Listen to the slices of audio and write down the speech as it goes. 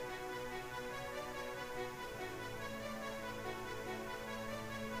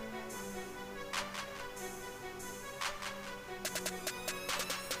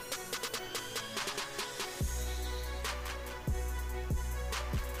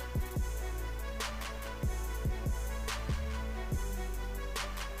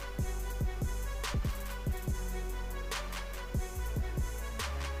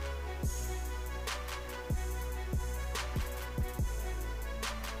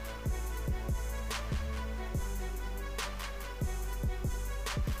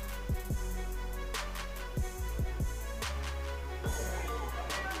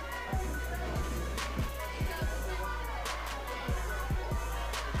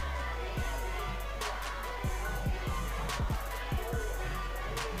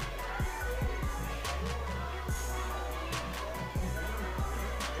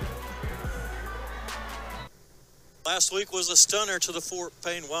Last week was a stunner to the Fort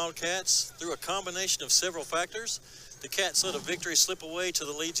Payne Wildcats. Through a combination of several factors, the Cats let a victory slip away to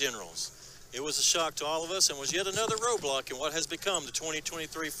the Lee Generals. It was a shock to all of us and was yet another roadblock in what has become the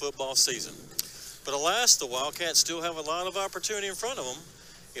 2023 football season. But alas, the Wildcats still have a lot of opportunity in front of them.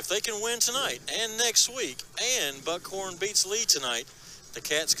 If they can win tonight and next week and Buckhorn beats Lee tonight, the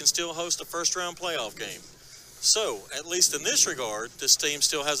Cats can still host a first-round playoff game. So, at least in this regard, this team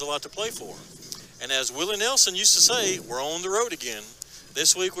still has a lot to play for. And as Willie Nelson used to say, we're on the road again.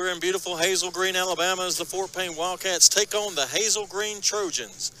 This week we're in beautiful Hazel Green, Alabama, as the Fort Payne Wildcats take on the Hazel Green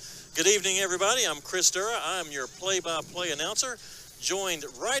Trojans. Good evening, everybody. I'm Chris Dura. I'm your play-by-play announcer, joined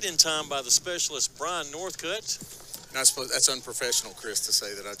right in time by the specialist Brian Northcutt. And I suppose that's unprofessional, Chris, to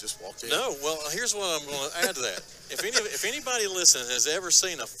say that I just walked in. No, well, here's what I'm going to add to that. If anybody listening has ever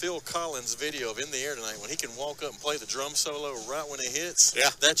seen a Phil Collins video of In the Air Tonight when he can walk up and play the drum solo right when it hits,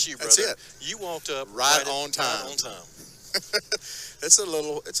 yeah, that's you, brother. That's it. You walked up right on time. Right on time. It's a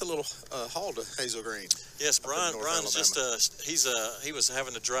little haul to Hazel Green. Yes, Brian's just he was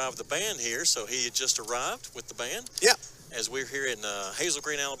having to drive the band here, so he had just arrived with the band. Yeah. As we're here in Hazel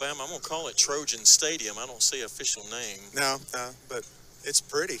Green, Alabama, I'm going to call it Trojan Stadium. I don't see an official name. No, but it's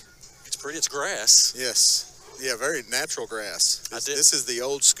pretty. It's pretty. It's grass. Yes. Yeah, very natural grass. This is the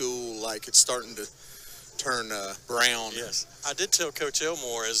old school, like it's starting to turn brown. Yes. I did tell Coach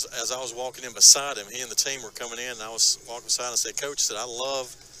Elmore as I was walking in beside him, he and the team were coming in, and I was walking beside him and said, Coach, I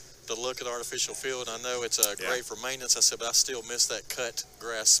love the look at artificial field. I know it's great for maintenance. I said, but I still miss that cut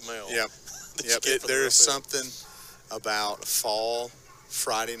grass smell. Yep. Yep. There is something about fall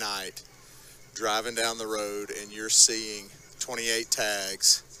Friday night driving down the road and you're seeing 28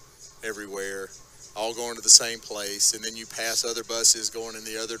 tags everywhere all going to the same place, and then you pass other buses going in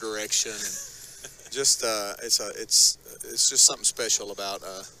the other direction, and just it's just something special about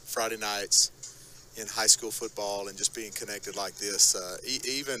Friday nights in high school football and just being connected like this.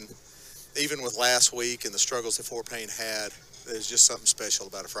 Even with last week and the struggles that Fort Payne had, there's just something special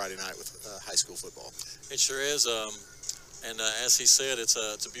about a Friday night with high school football. It sure is. And as he said, it's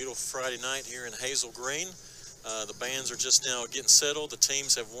a beautiful Friday night here in Hazel Green. The bands are just now getting settled. The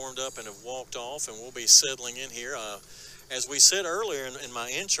teams have warmed up and have walked off, and we'll be settling in here. As we said earlier in my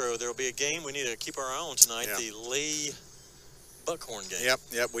intro, there will be a game we need to keep our eye on tonight, the Lee Buckhorn game.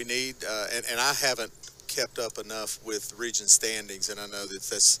 Yep. We need, and I haven't kept up enough with region standings, and I know that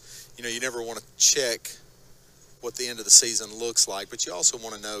that's, you never want to check what the end of the season looks like, but you also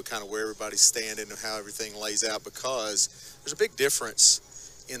want to know kind of where everybody's standing and how everything lays out, because there's a big difference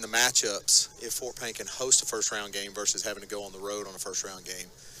in the matchups if Fort Payne can host a first-round game versus having to go on the road on a first-round game.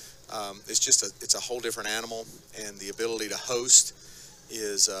 It's a whole different animal, and the ability to host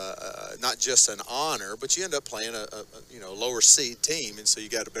is not just an honor, but you end up playing a lower seed team, and so you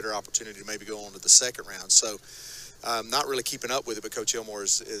got a better opportunity to maybe go on to the second round. So not really keeping up with it, but Coach Elmore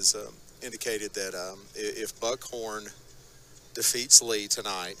is indicated that if Buckhorn defeats Lee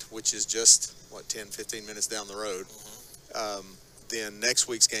tonight, which is just 10-15 minutes down the road, then next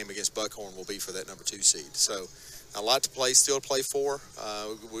week's game against Buckhorn will be for that number 2 seed. So a lot to still play for.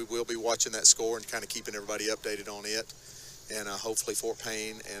 We will be watching that score and kind of keeping everybody updated on it. And hopefully Fort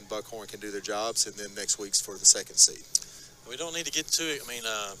Payne and Buckhorn can do their jobs, and then next week's for the 2nd seed. We don't need to get to it. I mean,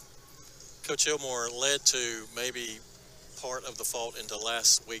 Coach Elmore led to maybe part of the fault into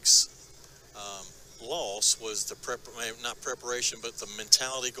last week's loss was the not preparation, but the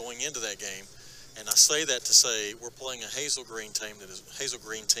mentality going into that game. And I say that to say we're playing a Hazel Green team that is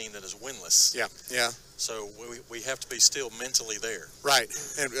winless. Yeah. So we have to be still mentally there. Right,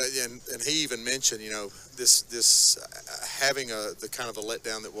 and he even mentioned, this having the kind of a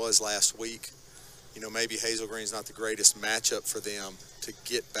letdown that was last week. Maybe Hazel Green's not the greatest matchup for them to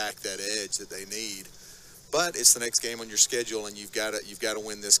get back that edge that they need. But it's the next game on your schedule, and you've got to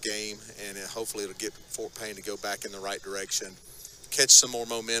win this game, and hopefully it'll get Fort Payne to go back in the right direction, catch some more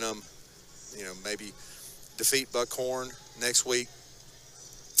momentum. Maybe defeat Buckhorn next week,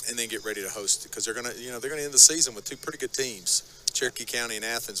 and then get ready to host it, because they're gonna end the season with 2 pretty good teams. Cherokee County and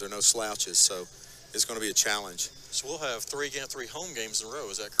Athens are no slouches, so it's going to be a challenge. So we'll have three home games in a row.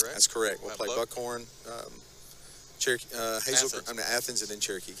 Is that correct? That's correct. We'll play Buckhorn, Athens, and then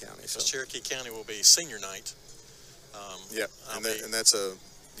Cherokee County. So Cherokee County will be senior night.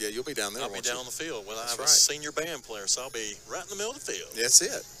 You'll be down there. I'll be down on the field. Well, I have a senior band player, so I'll be right in the middle of the field. That's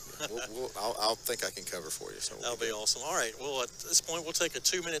it. I'll think I can cover for you. So that'll be awesome. All right. Well, at this point, we'll take a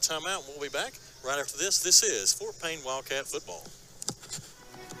 2-minute timeout, and we'll be back right after this. This is Fort Payne Wildcat football.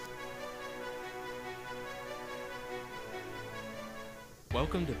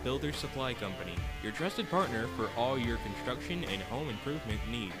 Welcome to Builders Supply Company, your trusted partner for all your construction and home improvement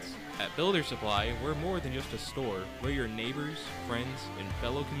needs. At Builders Supply, we're more than just a store. We're your neighbors, friends, and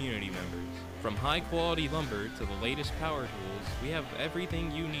fellow community members. From high-quality lumber to the latest power tools, we have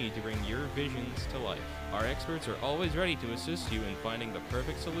everything you need to bring your visions to life. Our experts are always ready to assist you in finding the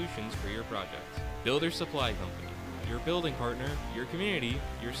perfect solutions for your projects. Builders Supply Company, your building partner, your community,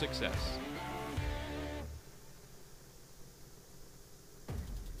 your success.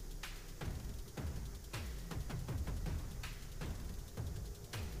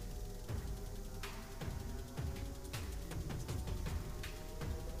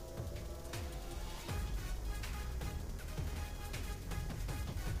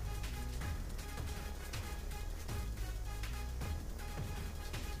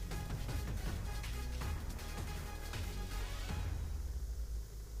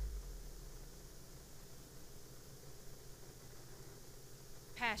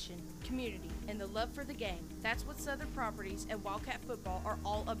 Passion, community, and the love for the game. That's what Southern Properties and Wildcat Football are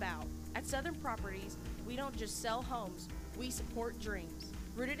all about. At Southern Properties, we don't just sell homes, we support dreams.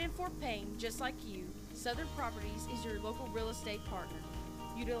 Rooted in Fort Payne, just like you, Southern Properties is your local real estate partner.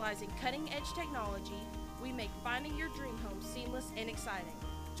 Utilizing cutting-edge technology, we make finding your dream home seamless and exciting.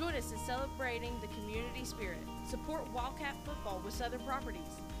 Join us in celebrating the community spirit. Support Wildcat Football with Southern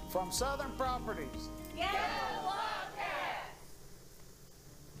Properties. From Southern Properties. Go Wildcats!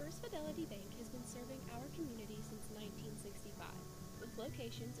 First Fidelity Bank has been serving our community since 1965, with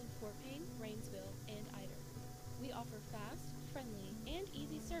locations in Fort Payne, Rainsville, and Ider. We offer fast, friendly, and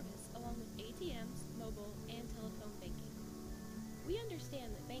easy service along with ATMs, mobile, and telephone banking. We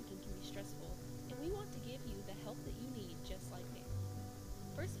understand that banking can be stressful, and we want to give you the help that you need just like me.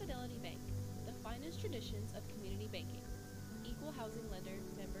 First Fidelity Bank, the finest traditions of community banking. Equal housing lender,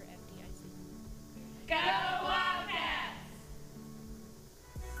 member FDIC. Go Wildcats!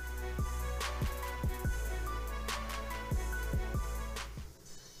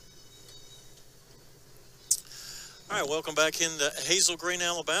 All right, welcome back into Hazel Green,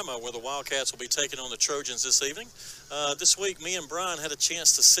 Alabama, where the Wildcats will be taking on the Trojans this evening. This week, me and Brian had a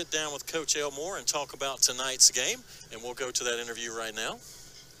chance to sit down with Coach Elmore and talk about tonight's game, and we'll go to that interview right now.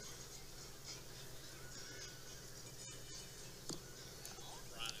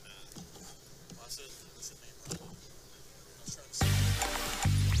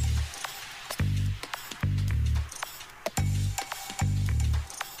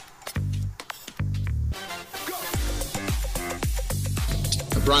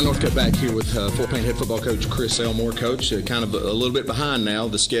 Brian Northcutt back here with Fort Payne head football coach Chris Elmore. Coach, kind of a little bit behind now,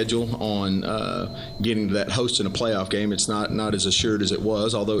 the schedule on getting to that hosting a playoff game. It's not as assured as it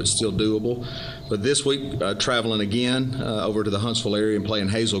was, although it's still doable. But this week, traveling again over to the Huntsville area and playing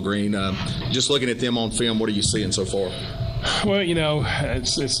Hazel Green. Just looking at them on film, what are you seeing so far? Well, you know,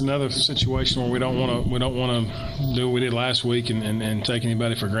 it's another situation where we don't want to do what we did last week and take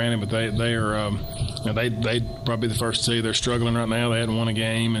anybody for granted. But they are they probably the first two. They're struggling right now. They hadn't won a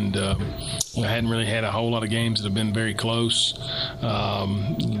game and hadn't really had a whole lot of games that have been very close.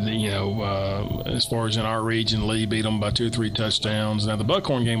 As far as in our region, Lee beat them by 2 or 3 touchdowns. Now the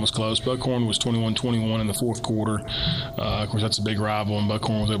Buckhorn game was close. Buckhorn was 21-21 in the fourth quarter. Of course, that's a big rival, and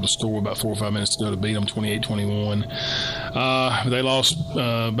Buckhorn was able to score about 4 or 5 minutes to go to beat them 28-21. They lost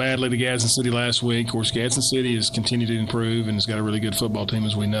badly to Gadsden City last week. Of course, Gadsden City has continued to improve and has got a really good football team,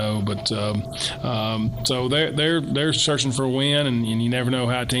 as we know. But so they're searching for a win, and you never know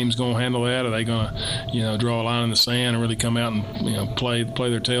how a team's going to handle that. Are they going to, draw a line in the sand and really come out and play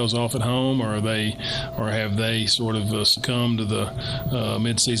their tails off at home, or have they sort of succumbed to the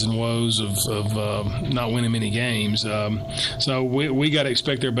midseason woes of not winning many games? So we got to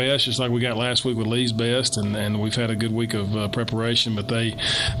expect their best, just like we got last week with Lee's best, and we've had a good week of preparation. But they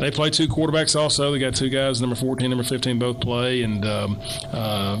play 2 quarterbacks also. They got 2 guys, number 14, number 15, both play, and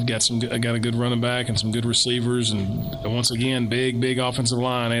got a good running back and some good receivers, and once again, big offensive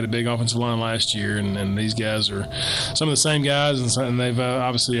line. They had a big offensive line last year, and these guys are some of the same guys, and they've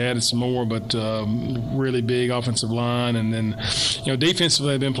obviously added some more, but really big offensive line. And then,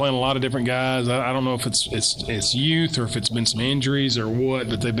 defensively, they've been playing a lot of different guys. I don't know if it's youth or if it's been some injuries or what,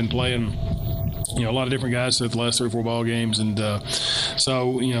 but they've been playing a lot of different guys throughout the last 3 or 4 ball games, and so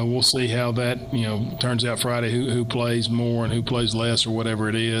we'll see how that turns out Friday. Who plays more and who plays less or whatever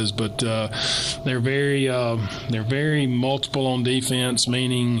it is, but they're very multiple on defense,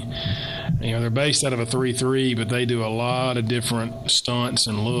 meaning they're based out of a 3-3, but they do a lot of different stunts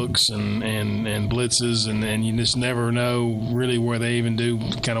and looks and blitzes, and you just never know really where they even do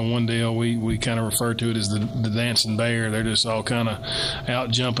kind of one deal. We kind of refer to it as the dancing bear. They're just all kind of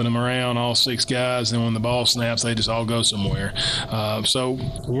out jumping them around, all 6 guys. guys, and when the ball snaps, they just all go somewhere. So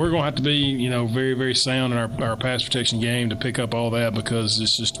we're going to have to be, very, very sound in our pass protection game to pick up all that, because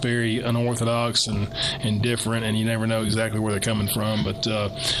it's just very unorthodox and different, and you never know exactly where they're coming from. But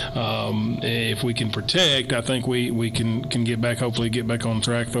if we can protect, I think we can hopefully get back on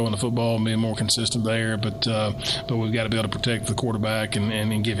track throwing the football and being more consistent there. But we've got to be able to protect the quarterback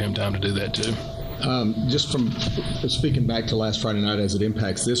and give him time to do that too. Just from speaking back to last Friday night as it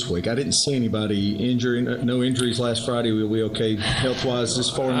impacts this week, I didn't see anybody injured. No injuries last Friday. Were we okay health-wise this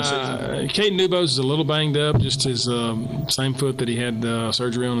far in the season? Caden Dubose is a little banged up. Just his same foot that he had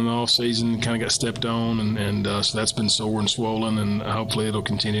surgery on in the off-season kind of got stepped on, and so that's been sore and swollen, and hopefully it'll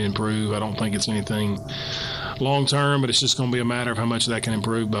continue to improve. I don't think it's anything long-term, but it's just going to be a matter of how much that can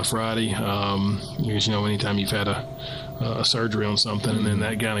improve by Friday. Because, anytime you've had a surgery on something and then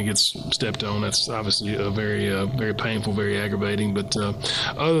that kind of gets stepped on, that's obviously a very painful, very aggravating. But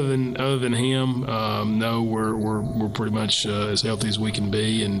other than him, no, we're pretty much as healthy as we can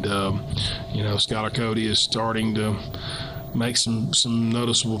be, and Skylar Cody is starting to make some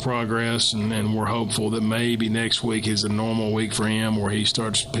noticeable progress, and we're hopeful that maybe next week is a normal week for him, where he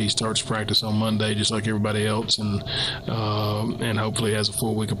starts practice on Monday just like everybody else, and hopefully has a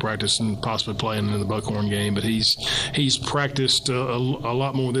full week of practice and possibly playing in the Buckhorn game. But he's practiced a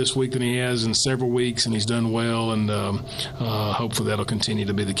lot more this week than he has in several weeks, and he's done well, and hopefully that'll continue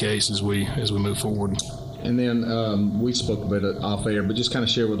to be the case as we move forward. And then we spoke a bit off air, but just kind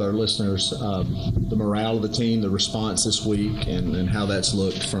of share with our listeners the morale of the team, the response this week, and how that's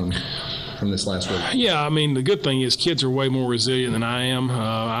looked from this last week. Yeah, I mean, the good thing is kids are way more resilient than I am.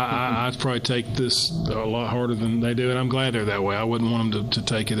 I'd probably take this a lot harder than they do, and I'm glad they're that way. I wouldn't want them to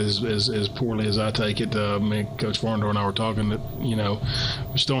take it as poorly as I take it. Coach Farndor and I were talking that, we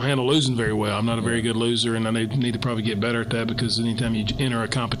just don't handle losing very well. I'm not a very good loser, and I need to probably get better at that, because anytime you enter a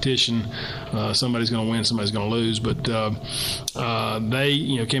competition, somebody's going to win, somebody's going to lose. But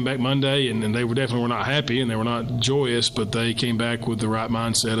they, came back Monday, and they were not happy, and they were not joyous, but they came back with the right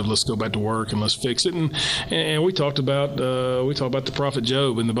mindset of let's go back to work and let's fix it. And we talked about the prophet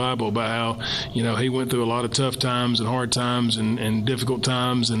Job in the Bible, about how he went through a lot of tough times and hard times and difficult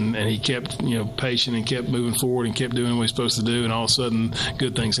times, and he kept patient and kept moving forward and kept doing what he's supposed to do, and all of a sudden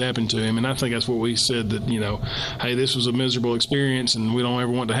good things happened to him. And I think that's what we said, that hey, this was a miserable experience and we don't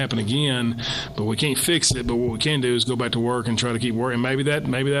ever want it to happen again, but we can't fix it. But what we can do is go back to work and try to keep working. Maybe that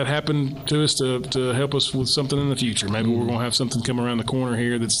happened to us to help us with something in the future. Maybe we're going to have something come around the corner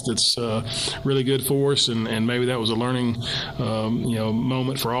here that's really good for us, and maybe that was a learning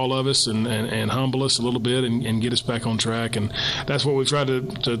moment for all of us, and humble us a little bit and get us back on track. And that's what we tried to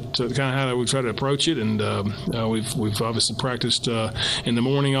kind of how we try to approach it. And we've obviously practiced in the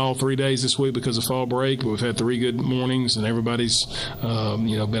morning all 3 days this week because of fall break, but we've had 3 good mornings, and everybody's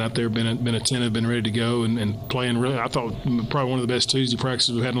been out there, been attentive, been ready to go, and playing really. I thought probably one of the best Tuesday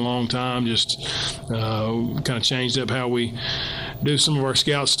practices we've had in a long time. Just kind of changed up how we do some of our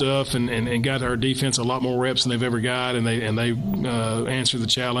scout stuff, and got our defense a lot more reps than they've ever got, and they answered the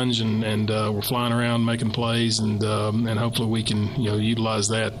challenge, and we're flying around making plays, and hopefully we can utilize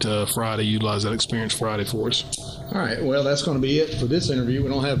that Friday, utilize that experience Friday for us. All right, well, that's going to be it for this interview. We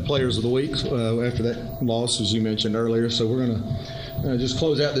don't have players of the week after that loss, as you mentioned earlier, so we're going to just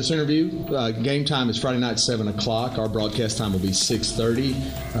close out this interview. Game time is Friday night, 7 o'clock. Our broadcast time will be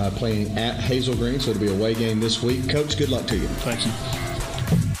 6:30, playing at Hazel Green, so it'll be a away game this week. Coach, good luck to you. Thank you.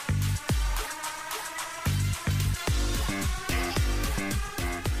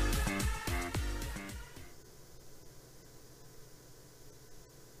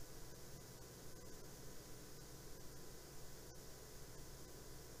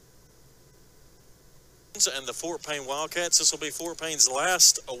 And the Fort Payne Wildcats. This will be Fort Payne's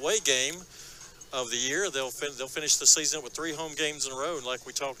last away game of the year. They'll finish the season with 3 home games in a row, like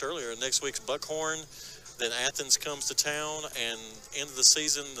we talked earlier. Next week's Buckhorn, then Athens comes to town, and end of the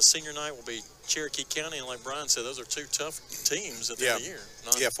season, the senior night will be Cherokee County. And like Brian said, those are 2 tough teams at the end of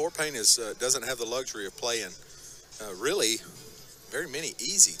the year. Fort Payne doesn't have the luxury of playing really very many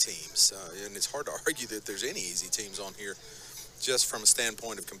easy teams, and it's hard to argue that there's any easy teams on here, just from a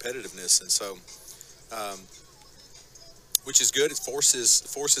standpoint of competitiveness. And so. Which is good. It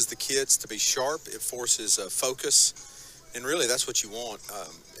forces the kids to be sharp. It forces focus, and really that's what you want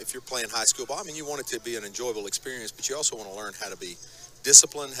if you're playing high school ball. I mean, you want it to be an enjoyable experience, but you also want to learn how to be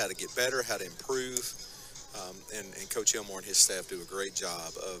disciplined, how to get better, how to improve. And Coach Elmore and his staff do a great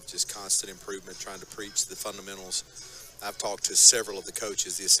job of just constant improvement, trying to preach the fundamentals. I've talked to several of the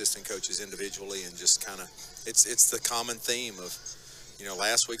coaches, the assistant coaches individually, and just kind of it's the common theme of.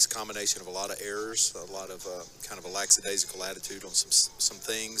 Last week's combination of a lot of errors, a lot of kind of a lackadaisical attitude on some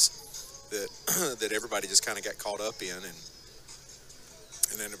things. that that everybody just kind of got caught up in,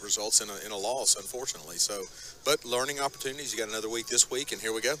 and then it results in a loss, unfortunately. So, but learning opportunities. You got another week this week, and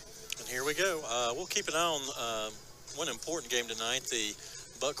here we go. And here we go. We'll keep an eye on one important game tonight, the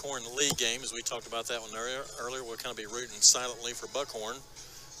Buckhorn League game. As we talked about that one earlier, we'll kind of be rooting silently for Buckhorn.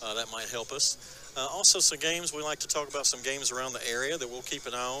 That might help us. Also, some games we like to talk about. Some games around the area that we'll keep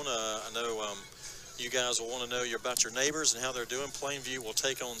an eye on. I know you guys will want to know about your neighbors and how they're doing. Plainview will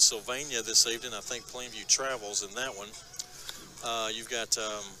take on Sylvania this evening. I think Plainview travels in that one. You've got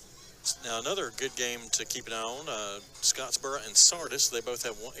now another good game to keep an eye on. Scottsboro and Sardis. They both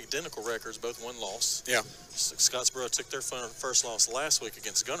have identical records, both one loss. Yeah. Scottsboro took their first loss last week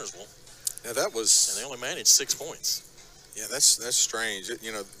against Gunnersville. Now that was, and they only managed 6 points. Yeah, that's strange.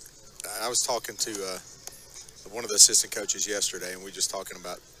 You know, I was talking to one of the assistant coaches yesterday, and we were just talking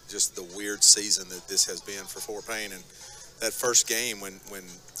about just the weird season that this has been for Fort Payne. And that first game when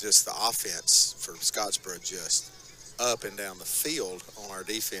just the offense for Scottsboro just up and down the field on our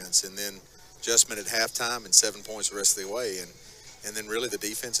defense, and then adjustment at halftime and 7 points the rest of the way. And then really the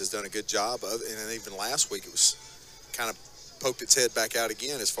defense has done a good job. And then even last week it was kind of poked its head back out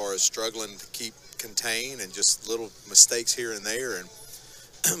again as far as struggling to keep contain and just little mistakes here and there.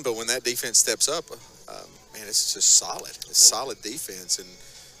 And but when that defense steps up, man, it's just solid. It's solid defense, and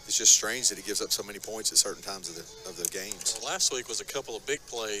it's just strange that he gives up so many points at certain times of the games. Well, last week was a couple of big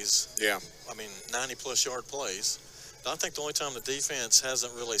plays. Yeah. I mean, 90-plus yard plays. I think the only time the defense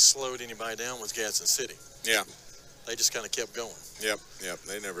hasn't really slowed anybody down was Gadsden City. Yeah. They just kind of kept going. Yep.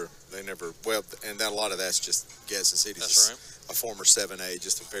 They never. Well, and a lot of that's just Gadsden City. That's right. A former 7A,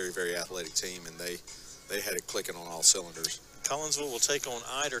 just a very, very athletic team, and they had it clicking on all cylinders. Collinsville will take on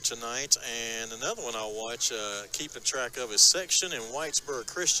Eider tonight, and another one I'll watch, keeping track of, is Section and Whitesburg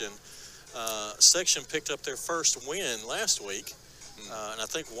Christian. Section picked up their first win last week, and I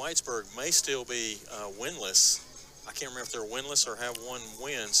think Whitesburg may still be winless. I can't remember if they're winless or have one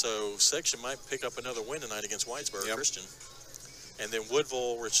win, so Section might pick up another win tonight against Whitesburg Christian. And then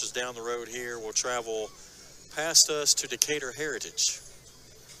Woodville, which is down the road here, will travel past us to Decatur Heritage.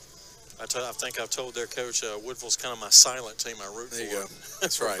 I think I've told their coach, Woodville's kind of my silent team I root for. There you go.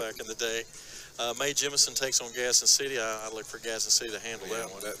 That's right. Back in the day. May Jemison takes on Gadsden City. I look for Gadsden City to handle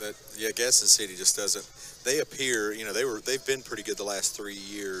that one. Gadsden City just doesn't. They appear, they've been pretty good the last 3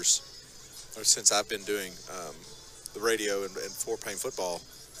 years, or since I've been doing the radio and Fort Payne football.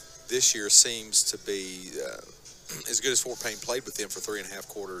 This year seems to be as good as Fort Payne played with them for 3.5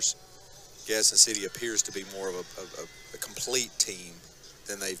 quarters. Gadsden City appears to be more of a complete team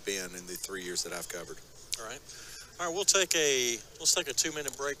than they've been in the 3 years that I've covered. All right, let's take a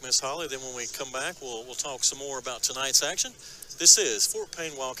 2-minute break, Miss Holly. Then when we come back, we'll talk some more about tonight's action. This is Fort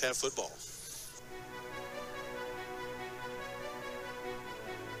Payne Wildcat football.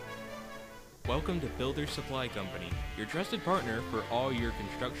 Welcome to Builder Supply Company, your trusted partner for all your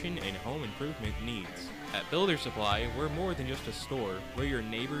construction and home improvement needs. At Builder Supply, we're more than just a store. We're your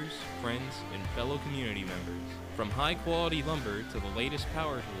neighbors, friends, and fellow community members. From high-quality lumber to the latest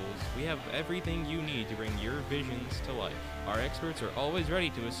power tools, we have everything you need to bring your visions to life. Our experts are always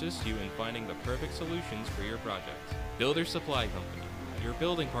ready to assist you in finding the perfect solutions for your project. Builder Supply Company, your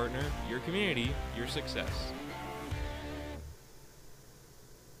building partner, your community, your success.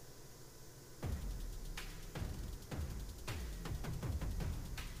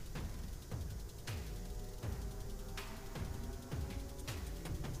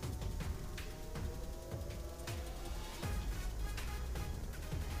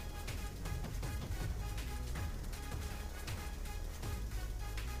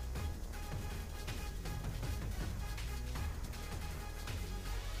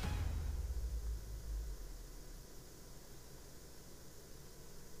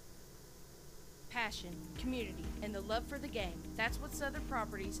 Passion, community, and the love for the game. That's what Southern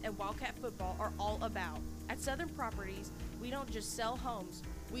Properties and Wildcat Football are all about. At Southern Properties, we don't just sell homes,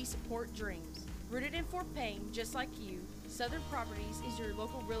 we support dreams. Rooted in Fort Payne, just like you, Southern Properties is your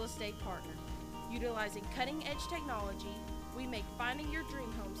local real estate partner. Utilizing cutting-edge technology, we make finding your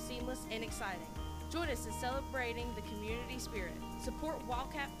dream home seamless and exciting. Join us in celebrating the community spirit. Support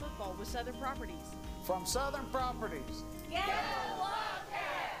Wildcat Football with Southern Properties. From Southern Properties. Go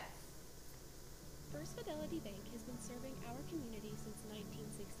Wildcats! First Fidelity Bank has been serving our community since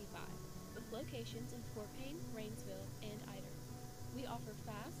 1965, with locations in Fort Payne, Rainsville, and Eider. We offer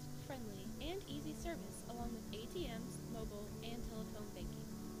fast, friendly, and easy service along with ATMs, mobile, and telephone banking.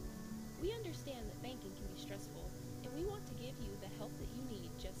 We understand that banking can be stressful, and we want to give you the help that you need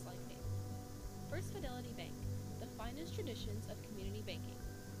just like banking. First Fidelity Bank, the finest traditions of community banking.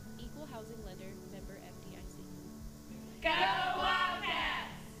 Equal housing lender, member FDIC. Go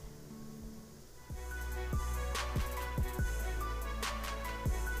Wildcats!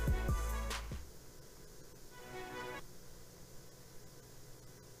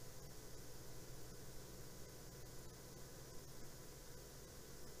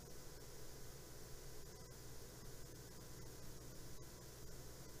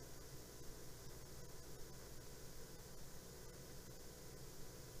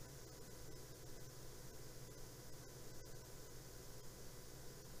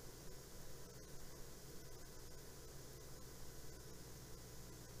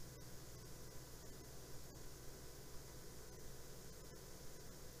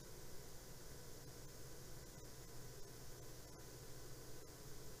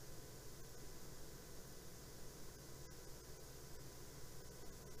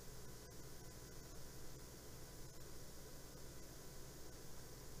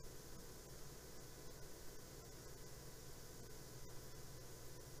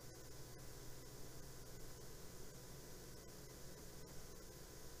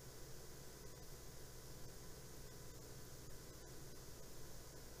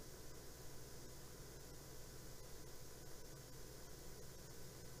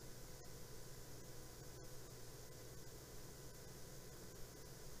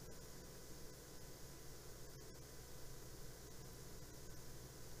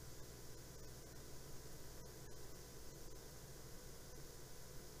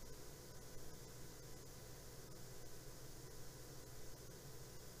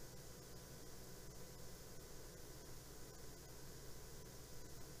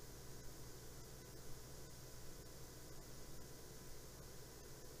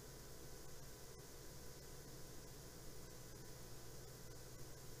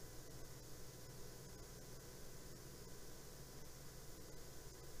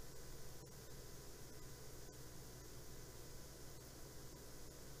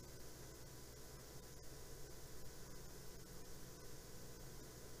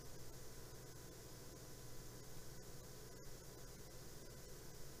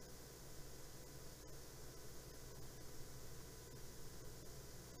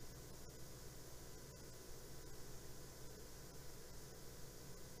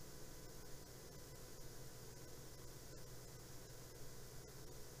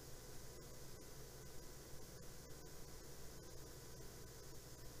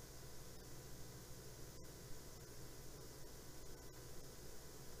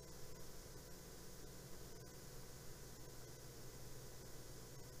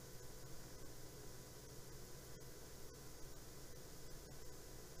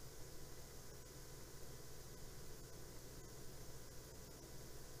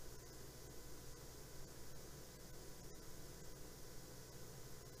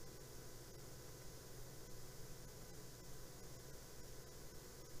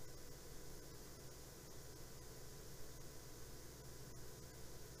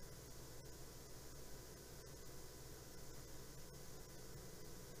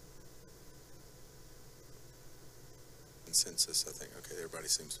 consensus, I think. Okay, everybody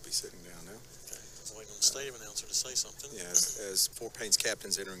seems to be sitting down now. Okay. Waiting on the stadium announcer to say something. Yeah, as Fort Payne's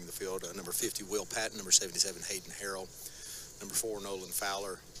captains entering the field, number 50, Will Patton, number 77, Hayden Harrell, number 4, Nolan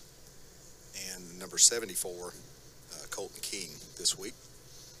Fowler, and number 74, Colton King this week.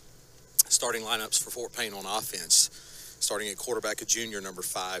 Starting lineups for Fort Payne on offense, starting at quarterback, a junior, number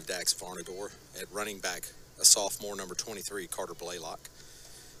 5, Dax Varnador. At running back, a sophomore, number 23, Carter Blaylock.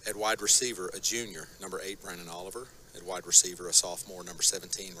 At wide receiver, a junior, number 8, Brandon Oliver. At wide receiver, a sophomore, number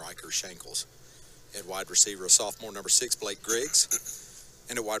 17, Riker Shankles. At wide receiver, a sophomore, number 6, Blake Griggs.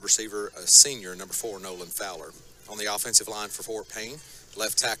 And at wide receiver, a senior, number 4, Nolan Fowler. On the offensive line for Fort Payne,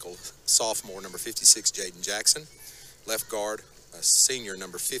 left tackle, sophomore, number 56, Jaden Jackson. Left guard, a senior,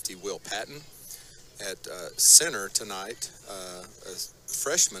 number 50, Will Patton. At center tonight, a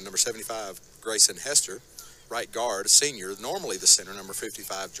freshman, number 75, Grayson Hester. Right guard, a senior, normally the center, number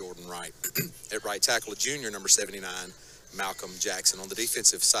 55, Jordan Wright. At right tackle, a junior, number 79, Malcolm Jackson. On the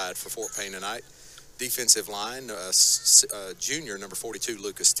defensive side for Fort Payne tonight, defensive line, junior, number 42,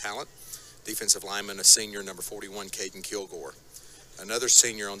 Lucas Talent. Defensive lineman, a senior, number 41, Caden Kilgore. Another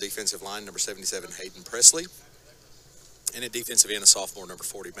senior on defensive line, number 77, Hayden Presley. And at defensive end, a sophomore, number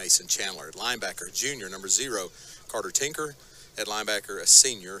 40, Mason Chandler. At linebacker, a junior, number 0, Carter Tinker. At linebacker, a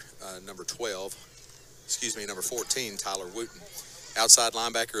senior, number 14, Tyler Wooten. Outside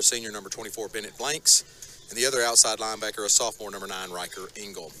linebacker, a senior, number 24, Bennett Blanks. And the other outside linebacker, a sophomore, number 9, Riker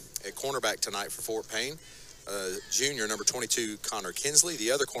Engel. At cornerback tonight for Fort Payne, junior, number 22, Connor Kinsley.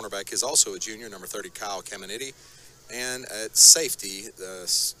 The other cornerback is also a junior, number 30, Kyle Caminiti. And at safety, the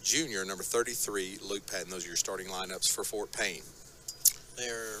junior, number 33, Luke Patton. Those are your starting lineups for Fort Payne.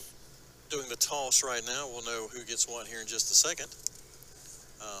 They're doing the toss right now. We'll know who gets what here in just a second.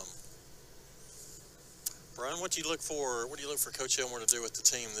 Brian, what do you look for? What do you look for Coach Elmore to do with the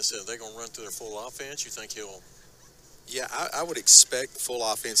team? They're going to run through their full offense. You think he'll? Yeah, I would expect full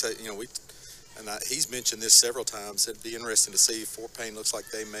offense. He's mentioned this several times. It'd be interesting to see. Fort Payne looks like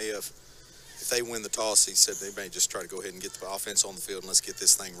they may have, if they win the toss, he said they may just try to go ahead and get the offense on the field and let's get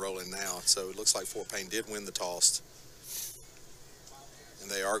this thing rolling now. So it looks like Fort Payne did win the toss, and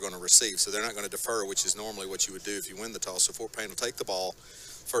they are going to receive. So they're not going to defer, which is normally what you would do if you win the toss. So Fort Payne will take the ball.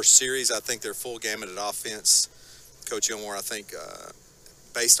 First series, I think they're full gamut at offense. Coach Elmore, I think,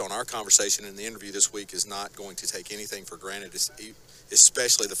 based on our conversation in the interview this week, is not going to take anything for granted,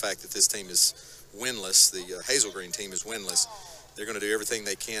 especially the fact that this team is winless. The Hazel Green team is winless. They're going to do everything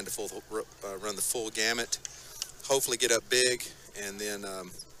they can to run the full gamut, hopefully get up big, and then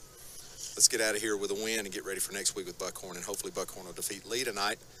let's get out of here with a win and get ready for next week with Buckhorn, and hopefully Buckhorn will defeat Lee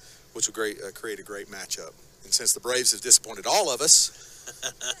tonight, which will create a great matchup. And since the Braves have disappointed all of us,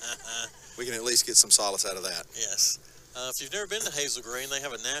 we can at least get some solace out of that. Yes. If you've never been to Hazel Green, they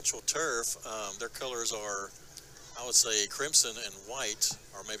have a natural turf. Their colors are, I would say, crimson and white,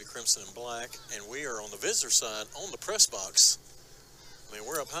 or maybe crimson and black. And we are on the visitor side on the press box. I mean,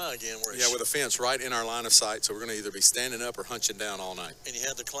 we're up high again. With a fence right in our line of sight, so we're going to either be standing up or hunching down all night. And you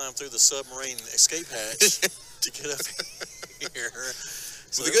had to climb through the submarine escape hatch to get up here.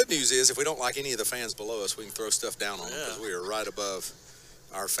 So the good news is, if we don't like any of the fans below us, we can throw stuff down on them because we are right above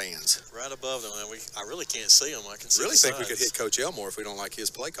our fans. Right above them, and I really can't see them. I can see. Really think we could hit Coach Elmore if we don't like his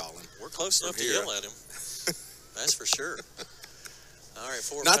play calling. We're close enough to yell at him. That's for sure. All right,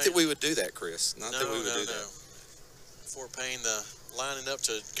 Fort Not Payne. That we would do that, Chris. Not that we would do that. Fort Payne lining up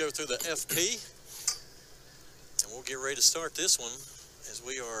to go through the FP, and we'll get ready to start this one as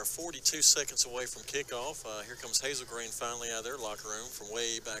we are 42 seconds away from kickoff. Here comes Hazel Green finally out of their locker room from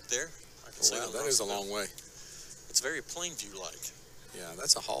way back there. I can see them. That is a long way. It's very Plainview-like. Yeah,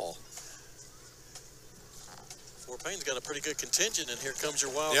 that's a haul. Fort Payne's got a pretty good contingent, and here comes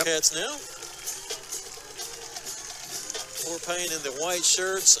your Wildcats now. Fort Payne in the white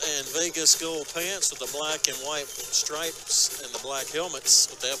shirts and Vegas gold pants with the black and white stripes and the black helmets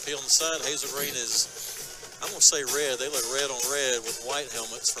with the FP on the side. Hazel Green is, I'm going to say red. They look red on red with white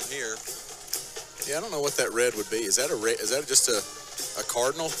helmets from here. Yeah, I don't know what that red would be. Is that just a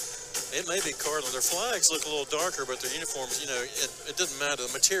cardinal? It may be cardinal. Their flags look a little darker, but their uniforms, it doesn't matter.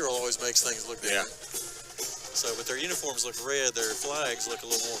 The material always makes things look different. Yeah. So, but their uniforms look red. Their flags look a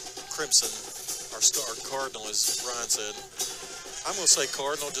little more crimson, or cardinal, as Brian said. I'm going to say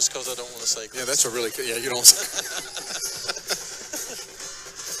cardinal just because I don't want to say crimson. Yeah, that's a really good, you don't say.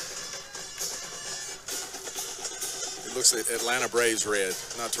 It looks like Atlanta Braves red,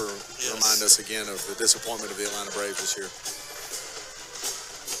 not to remind us again of the disappointment of the Atlanta Braves this year.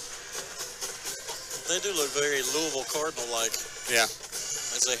 They do look very Louisville Cardinal-like. Yeah.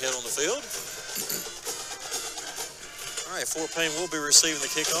 As they head on the field. All right, Fort Payne will be receiving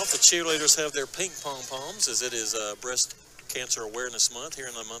the kickoff. The cheerleaders have their pink pom-poms as it is breast Cancer Awareness Month here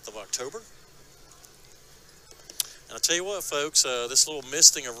in the month of October. And I tell you what, folks, this little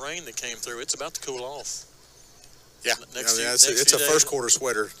misting of rain that came through, it's about to cool off. Yeah, it's a first quarter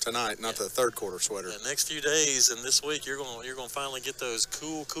sweater tonight, not the third quarter sweater. The next few days and this week, you're going to finally get those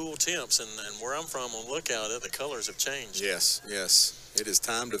cool temps. And where I'm from on Lookout, the colors have changed. Yes. It is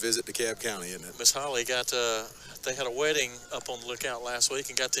time to visit DeKalb County, isn't it? Miss Holly they had a wedding up on the Lookout last week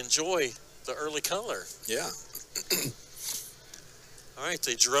and got to enjoy the early color. Yeah. All right,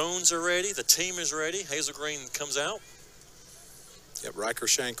 the drones are ready. The team is ready. Hazel Green comes out. Yep, Riker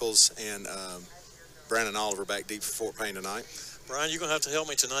Shankles and Brandon Oliver back deep for Fort Payne tonight. Brian, you're going to have to help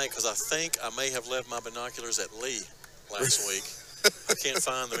me tonight because I think I may have left my binoculars at Lee last week. I can't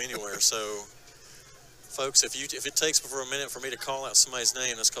find them anywhere. So, folks, if it takes for a minute for me to call out somebody's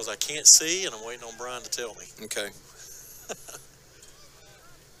name, that's because I can't see and I'm waiting on Brian to tell me. Okay.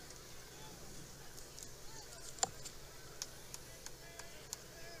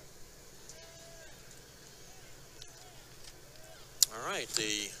 All right,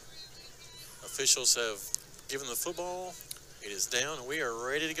 the officials have given the football. It is down, and we are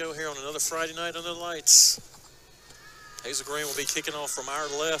ready to go here on another Friday night under the lights. Hazel Green will be kicking off from our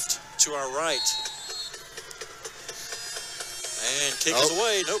left to our right. And kick is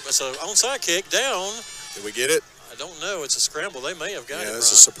away. Nope, it's an onside kick down. Did we get it? I don't know. It's a scramble. They may have got it. Yeah,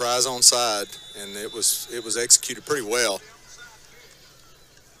 it's a surprise onside, and it was executed pretty well.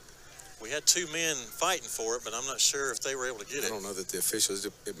 We had two men fighting for it, but I'm not sure if they were able to get it. I don't know that the officials.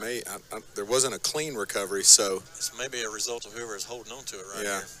 There wasn't a clean recovery, so it's maybe a result of whoever is holding on to it right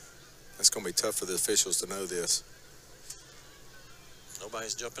here. That's going to be tough for the officials to know this.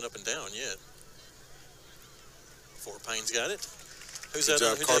 Nobody's jumping up and down yet. Fort Payne's got it. Who's Good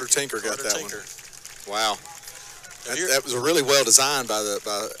that? job. Carter Tinker got that Tinker. One. Wow. That was a really well designed by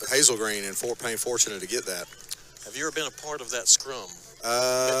Hazel Green, and Fort Payne fortunate to get that. Have you ever been a part of that scrum?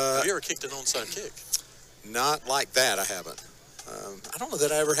 Have you ever kicked an onside kick? Not like that, I haven't. I don't know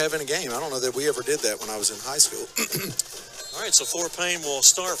that I ever have in a game. I don't know that we ever did that when I was in high school. All right, so Fort Payne will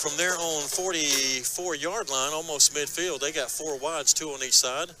start from their own 44-yard line, almost midfield. They got four wides, two on each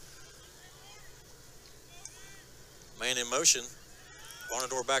side. Man in motion.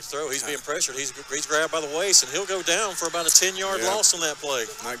 Barnador back throw. He's being pressured. He's grabbed by the waist, and he'll go down for about a 10-yard loss on that play.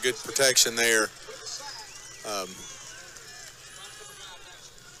 Not good protection there.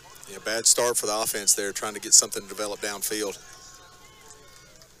 Bad start for the offense there, trying to get something to develop downfield.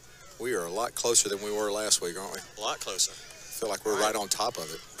 We are a lot closer than we were last week, aren't we? A lot closer. I feel like we're right on top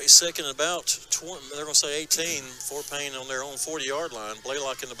of it. Be second and about 20, they're going to say 18. Fort Payne on their own 40-yard line.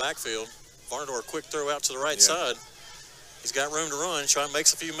 Blaylock in the backfield. Barnador, quick throw out to the right side. He's got room to run.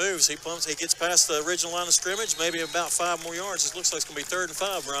 Makes a few moves. He gets past the original line of scrimmage, maybe about 5 more yards. It looks like it's going to be 3rd and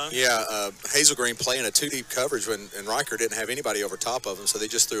 5, Brian. Yeah, Hazel Green playing a two-deep coverage and Riker didn't have anybody over top of him, so they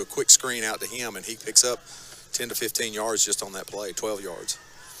just threw a quick screen out to him, and he picks up 10 to 15 yards just on that play, 12 yards.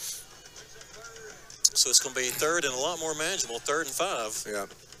 So it's going to be 3rd and a lot more manageable, 3rd and 5. Yeah,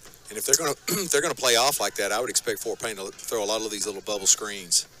 and if they're going to play off like that, I would expect Fort Payne to throw a lot of these little bubble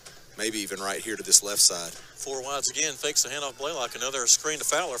screens, maybe even right here to this left side. 4 wides again, fakes the handoff Blaylock. Another screen to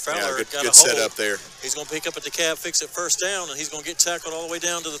Fowler. Fowler good got a set hole. up there. He's going to pick up at the cab, fix it first down, and he's going to get tackled all the way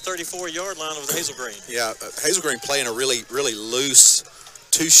down to the 34-yard line of the Hazel Green. Yeah, Hazel Green playing a really, really loose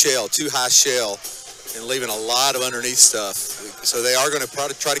too high shell, and leaving a lot of underneath stuff. So they are going to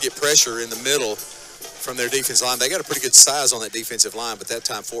probably try to get pressure in the middle from their defensive line. They got a pretty good size on that defensive line, but that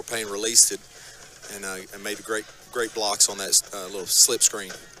time Fort Payne released it and made great blocks on that little slip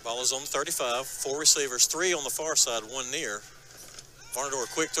screen. Ball is on the 35, 4 receivers, 3 on the far side, 1 near. Barnador,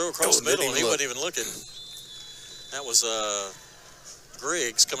 quick throw across the middle, and he wasn't even looking. That was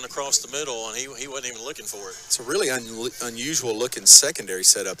Griggs coming across the middle, and he wasn't even looking for it. It's a really unusual looking secondary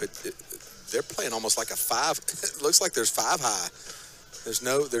setup. They're playing almost like a 5. It looks like there's 5 high. There's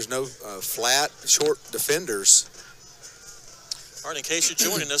no flat, short defenders. All right, in case you're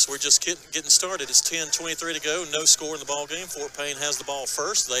joining us, we're just getting started. It's 10:23 to go. No score in the ball game. Fort Payne has the ball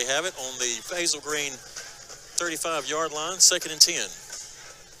first. They have it on the Hazel Green 35-yard line, 2nd and 10.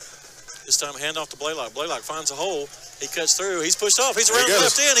 This time, handoff to Blaylock. Blaylock finds a hole. He cuts through. He's pushed off. He's around the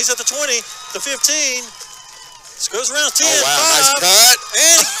left end. He's at the 20, the 15. This goes around 10. Oh, wow, 5,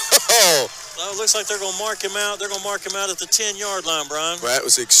 nice cut. It looks like they're going to mark him out. They're going to mark him out at the 10-yard line, Brian. Well, that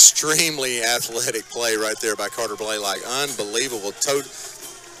was extremely athletic play right there by Carter Blaylock. Unbelievable.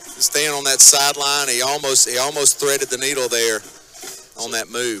 Staying on that sideline, he almost threaded the needle there on that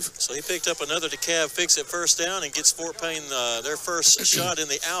move. So he picked up another DeKalb fix at first down and gets Fort Payne their first shot in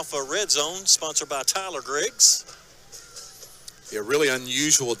the Alpha Red Zone, sponsored by Tyler Griggs. Yeah, really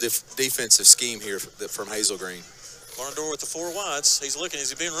unusual defensive scheme here from Hazel Green. Barndor with the 4 wides. He's looking.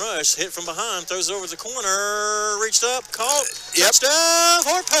 He's being rushed. Hit from behind. Throws it over the corner. Reached up. Caught. Yep. Touchdown,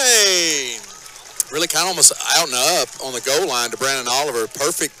 Fort Payne. Really kind of almost out and up on the goal line to Brandon Oliver.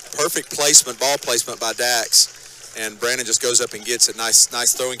 Perfect placement, ball placement by Dax. And Brandon just goes up and gets it. Nice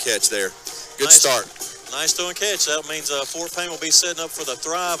throwing catch there. Good start. Nice throwing catch. That means Fort Payne will be setting up for the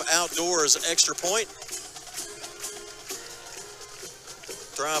Thrive Outdoors extra point.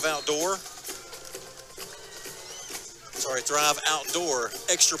 Thrive Outdoor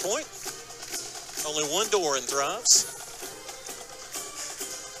extra point. Only one door in Thrives.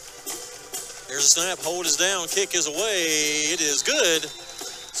 Here's a snap. Hold is down. Kick is away. It is good.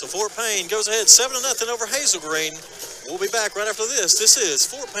 So Fort Payne goes ahead 7-0 over Hazel Green. We'll be back right after this. This is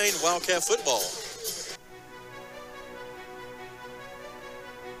Fort Payne Wildcat football.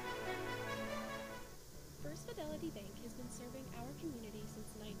 First Fidelity Bank has been serving our community since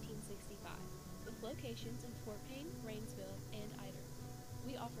 1965, with locations in Fort Payne, Rainsville, and Ider.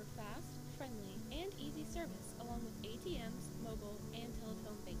 We offer fast, friendly, and easy service along with ATMs, mobile, and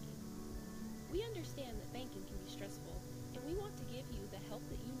telephone banking. We understand that banking can be stressful, and we want to give you the help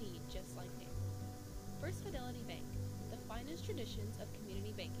that you need just like family. First Fidelity Bank, the finest traditions of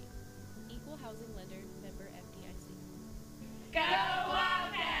community banking. Equal housing lender, member FDIC. Go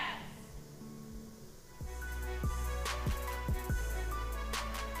Wildcats!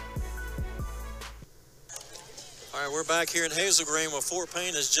 All right, we're back here in Hazel Green where Fort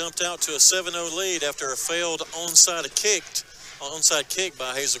Payne has jumped out to a 7-0 lead after a failed onside kick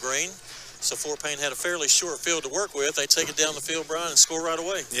by Hazel Green. So Fort Payne had a fairly short field to work with. They take it down the field, Brian, and score right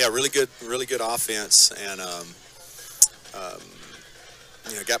away. Yeah, really good offense, and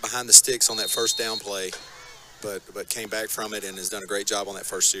got behind the sticks on that first down play, but came back from it and has done a great job on that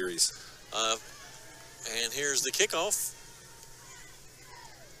first series. And here's the kickoff.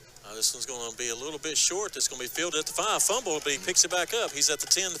 This one's going to be a little bit short. It's going to be fielded at the 5. Fumble, but he picks it back up. He's at the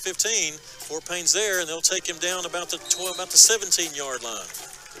 10, the 15. Fort Payne's there, and they'll take him down about the 17-yard line.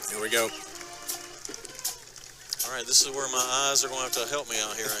 Here we go. All right, this is where my eyes are going to have to help me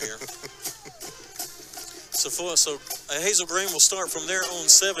out here. So Hazel Green will start from there on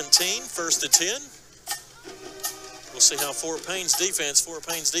 17, 1st and 10. We'll see how Fort Payne's defense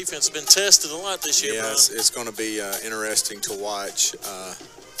has been tested a lot this year, Yeah, Brian. it's going to be interesting to watch.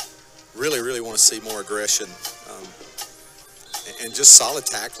 Really want to see more aggression and just solid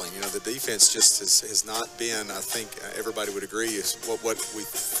tackling. The defense just has not been, I think everybody would agree, is what we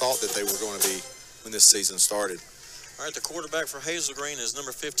thought that they were going to be when this season started. All right, the quarterback for Hazel Green is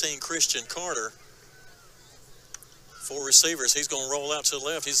number 15, Christian Carter. 4 receivers. He's going to roll out to the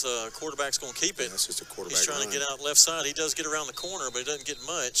left. Quarterback's going to keep it. Yeah, that's just a quarterback He's trying run. to get out left side. He does get around the corner, but he doesn't get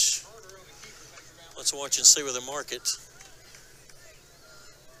much. Let's watch and see where they mark it.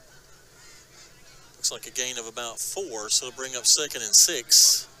 Looks like a gain of about 4, so they'll bring up 2nd and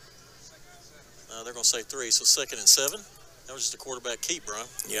 6. They're going to say 3, so 2nd and 7. That was just a quarterback keep, Brian.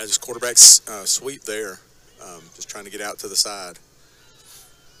 Yeah, just quarterback sweep there. Just trying to get out to the side.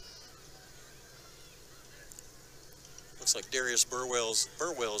 Looks like Darius Burwell's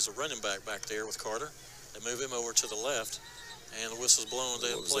the running back there with Carter. They move him over to the left, and the whistle's blown.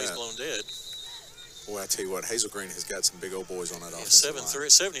 The play's blown dead. Boy, I tell you what, Hazel Green has got some big old boys on that offensive line.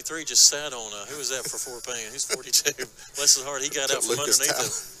 73 just sat on, who was that for Fort Payne? He's 42. Bless his heart, he got out from underneath him.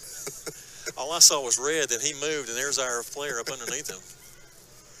 All I saw was red, then he moved, and there's our player up underneath him.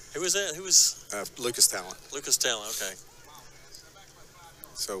 Who was that? Who was? Lucas Talent. Lucas Talent, okay.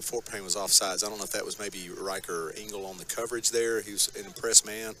 So Fort Payne was offsides. I don't know if that was maybe Riker Engel on the coverage there. He was an impressed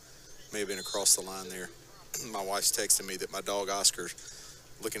man. May have been across the line there. My wife's texting me that my dog Oscar's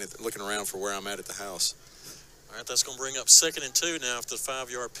looking around for where I'm at the house. All right, that's going to bring up 2nd and 2 now after the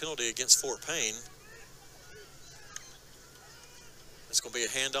 5-yard penalty against Fort Payne. It's going to be a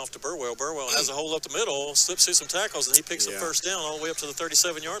handoff to Burwell. Burwell has a hole up the middle, slips through some tackles, and he picks up first down all the way up to the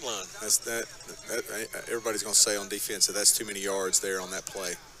 37-yard line. Everybody's going to say on defense that that's too many yards there on that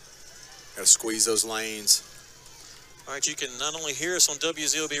play. Got to squeeze those lanes. All right, you can not only hear us on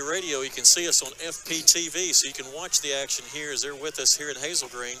WZOB radio, you can see us on FPTV, so you can watch the action here as they're with us here at Hazel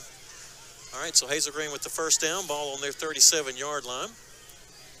Green. All right, so Hazel Green with the first down, ball on their 37-yard line.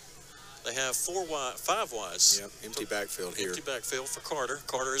 They have 5 wides. Yep, empty backfield here. Empty backfield for Carter.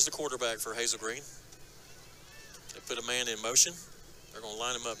 Carter is the quarterback for Hazel Green. They put a man in motion. They're going to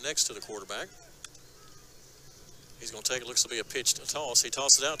line him up next to the quarterback. He's going to take it. Looks to be a toss. He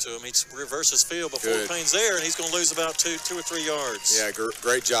tosses it out to him. He reverses field, but Fort Payne's there, and he's going to lose about 2 or 3 yards. Yeah,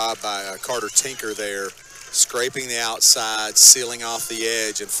 great job by Carter Tinker there, scraping the outside, sealing off the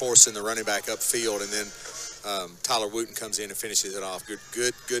edge, and forcing the running back upfield, and then Tyler Wooten comes in and finishes it off.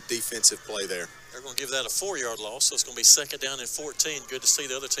 Good defensive play there. They're going to give that a 4-yard loss, so it's going to be 2nd down and 14. Good to see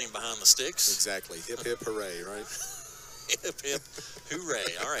the other team behind the sticks. Exactly. Hip, hip, hooray, right? Hip, hip,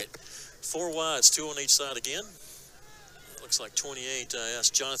 hooray. All right. 4 wides, 2 on each side again. Looks like 28. That's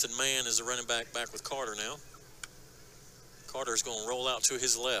Jonathan Mann is the running back with Carter now. Carter's going to roll out to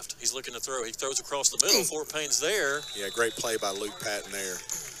his left. He's looking to throw. He throws across the middle. Fort Payne's there. Yeah, great play by Luke Patton there.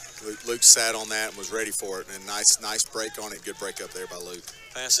 Luke sat on that and was ready for it. And nice break on it. Good break up there by Luke.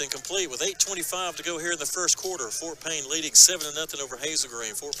 Pass incomplete with 8:25 to go here in the first quarter. Fort Payne leading 7-0 over Hazel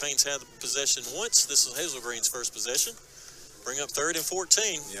Green. Fort Payne's had the possession once. This is Hazel Green's first possession. Bring up 3rd and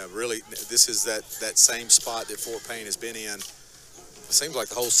 14. Yeah, really, this is that same spot that Fort Payne has been in. It seems like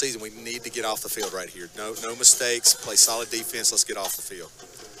the whole season we need to get off the field right here. No mistakes. Play solid defense. Let's get off the field.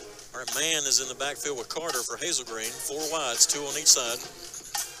 All right, Mann is in the backfield with Carter for Hazel Green. 4 wides, 2 on each side.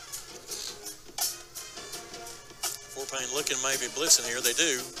 Fort Payne looking maybe blitzing here. They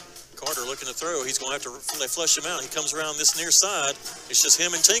do. Carter looking to throw. He's going to have to, they flush him out. He comes around this near side. It's just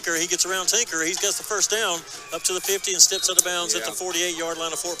him and Tinker. He gets around Tinker. He's got the first down up to the 50 and steps out of bounds at the 48-yard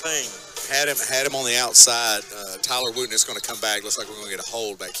line of Fort Payne. Had him on the outside. Tyler Wooten is going to come back. Looks like we're going to get a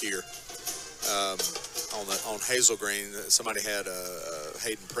hold back here on Hazel Green. Somebody had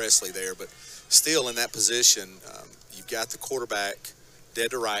Hayden Presley there, but still in that position, you've got the quarterback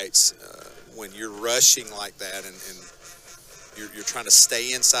dead to rights. When you're rushing like that and you're trying to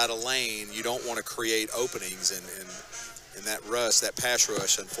stay inside a lane, you don't want to create openings. And that pass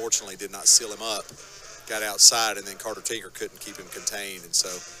rush, unfortunately, did not seal him up. Got outside, and then Carter Tinker couldn't keep him contained. And so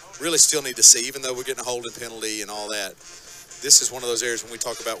really still need to see, even though we're getting a holding penalty and all that, this is one of those areas when we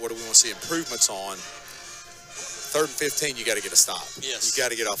talk about what do we want to see improvements on. 3rd and 15, you got to get a stop. Yes. You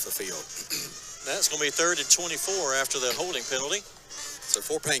got to get off the field. That's going to be 3rd and 24 after the holding penalty. So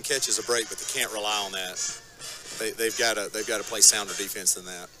Fort Payne catches a break, but they can't rely on that. They've got to play sounder defense than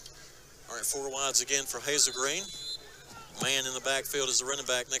that. All right, 4 wides again for Hazel Green. Mann in the backfield is the running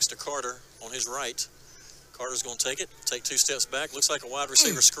back next to Carter on his right. Carter's going to take 2 steps back. Looks like a wide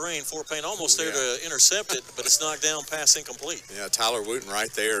receiver screen. Fort Payne almost there to intercept it, but it's knocked down, pass incomplete. Yeah, Tyler Wooten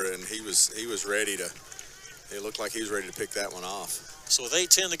right there, and he was ready to. It looked like he was ready to pick that one off. So with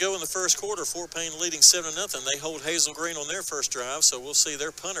 8:10 to go in the first quarter, Fort Payne leading 7-0. They hold Hazel Green on their first drive, so we'll see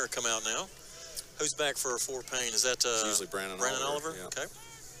their punter come out now. Who's back for Fort Payne? Is that it's usually Brandon Oliver? Yeah. Okay.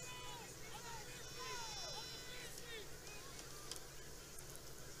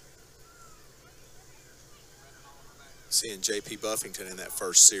 Seeing J.P. Buffington in that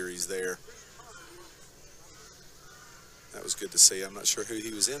first series there. That was good to see. I'm not sure who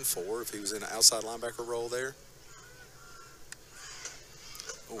he was in for, if he was in an outside linebacker role there.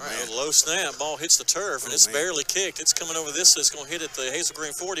 All right, a low snap, ball hits the turf, and it's barely kicked. It's coming over this, so it's going to hit at the Hazel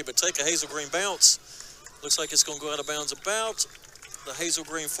Green 40, but take a Hazel Green bounce. Looks like it's going to go out of bounds about the Hazel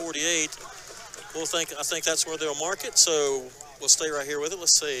Green 48. I think that's where they'll mark it, so we'll stay right here with it.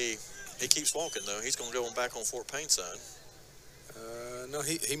 Let's see. He keeps walking, though. He's going to go back on Fort Payne side. No,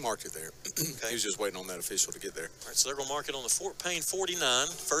 he marked it there. Okay. He was just waiting on that official to get there. All right, so they're going to mark it on the Fort Payne 49,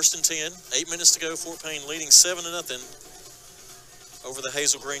 1st and 10. 8 minutes to go. Fort Payne leading 7-0 over the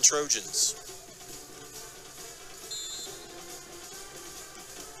Hazel Green Trojans.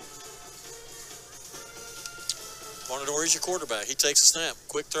 Martinor is your quarterback. He takes a snap.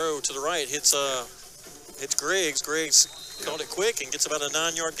 Quick throw to the right. Hits Griggs. Griggs caught it quick and gets about a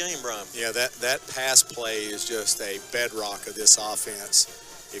 9-yard gain, Brian. Yeah, that pass play is just a bedrock of this offense.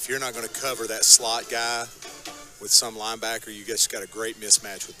 If you're not going to cover that slot guy with some linebacker, you just got a great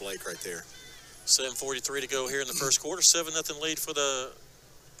mismatch with Blake right there. 7:43 to go here in the first quarter. 7-0 lead for the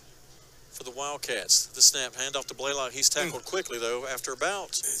Wildcats. The snap, handoff to Blaylock. He's tackled quickly, though. After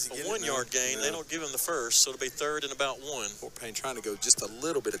about a 1-yard gain, they don't give him the first, so it'll be 3rd and about 1. Fort Payne trying to go just a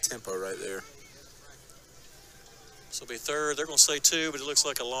little bit of tempo right there. So it'll be 3rd. They're going to say 2, but it looks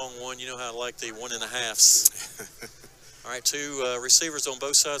like a long one. You know how I like the 1.5s. All right, 2 receivers on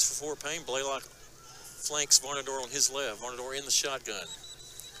both sides for Fort Payne. Blaylock flanks Varnador on his left. Varnador in the shotgun.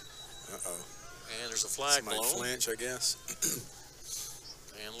 Uh-oh. And there's a flag blown. Flinch, I guess.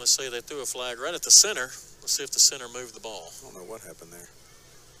 And let's say they threw a flag right at the center. Let's see if the center moved the ball. I don't know what happened there.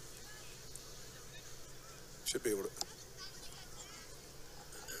 Should be able to.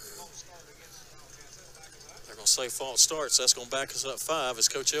 They're going to say false starts. That's going to back us up 5 as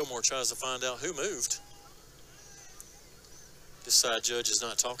Coach Elmore tries to find out who moved. This side judge is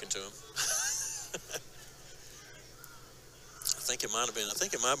not talking to him. I think it might have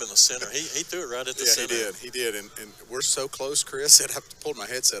been the center. He threw it right at the center. Yeah, he did. And we're so close, Chris, I'd have to pull my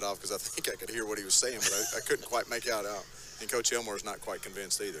headset off because I think I could hear what he was saying, but I couldn't quite make out. And Coach Elmore's not quite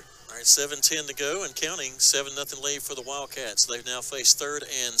convinced either. All right, 7:10 to go and counting. 7-0 lead for the Wildcats. They've now faced 3rd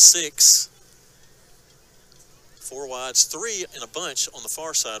and 6. 4 wides, 3 in a bunch on the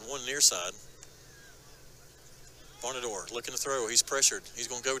far side, 1 near side. Bonador looking to throw. He's pressured. He's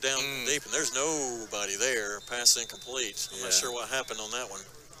going to go down deep, and there's nobody there. Pass incomplete. I'm not sure what happened on that one.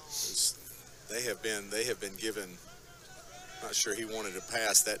 They have been given. Not sure he wanted to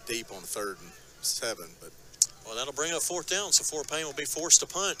pass that deep on 3rd and 7, but. Well, that'll bring up 4th down, so Fort Payne will be forced to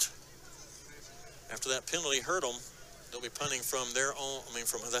punt. After that penalty hurt them, they'll be punting from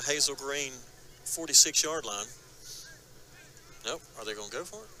from the Hazel Green 46-yard line. Nope. Are they going to go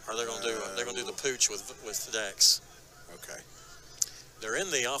for it? Or are they going to do? They're going to do the pooch with Dax. Okay. They're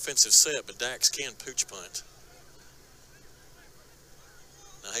in the offensive set, but Dax can pooch punt.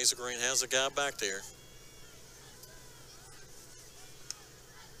 Now Hazel Green has a guy back there.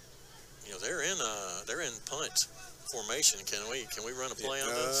 You know, they're in punt formation. Can we run a play on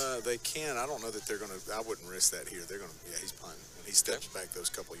this? They can. I don't know that they're going to. I wouldn't risk that here. They're going to. Yeah, he's punting. When he steps back those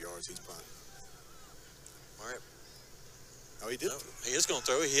couple yards, he's punting. All right. Oh, he did. No, he is going to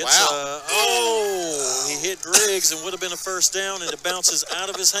throw. He hits. He hit Griggs and would have been a first down, and it bounces out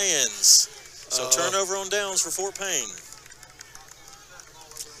of his hands. So turnover on downs for Fort Payne.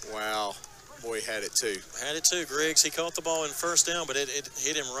 Wow. Boy, he had it too. Griggs. He caught the ball in first down, but it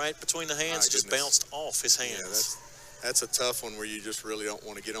hit him right between the hands. Just bounced off his hands. Yeah, that's a tough one where you just really don't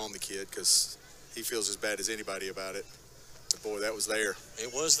want to get on the kid because he feels as bad as anybody about it. But boy, that was there.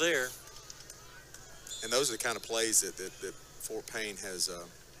 It was there. And those are the kind of plays that Fort Payne has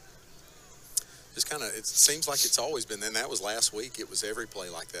just kind of, it seems like it's always been. And that was last week. It was every play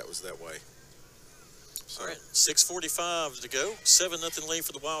like that was that way. So. All right, 6:45 to go. 7-0 lead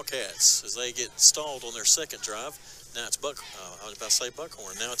for the Wildcats as they get stalled on their second drive. Now it's I was about to say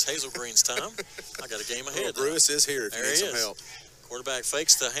Buckhorn. Now it's Hazel Green's time. I got a game ahead. Brewis is here if you need some help. Quarterback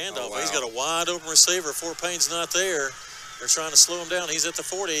fakes the handoff. Oh, wow. He's got a wide open receiver. Fort Payne's not there. They're trying to slow him down. He's at the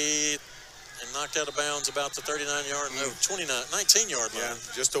 40 and knocked out of bounds about the 19-yard line. Yeah,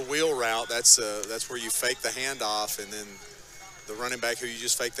 just a wheel route. That's where you fake the handoff, and then the running back who you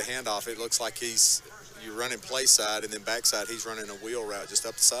just fake the handoff, it looks like you're running play side, and then backside he's running a wheel route just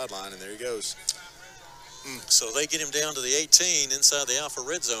up the sideline, and there he goes. So they get him down to the 18 inside the Alpha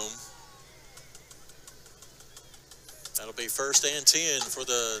red zone. That'll be 1st and 10 for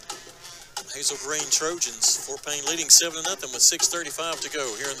the Hazel Green Trojans. Fort Payne leading 7-0 with 6:35 to go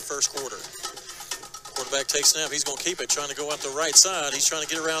here in the first quarter. Quarterback takes snap. He's going to keep it, trying to go out the right side. He's trying to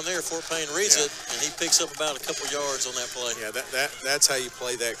get around there. Fort Payne reads it, and he picks up about a couple yards on that play. Yeah, that's how you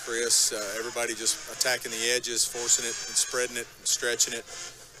play that, Chris. Everybody just attacking the edges, forcing it and spreading it and stretching it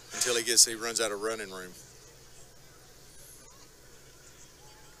until he runs out of running room.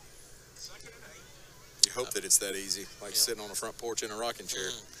 You hope that it's that easy, like sitting on the front porch in a rocking chair.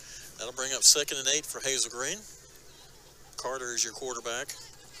 That'll bring up 2nd and 8 for Hazel Green. Carter is your quarterback.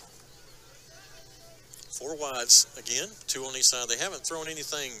 4 wides again, 2 on each side. They haven't thrown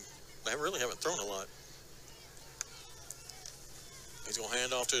anything. They really haven't thrown a lot. He's going to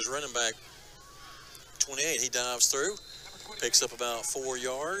hand off to his running back, 28. He dives through, picks up about 4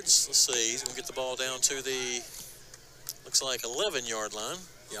 yards. Let's see. He's going to get the ball down to the, looks like 11-yard line.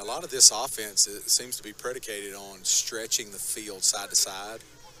 Yeah, a lot of this offense seems to be predicated on stretching the field side to side.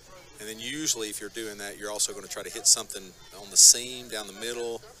 And then usually if you're doing that, you're also going to try to hit something on the seam, down the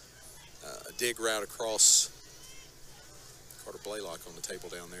middle, a dig route across. Carter Blaylock on the table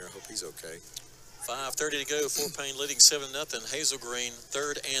down there. I hope he's okay. 5:30 to go. Fort Payne leading 7-0. Hazel Green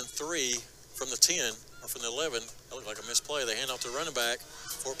 3rd and 3 from the 10 or from the 11. That looked like a misplay. They hand off to the running back.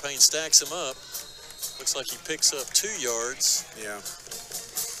 Fort Payne stacks him up. Looks like he picks up 2 yards. Yeah.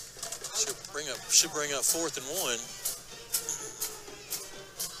 Should bring up 4th and 1.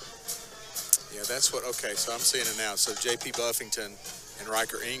 Yeah, that's what. Okay, so I'm seeing it now. So J.P. Buffington and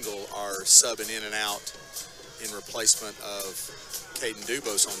Riker Engel are subbing in and out in replacement of Caden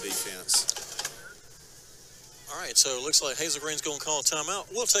Dubose on defense. All right, so it looks like Hazel Green's going to call a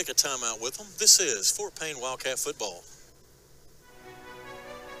timeout. We'll take a timeout with them. This is Fort Payne Wildcat football.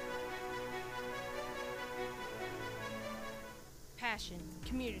 Passion,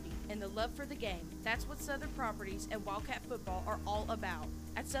 community, and the love for the game. That's what Southern Properties and Wildcat football are all about.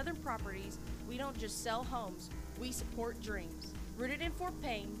 At Southern Properties, we don't just sell homes, we support dreams. Rooted in Fort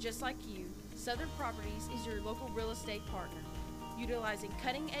Payne, just like you, Southern Properties is your local real estate partner. Utilizing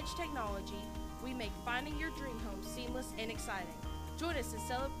cutting-edge technology, we make finding your dream home seamless and exciting. Join us in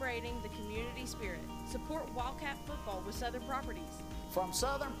celebrating the community spirit. Support Wildcat football with Southern Properties. From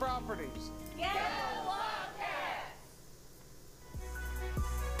Southern Properties. Go Wildcats!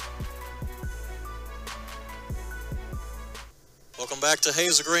 Welcome back to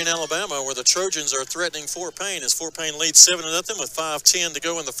Hazel Green, Alabama, where the Trojans are threatening Fort Payne as Fort Payne leads 7-0 with 5:10 to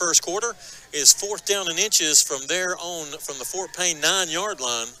go in the first quarter. It is 4th down and inches from from the Fort Payne 9-yard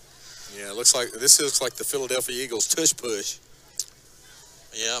line. Yeah, it looks like the Philadelphia Eagles tush push.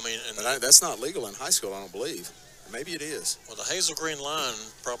 Yeah, I mean, but that's not legal in high school, I don't believe. Maybe it is. Well, the Hazel Green line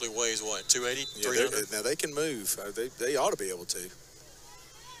probably weighs what, 280, yeah, 300? Now they can move. They ought to be able to.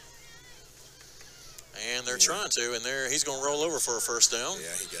 And they're trying to, and he's going to roll over for a first down.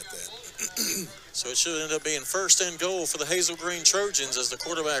 Yeah, he got that. So it should end up being 1st and goal for the Hazel Green Trojans as the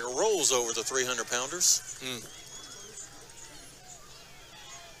quarterback rolls over the 300-pounders.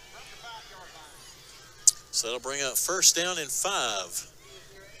 So that'll bring up 1st down and 5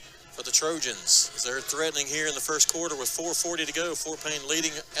 for the Trojans as they're threatening here in the first quarter with 4:40 to go. Fort Payne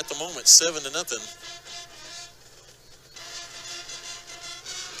leading at the moment 7-0.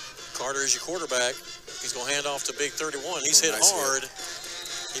 Carter is your quarterback. He's going to hand off to Big 31. He's hit hard.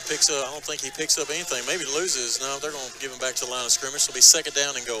 He picks up, I don't think he picks up anything. Maybe loses. No, they're going to give him back to the line of scrimmage. So it'll be 2nd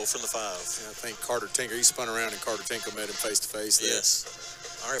down and goal from the 5. Yeah, I think Carter Tinker, he spun around and Carter Tinker met him face to face. Yes.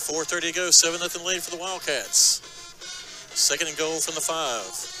 All right, 4:30 to go. 7-0 lead for the Wildcats. 2nd and goal from the 5.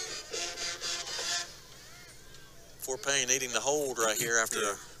 Fort Payne needing to hold right here after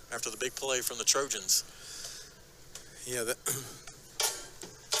the big play from the Trojans. Yeah, that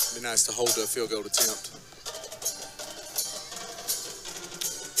be nice to hold a field goal attempt.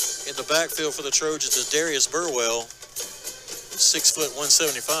 In the backfield for the Trojans is Darius Burwell, 6 foot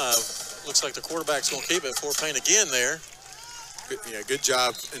 175. Looks like the quarterback's going to keep it. Fort Payne again there. Good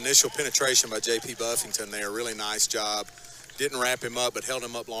job. Initial penetration by J.P. Buffington there. Really nice job. Didn't wrap him up, but held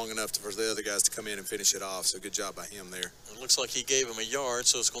him up long enough for the other guys to come in and finish it off. So good job by him there. It looks like he gave him a yard,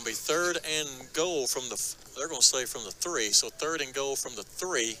 so it's going to be 3rd and goal from they're going to say from the 3. So 3rd and goal from the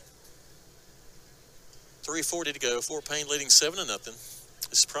 3. 3:40 to go. Fort Payne leading 7-0.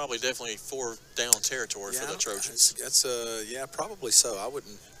 This is probably definitely 4 down territory for the Trojans. That's probably so. I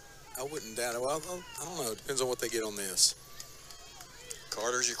wouldn't doubt it. Well, I don't know. It depends on what they get on this.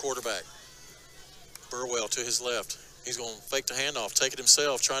 Carter's your quarterback. Burwell to his left. He's going to fake the handoff, take it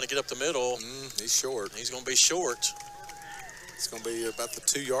himself, trying to get up the middle. He's short. He's going to be short. It's going to be about the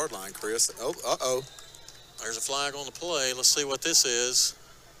 2-yard line, Chris. Oh, uh-oh. There's a flag on the play. Let's see what this is.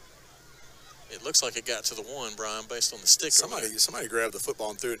 It looks like it got to the 1, Brian, based on the stick. Somebody grabbed the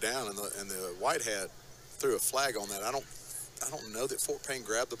football and threw it down, and the white hat threw a flag on that. I don't know that Fort Payne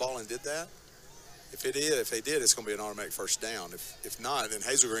grabbed the ball and did that. If they did, it's going to be an automatic first down. If not, then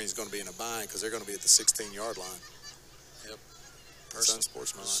Hazel Green is going to be in a bind because they're going to be at the 16-yard line. Yep. That's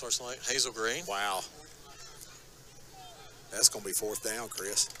unsportsmanlike. Hazel Green. Wow. That's going to be 4th down,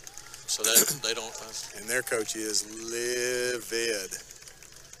 Chris. So that they don't. And their coach is livid.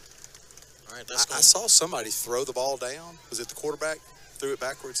 All right, I saw somebody throw the ball down. Was it the quarterback? Threw it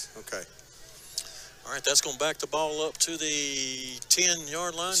backwards? Okay. All right, that's going to back the ball up to the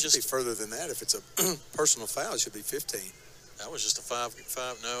 10-yard line. It should be further than that. If it's a personal foul, it should be 15. That was just a 5.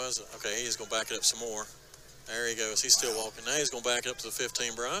 No, okay, he's going to back it up some more. There he goes. He's still walking. Now he's going to back it up to the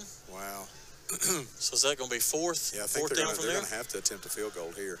 15, Brian. Wow. So is that going to be 4th? Yeah, I think they're going to have to attempt a field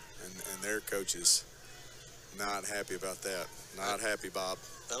goal here. And their coach is not happy about that. Not happy, Bob.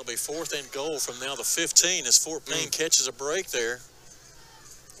 That'll be 4th and goal from now the 15 as Fort Payne catches a break there.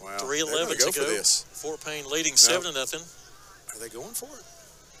 Wow. 3:11 to go. Fort Payne leading 7-0. Are they going for it?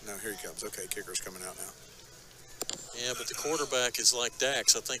 No, here he comes. Okay, kicker's coming out now. Yeah, but the quarterback is like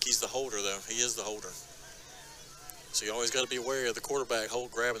Dax. I think he's the holder, though. He is the holder. So you always got to be wary of the quarterback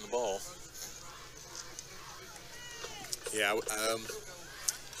grabbing the ball. Yeah,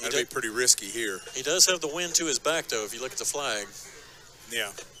 that'd be pretty risky here. He does have the wind to his back, though, if you look at the flag.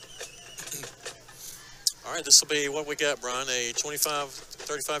 Yeah. All right, this will be what we got, Brian, a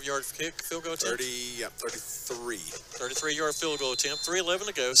 35-yard field goal attempt? 33. 33-yard field goal attempt, 3:11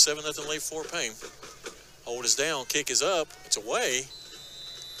 to go, 7-0 lead Fort Payne. Hold is down, kick is up, it's away.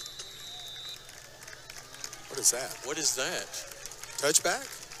 What is that? What is that? Touchback?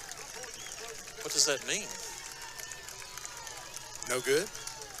 What does that mean? No good?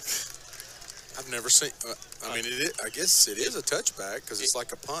 I've never seen. I guess it is a touchback because it's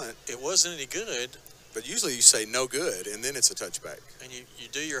like a punt. It wasn't any good. But usually you say no good, and then it's a touchback. And you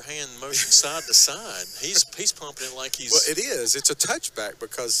do your hand motion side to side. He's pumping it like he's. Well, it is. It's a touchback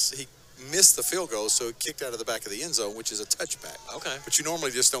because he missed the field goal, so it kicked out of the back of the end zone, which is a touchback. Okay. But you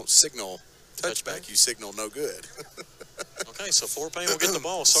normally just don't signal touchback. You signal no good. Okay, so Fort Payne will get the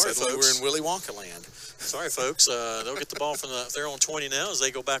ball. Sorry, Suddenly folks. we're in Willy Wonka land. Sorry, folks. They'll get the ball from they're on 20 now as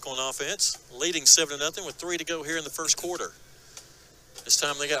they go back on offense, leading 7-0 with 3 to go here in the first quarter. This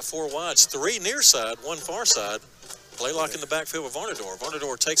time they got 4 wides, 3 near side, 1 far side. Blaylock in the backfield with Varnador.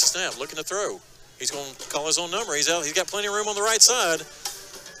 Varnador takes a snap, looking to throw. He's going to call his own number. He's out. He's got plenty of room on the right side.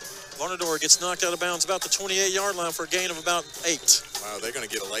 Varnador gets knocked out of bounds about the 28-yard line for a gain of about 8. Wow, they're going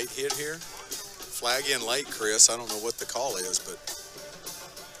to get a late hit here. Flag in late, Chris. I don't know what the call is, but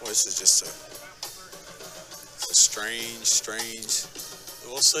boy, this is just a strange.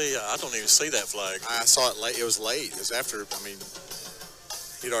 We'll see. I don't even see that flag. I saw it late. It was late. It was after, I mean,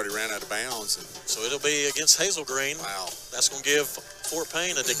 he'd already ran out of bounds. And so it'll be against Hazel Green. Wow. That's going to give Fort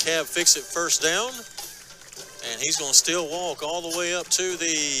Payne a DeKalb fix-it first down. And he's going to still walk all the way up to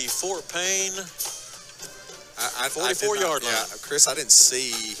the Fort Payne 44-yard line. Yeah, Chris, I didn't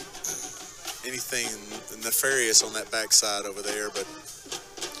see anything nefarious on that backside over there, but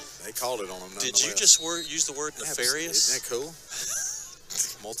they called it on him. Did you just use the word nefarious? Isn't that cool?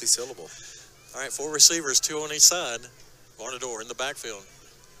 Multi-syllable. All right, 4 receivers, 2 on each side. Varnador in the backfield.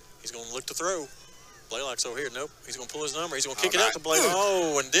 He's going to look to throw. Blaylock's over here. Nope. He's going to pull his number. He's going to kick it out to Blaylock.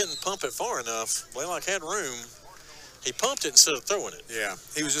 Oh, and didn't pump it far enough. Blaylock had room. He pumped it instead of throwing it. Yeah,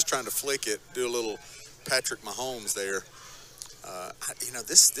 he was just trying to flick it, do a little Patrick Mahomes there.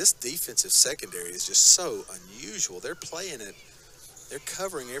 This defensive secondary is just so unusual. They're playing it. They're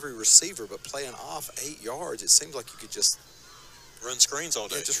covering every receiver, but playing off 8 yards. It seems like you could just run screens all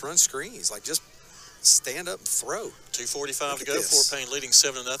day. Yeah, just run screens. Like, just stand up and throw. 2:45 to go. Fort Payne leading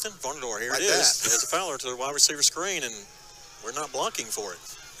 7-0. Varnador, here it is. There's a Fowler to the wide receiver screen, and we're not blocking for it.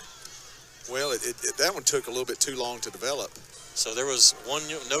 Well, that one took a little bit too long to develop. So there was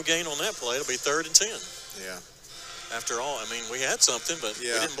no gain on that play. It'll be 3rd and 10. Yeah. After all, I mean, we had something, but we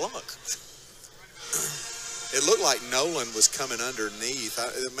didn't block. It looked like Nolan was coming underneath.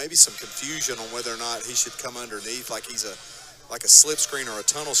 There may be some confusion on whether or not he should come underneath, like he's like a slip screen or a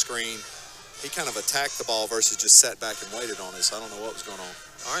tunnel screen. He kind of attacked the ball versus just sat back and waited on it. So I don't know what was going on.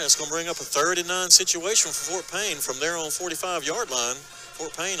 All right, that's going to bring up a 3rd and 9 situation for Fort Payne from their own 45-yard line.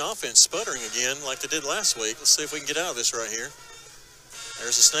 Fort Payne offense sputtering again like they did last week. Let's see if we can get out of this right here.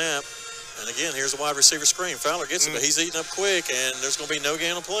 There's a snap. And again, here's a wide receiver screen. Fowler gets it, but he's eating up quick, and there's going to be no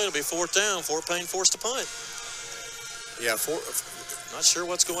gain on play. It'll be 4th down. Fort Payne forced to punt. Yeah, not sure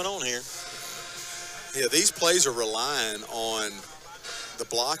what's going on here. Yeah, these plays are relying on the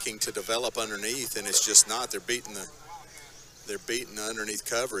blocking to develop underneath, and it's just not. They're beating the underneath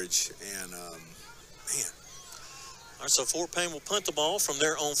coverage, and man. All right, so Fort Payne will punt the ball from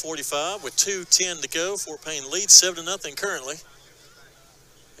their own 45 with 2:10 to go. Fort Payne leads 7-0 currently.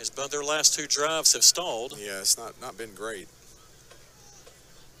 As both their last 2 drives have stalled. Yeah, it's not been great.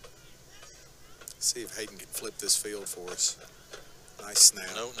 Let's see if Hayden can flip this field for us. Nice snap.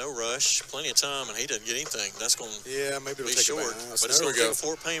 No rush. Plenty of time, and he doesn't get anything. That's going to maybe it'll be take short. But it's going to take a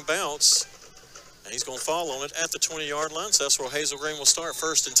Fort Payne bounce. And he's going to fall on it at the 20-yard line. So that's where Hazel Green will start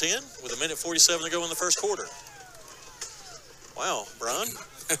 1st and 10 with 1:47 to go in the first quarter. Wow, Brian.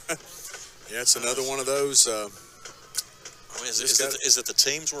 Yeah, it's another one of those. Is it the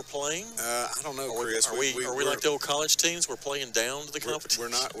teams we're playing? I don't know, Chris. Are we like the old college teams? We're playing down to the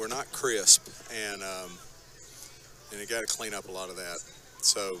competition. We're not crisp, and you got to clean up a lot of that.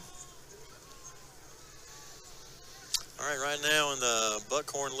 So, all right now in the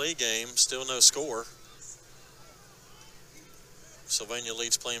Buckhorn League game, still no score. Sylvania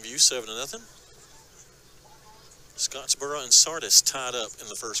leads Plainview 7-0. Scottsboro and Sardis tied up in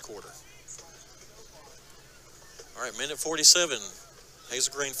the first quarter. All right, 1:47.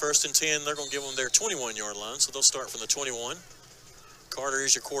 Hazel Green 1st and 10. They're going to give them their 21-yard line, so they'll start from the 21. Carter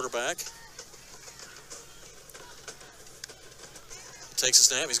is your quarterback. He takes a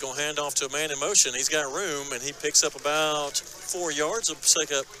snap. He's going to hand off to a man in motion. He's got room, and he picks up about 4 yards.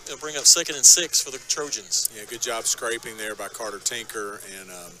 It'll bring up 2nd and 6 for the Trojans. Yeah, good job scraping there by Carter Tinker and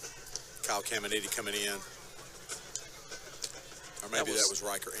Kyle Caminiti coming in. Or maybe that was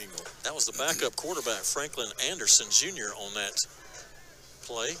Riker Engel. That was the backup quarterback, Franklin Anderson Jr., on that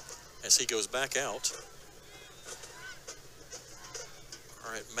play as he goes back out.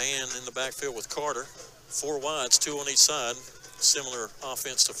 All right, man in the backfield with Carter. 4 wides, 2 on each side. Similar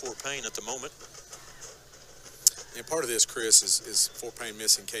offense to Fort Payne at the moment. And part of this, Chris, is Fort Payne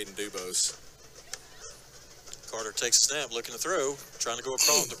missing Caden Dubose. Carter takes a snap, looking to throw, trying to go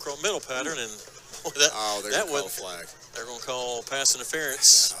across the middle pattern, and they're going to call a flag. They're going to call pass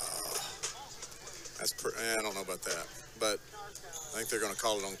interference. I don't know about that, but I think they're going to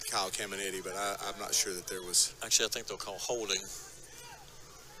call it on Kyle Caminiti, but I'm not sure that there was. Actually, I think they'll call holding.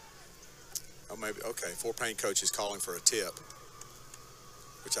 Oh, maybe. Okay, Fort Payne coach is calling for a tip,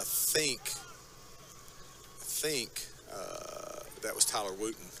 which I think that was Tyler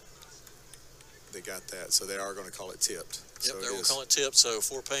Wooten. they got that. So they are going to call it tipped. Yep, so they're going to call it tipped. So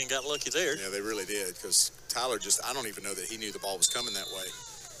Fort Payne got lucky there. Yeah, they really did, because Tyler I don't even know that he knew the ball was coming that way.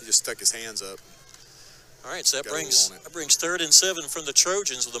 He just stuck his hands up. All right, so that brings 3rd and 7 from the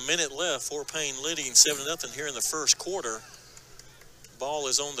Trojans with a minute left. Fort Payne leading 7-0 here in the first quarter. Ball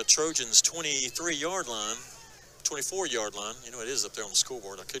is on the Trojans' 23-yard line, 24-yard line. You know, it is up there on the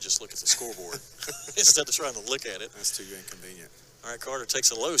scoreboard. I could just look at the scoreboard instead of trying to look at it. That's too inconvenient. All right, Carter takes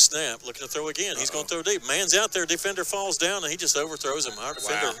a low snap, looking to throw again. He's going to throw deep. Man's out there. Defender falls down, and he just overthrows him. Our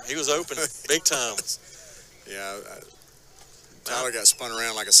defender, he was open big time. Yeah, Tyler got spun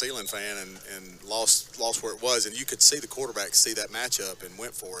around like a ceiling fan and lost where it was, and you could see the quarterback see that matchup and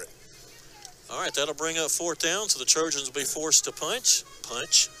went for it. All right, that'll bring up 4th down, so the Trojans will be forced to punt.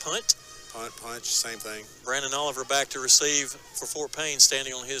 Punch, same thing. Brandon Oliver back to receive for Fort Payne,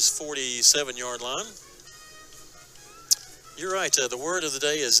 standing on his 47-yard line. You're right, the word of the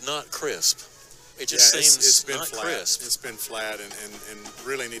day is not crisp. It just seems it's been not flat. crisp. It's been flat, and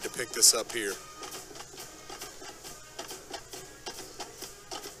really need to pick this up here.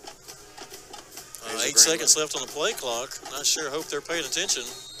 8 seconds left on the play clock. Not sure. Hope they're paying attention.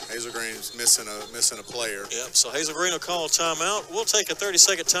 Hazel Green's missing a player. Yep. So Hazel Green will call a timeout. We'll take a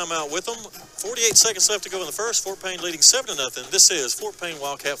 30-second timeout with them. 48 seconds left to go in the first. Fort Payne leading 7-0. This is Fort Payne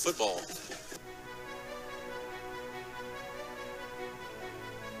Wildcat football.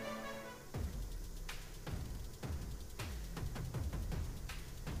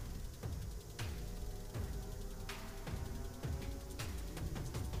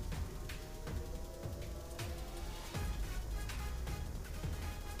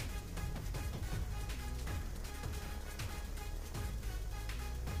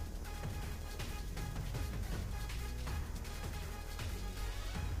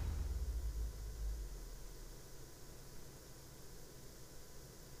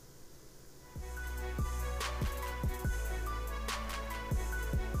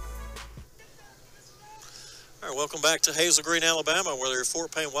 All right, welcome back to Hazel Green, Alabama, where the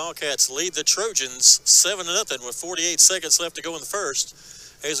Fort Payne Wildcats lead the Trojans 7-0 with 48 seconds left to go in the first.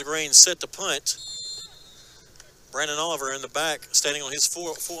 Hazel Green set to punt. Brandon Oliver in the back, standing on his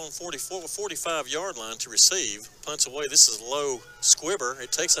 45-yard line to receive. Punts away. This is low squibber.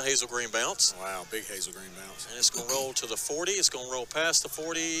 It takes a Hazel Green bounce. Wow, big Hazel Green bounce. And it's going to roll to the 40. It's going to roll past the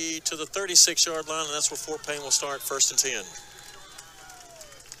 40 to the 36-yard line, and that's where Fort Payne will start 1st and 10.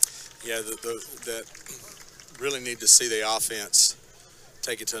 Yeah, that really need to see the offense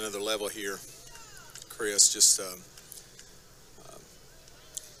take it to another level here. Chris just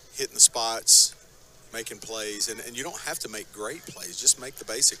hitting the spots, making plays, and you don't have to make great plays, just make the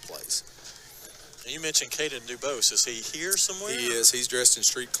basic plays. You mentioned Caden Dubose. Is he here somewhere? He is. He's dressed in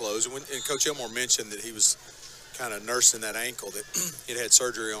street clothes. And Coach Elmore mentioned that he was kind of nursing that ankle that he'd had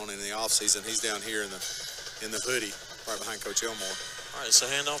surgery on in the offseason. He's down here in the hoodie right behind Coach Elmore. All right, it's a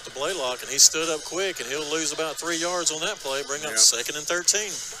handoff to Blaylock, and he stood up quick, and he'll lose about 3 yards on that play, bring up 2nd and 13.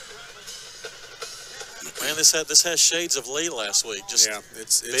 Man, this has shades of Lee last week. Just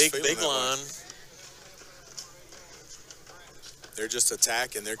it's big line. They're just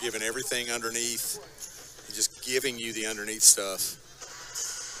attacking. They're giving everything underneath. They're just giving you the underneath stuff.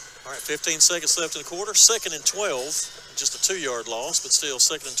 All right, 15 seconds left in the quarter. 2nd and 12. Just a 2-yard loss, but still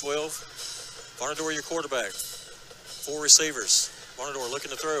 2nd and 12. Varnador, your quarterback. 4 receivers. Varnador looking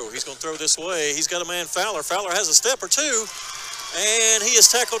to throw. He's going to throw this way. He's got a man, Fowler. Fowler has a step or two. And he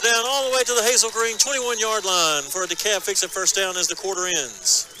is tackled down all the way to the Hazel Green 21-yard line for a DeKalb fix-it 1st down as the quarter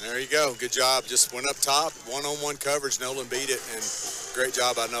ends. There you go. Good job. Just went up top. One-on-one coverage. Nolan beat it, and great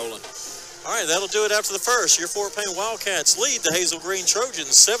job by Nolan. All right, that'll do it after the first. Your Fort Payne Wildcats lead the Hazel Green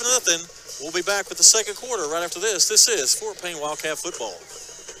Trojans 7-0. We'll be back with the second quarter right after this. This is Fort Payne Wildcat football.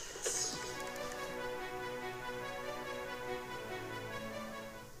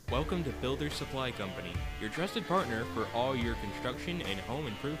 Welcome to Builders Supply Company, your trusted partner for all your construction and home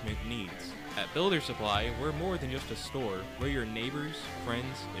improvement needs. At Builders Supply, we're more than just a store. We're your neighbors,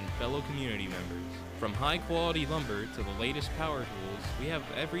 friends, and fellow community members. From high-quality lumber to the latest power tools, we have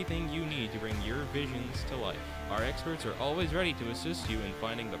everything you need to bring your visions to life. Our experts are always ready to assist you in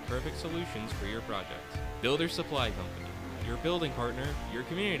finding the perfect solutions for your projects. Builders Supply Company, your building partner, your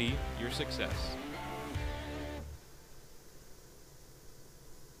community, your success.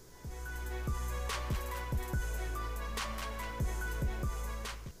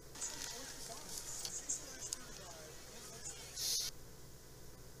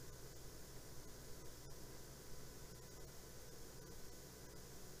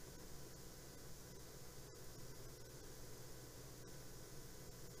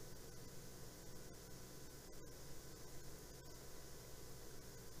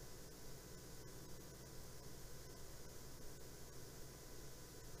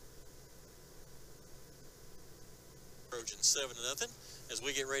 Trojans 7-0 as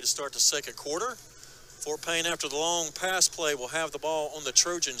we get ready to start the second quarter. Fort Payne, after the long pass play, will have the ball on the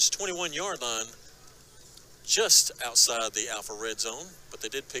Trojans' 21-yard line, just outside the Alpha red zone, but they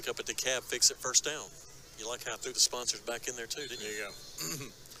did pick up a DeKalb fix at first down. You like how I threw the sponsors back in there too, didn't you? There you go.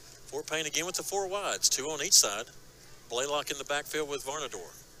 Fort Payne again with the four wides, two on each side. Blaylock in the backfield with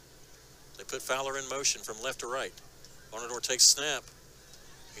Varnador. They put Fowler in motion from left to right. Varnador takes a snap.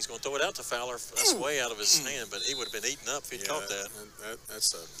 He's going to throw it out to Fowler. That's way out of his hand, but he would have been eaten up if he'd caught that.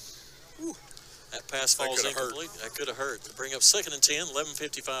 That pass falls incomplete. That could have hurt. To bring up 2nd and 10,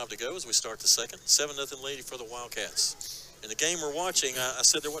 11:55 to go as we start the second. 7-0 lead for the Wildcats. In the game we're watching, I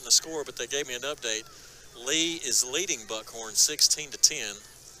said there wasn't a score, but they gave me an update. Lee is leading Buckhorn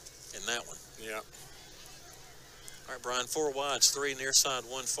 16-10 in that one. Yeah. All right, Brian, four wides, three near side,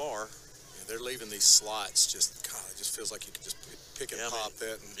 one far. Yeah, they're leaving these slots just, God, it just feels like you could just pick and pop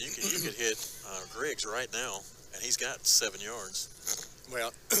that. And you could hit Griggs right now, and he's got 7 yards.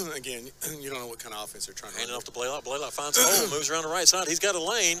 Well, again, you don't know what kind of offense they're trying to run. Hand it off to Blaylock. Blaylock finds a hole, moves around the right side. He's got a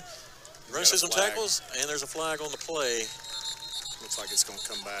lane. Runs through some tackles, and there's a flag on the play. Looks like it's going to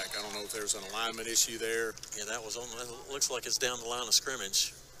come back. I don't know if there's an alignment issue there. Yeah, that looks like it's down the line of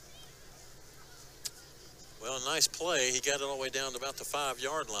scrimmage. Well, a nice play. He got it all the way down to about the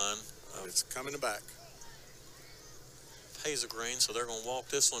 5-yard line. It's coming back. Hazel Green, so they're going to walk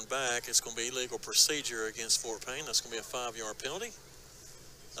this one back. It's going to be illegal procedure against Fort Payne. That's going to be a 5-yard penalty.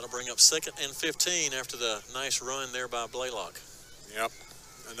 That'll bring up 2nd and 15 after the nice run there by Blaylock. Yep,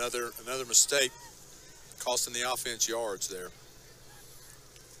 another mistake costing the offense yards there.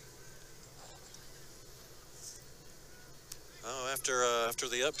 Oh, after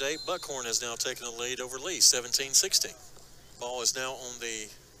the update, Buckhorn has now taken the lead over Lee, 17-16. Ball is now on the,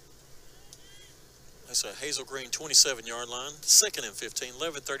 that's a Hazel Green 27-yard line. 2nd and 15,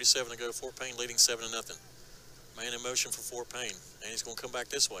 11:37 to go. Fort Payne leading 7-0. Man in motion for Fort Payne, and he's going to come back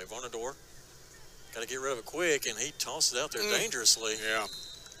this way. Varnador got to get rid of it quick, and he tosses it out there dangerously. Yeah.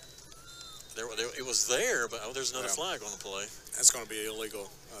 It was there, but there's another flag on the play. That's going to be illegal.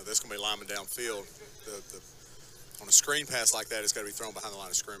 That's going to be lineman downfield. On a screen pass like that, it's got to be thrown behind the line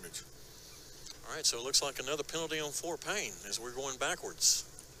of scrimmage. All right, so it looks like another penalty on Fort Payne as we're going backwards.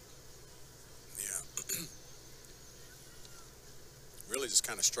 Yeah. Really just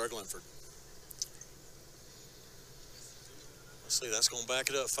kind of struggling for. Let's see, that's going to back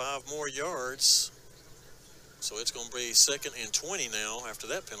it up 5 more yards. So it's going to be 2nd and 20 now after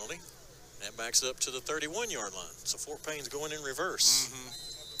that penalty. That backs it up to the 31-yard line. So Fort Payne's going in reverse.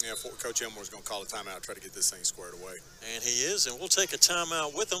 Yeah, Coach Elmore's going to call a timeout, try to get this thing squared away. And he is, and we'll take a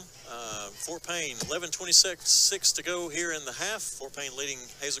timeout with him. Fort Payne, 11:26 to go here in the half. Fort Payne leading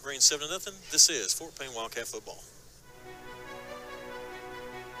Hazel Green 7-0. This is Fort Payne Wildcat football.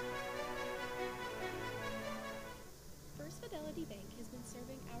 First Fidelity Bank has been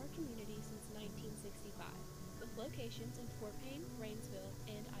serving our community since 1965, with locations in Fort Payne, Rainsville,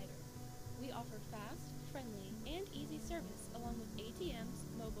 and Ider. We offer fast, friendly, and easy service along with ATMs,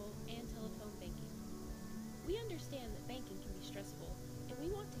 mobile, and telephone banking. We understand that banking can be stressful, and we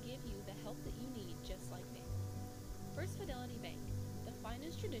want to give you the help that you need just like bank. First Fidelity Bank, the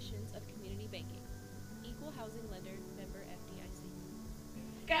finest traditions of community banking. Equal housing lender, member FDIC.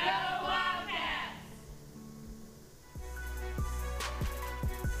 Go Wildcats!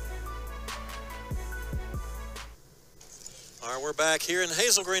 All right, we're back here in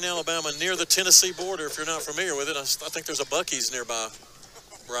Hazel Green, Alabama, near the Tennessee border. If you're not familiar with it, I think there's a Buc-ee's nearby,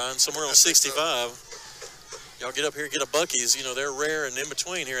 Brian, somewhere on 65. Y'all get up here, get a Buc-ee's. You know, they're rare and in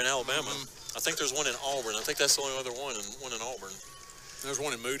between here in Alabama. I think there's one in Auburn. I think that's the only other one in Auburn. There's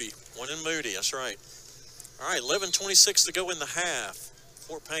one in Moody. One in Moody, that's right. All right, 11:26 to go in the half.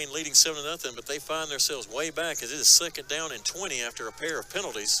 Fort Payne leading 7-0, but they find themselves way back as it is 2nd down and 20 after a pair of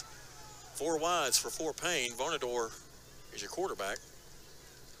penalties. 4 wides for Fort Payne. Varnador is your quarterback.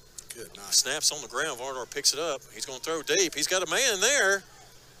 Good night. Snaps on the ground. Varnador picks it up. He's going to throw deep. He's got a man there.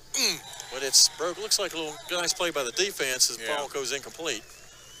 But it's broke. Looks like a little nice play by the defense as the ball goes incomplete.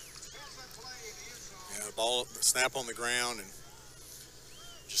 Yeah, the snap on the ground and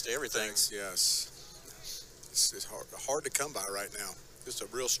just everything. Yes. It's hard to come by right now. Just a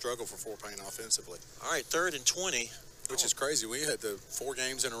real struggle for Fort Payne offensively. All right, 3rd and 20. Which is crazy. We had the 4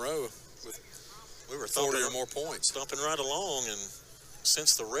 games in a row with we were 40 or more points. Thumping right along, and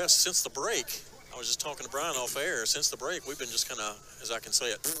since the break, I was just talking to Brian off air, since the break, we've been just kind of, as I can say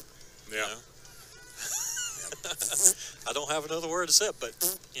it, yeah. You know? I don't have another word to say it, but,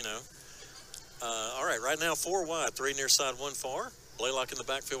 you know. All right, right now 4 wide, 3 near side, 1 far. Blaylock in the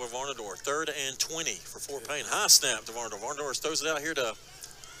backfield with Varnador. 3rd and 20 for Fort Payne. High snap to Varnador. Varnador throws it out here to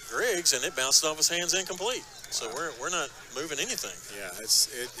Griggs, and it bounces off his hands incomplete. So we're not moving anything. Yeah,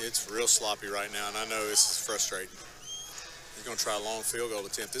 it's real sloppy right now, and I know this is frustrating. He's going to try a long field goal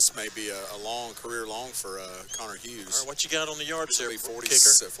attempt. This may be a long career long for Connor Hughes. All right, what you got on the yards there, 40, kicker?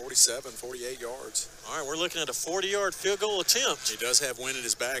 47, 48 yards. All right, we're looking at a 40-yard field goal attempt. He does have wind at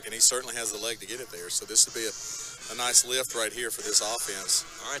his back, and he certainly has the leg to get it there. So this would be a nice lift right here for this offense.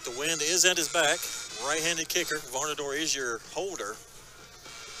 All right, the wind is at his back. Right-handed kicker. Varnador is your holder.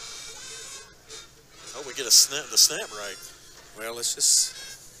 Oh, we get the snap right. Well, let's just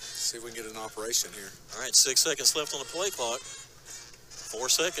see if we can get an operation here. All right, 6 seconds left on the play clock. 4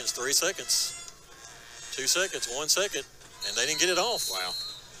 seconds, 3 seconds, 2 seconds, 1 second, and they didn't get it off. Wow.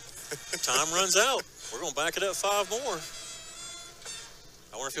 Time runs out. We're going to back it up 5 more.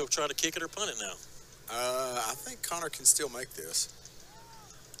 I wonder if he'll try to kick it or punt it now. I think Connor can still make this,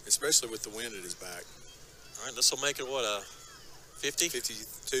 especially with the wind at his back. All right, this will make it, what, a 50?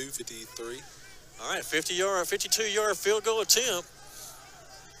 52, 53. All right, 52-yard field goal attempt.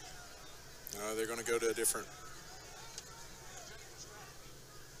 They're going to go to a different.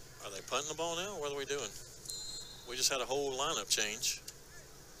 Are they punting the ball now? What are we doing? We just had a whole lineup change.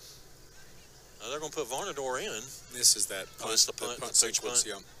 Now they're going to put Varnador in. This is that punt, it's the punt sequence,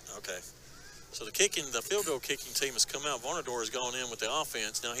 yeah. Okay. So the field goal kicking team has come out. Varnador has gone in with the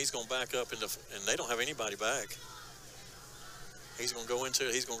offense. Now he's going to back up and they don't have anybody back. He's going to go into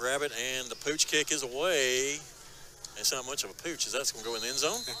it. He's going to grab it, and the pooch kick is away. It's not much of a pooch. That's going to go in the end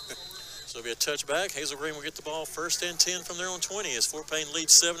zone. So it'll be a touchback. Hazel Green will get the ball 1st and 10 from their own 20 as Fort Payne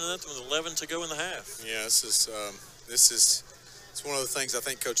leads 7-0 with 11 to go in the half. Yeah, it's one of the things I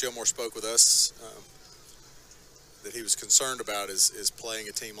think Coach Elmore spoke with us that he was concerned about is playing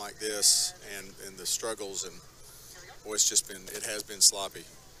a team like this and the struggles, and boy, it has been sloppy.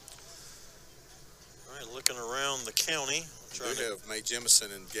 All right, looking around the county. We have May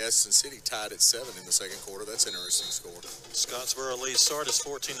Jemison and Gaston City tied at 7 in the second quarter. That's an interesting score. Scottsboro leads Sardis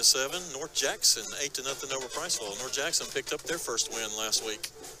 14-7. North Jackson 8-0 over Priceville. North Jackson picked up their first win last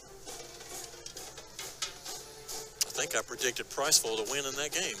week. I think I predicted Priceville to win in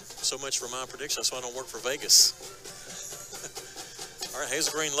that game. So much for my prediction, so I don't work for Vegas. All right,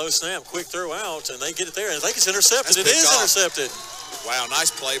 Hazel Green low snap, quick throw out, and they get it there. I think it's intercepted. It is intercepted. Wow,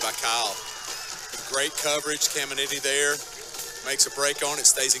 nice play by Kyle. Great coverage, Caminiti there. Makes a break on it,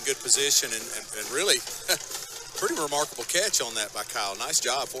 stays in good position, and really pretty remarkable catch on that by Kyle. Nice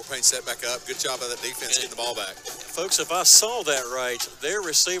job. Fort Payne set back up. Good job by that defense getting the ball back. Folks, if I saw that right, their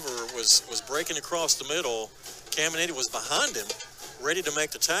receiver was breaking across the middle. Caminiti was behind him, ready to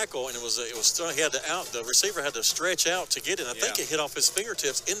make the tackle, and the receiver had to stretch out to get it. I think it hit off his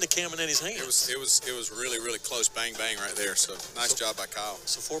fingertips into Caminiti's hands. It was really, really close, bang bang right there. So nice job by Kyle.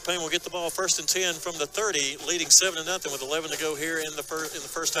 So Fort Payne will get the ball 1st and 10 from the 30, leading 7-0 with 11 to go here in the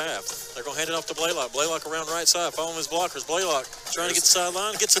first half. They're going to hand it off to Blaylock. Blaylock around right side, following his blockers. Blaylock trying to get the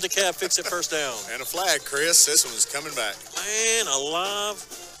sideline, gets to the cap, fix it 1st down. And a flag, Chris. This one is coming back. Man alive.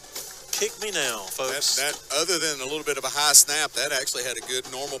 Kick me now, folks. That other than a little bit of a high snap, that actually had a good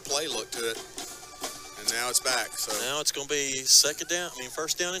normal play look to it. And now it's back. So now it's going to be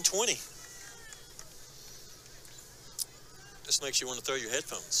 1st down and 20. This makes you want to throw your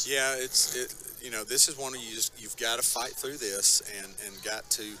headphones. Yeah, this is one of you've got to fight through this and got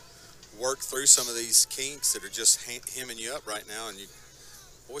to work through some of these kinks that are just hemming you up right now, and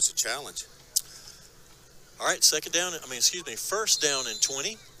boy, it's a challenge. All right, 1st down and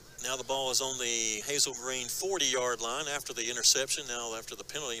 20. Now the ball is on the Hazel Green 40-yard line after the interception. Now after the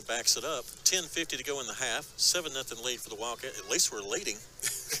penalty, backs it up. 10:50 to go in the half. 7-0 lead for the Wildcat. At least we're leading.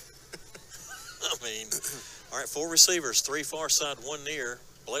 All right, 4 receivers, 3 far side, 1 near.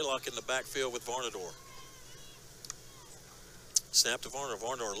 Blaylock in the backfield with Varnador. Snap to Varnador.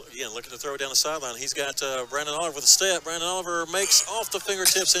 Varnador, again, looking to throw down the sideline. He's got Brandon Oliver with a step. Brandon Oliver makes off the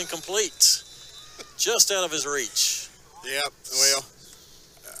fingertips incomplete. Just out of his reach. Yeah, well,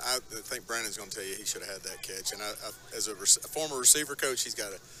 I think Brandon's going to tell you he should have had that catch. And as a former receiver coach, I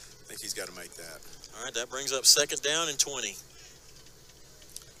think he's got to make that. All right, that brings up 2nd down and 20.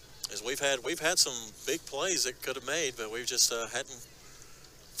 As we've had some big plays that could have made, but we've just hadn't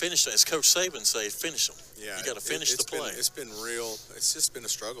finished. As Coach Saban said, finish them. Yeah, you got to finish the play. It's been real. It's just been a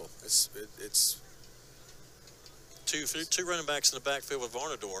struggle. It's two running backs in the backfield with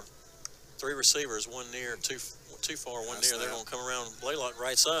Varnador. 3 receivers, 1 near, 2 far, 1 near. They're going to come around Blaylock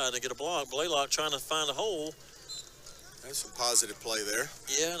right side and get a block. Blaylock trying to find a hole. That's some positive play there.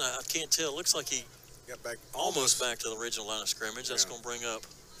 Yeah, and I can't tell. It looks like he got back almost back to the original line of scrimmage. That's going to bring up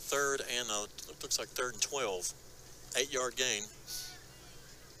 3rd and looks like 3rd and 12. 8-yard gain.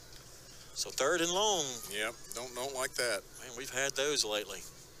 So 3rd and long. Yep, don't like that. Man, we've had those lately.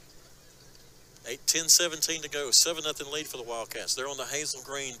 10-17 to go. 7-0 lead for the Wildcats. They're on the Hazel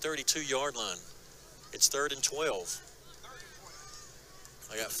Green 32-yard line. It's 3rd and 12.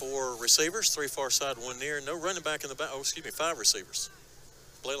 I got 4 receivers, 3 far side, 1 near. No running back in the back. Oh, excuse me, 5 receivers.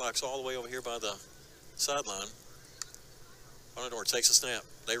 Blaylock's all the way over here by the sideline. Vonador takes a snap.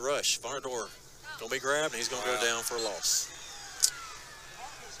 They rush. Vonador going to be grabbed, and he's going to go down for a loss.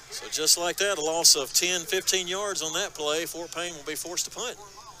 So just like that, a loss of 10, 15 yards on that play. Fort Payne will be forced to punt.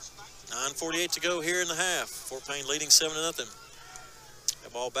 9:48 to go here in the half. Fort Payne leading 7-0.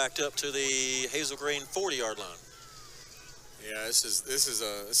 That ball backed up to the Hazel Green 40-yard line. Yeah, this is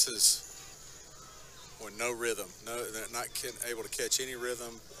with no rhythm. No, they're not able to catch any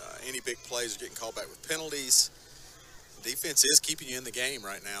rhythm. Any big plays are getting called back with penalties. Defense is keeping you in the game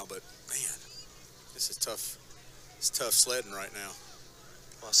right now, but man, this is tough. It's tough sledding right now.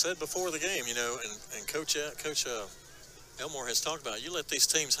 Well, I said before the game, you know, and Coach Elmore has talked about it, you let these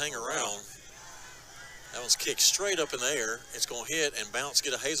teams hang around. That one's kicked straight up in the air. It's going to hit and bounce,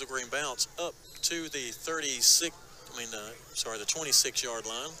 get a Hazel Green bounce up to the 26-yard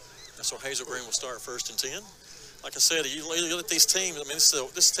line. That's where Hazel Green will start 1st and 10. Like I said, you let these teams. I mean,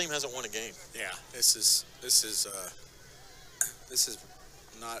 this team hasn't won a game. Yeah, this is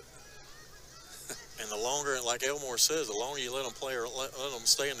not. And the longer, like Elmore says, the longer you let them play or let them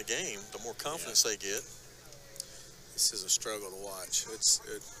stay in the game, the more confidence they get. This is a struggle to watch.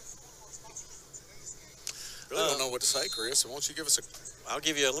 Really don't know what to say, Chris. Won't you give us a? Let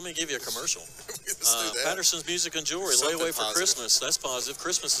me give you a commercial. Let's do that. Patterson's Music and Jewelry, Something layaway for positive. Christmas. That's positive.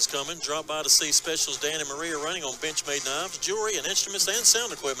 Christmas is coming. Drop by to see specials Dan and Maria running on Benchmade knives, jewelry, and instruments and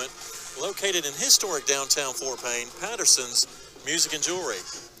sound equipment. Located in historic downtown Fort Payne, Patterson's Music and Jewelry.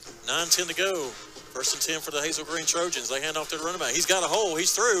 9:10 to go. 1st and 10 for the Hazel Green Trojans. They hand off to the running back. He's got a hole.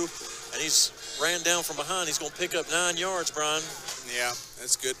 He's through, and he's ran down from behind. He's going to pick up 9 yards, Brian. Yeah,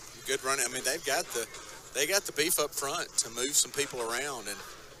 that's good. Good running. I mean, they got the beef up front to move some people around, and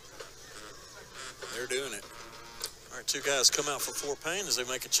they're doing it. All right, 2 guys come out for Fort Payne as they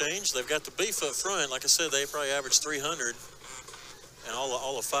make a change. They've got the beef up front. Like I said, they probably average 300 and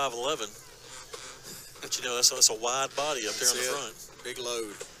all of 5'11". But, you know, that's a wide body up there in the front. Big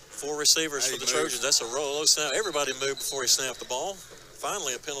load. 4 receivers for the Trojans. That's a low snap. Everybody moved before he snapped the ball.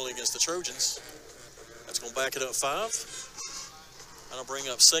 Finally, a penalty against the Trojans. That's going to back it up 5. That'll bring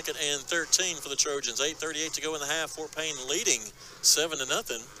up 2nd and 13 for the Trojans. 8:38 to go in the half. Fort Payne leading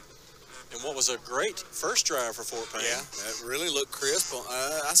 7-0. And what was a great first drive for Fort Payne. Yeah, that really looked crisp.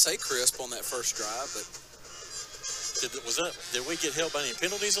 I say crisp on that first drive, but did we get held by any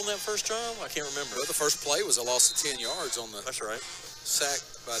penalties on that first drive? I can't remember. Well, the first play was a loss of 10 yards on the. That's right. Sack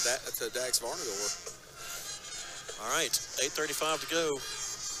by Dax Varnador. All right, 8:35 to go.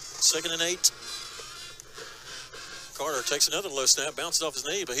 2nd and 8. Carter takes another low snap, bounces off his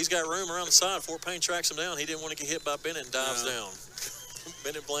knee, but he's got room around the side. Fort Payne tracks him down. He didn't want to get hit by Bennett and dives down.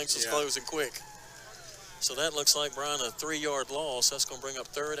 Bennett blanks his closing quick. So that looks like, Brian, a 3-yard loss. That's going to bring up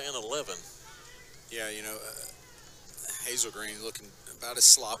 3rd and 11. Yeah, you know, Hazel Green looking about as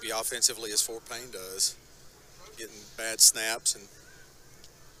sloppy offensively as Fort Payne does. Getting bad snaps, and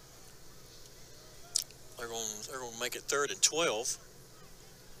they're going to make it 3rd and 12.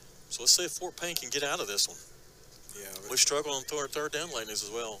 So let's see if Fort Payne can get out of this one. Yeah, we struggle on third down lanes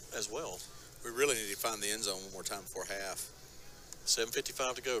as well. We really need to find the end zone one more time before half.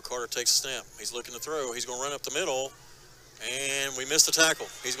 7:55 to go. Carter takes a snap. He's looking to throw. He's going to run up the middle, and we missed the tackle.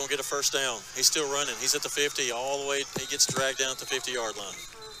 He's going to get a first down. He's still running. He's at the 50 all the way. He gets dragged down at the 50-yard line.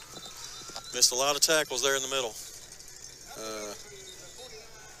 Missed a lot of tackles there in the middle. There's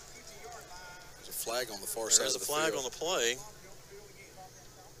a flag on the far side of the field. There's a flag on the play.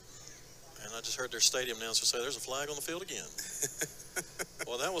 And I just heard their stadium announcer say there's a flag on the field again.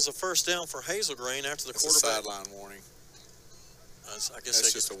 Well, that was a first down for Hazel Green after the quarterback. It's a sideline warning. I guess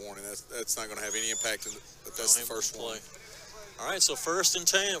that's just a warning. That's not going to have any impact, but that's the first one. All right, so 1st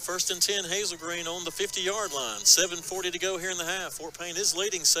and 10, Hazel Green on the 50-yard line. 7:40 to go here in the half. Fort Payne is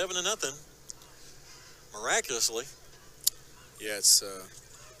leading 7-0. Miraculously. Yeah, it's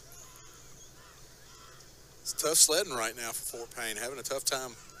tough sledding right now for Fort Payne. Having a tough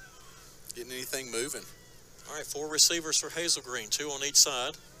time getting anything moving. All right, 4 receivers for Hazel Green, 2 on each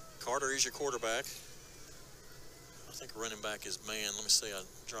side. Carter is your quarterback. I think running back is Mann. Let me see. I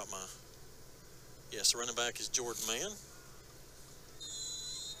dropped my. Yes, the running back is Jordan Mann.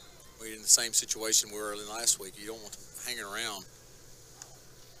 We're in the same situation we were in last week. You don't want them hanging around.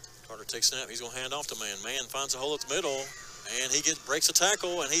 Carter takes snap. He's going to hand off to Mann. Mann finds a hole at the middle, and he breaks a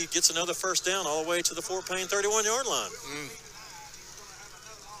tackle, and he gets another first down all the way to the Fort Payne 31-yard line.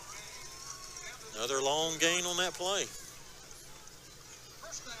 Another long gain on that play.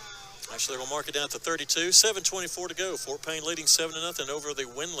 Actually, they're going to mark it down to 32. 7:24 to go. Fort Payne leading 7-0 over the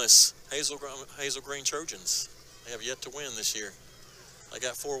winless Hazel Green Trojans. They have yet to win this year. They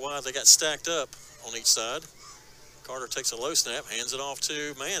got 4 wide. They got stacked up on each side. Carter takes a low snap, hands it off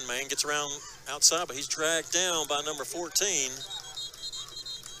to Man. Man gets around outside, but he's dragged down by number 14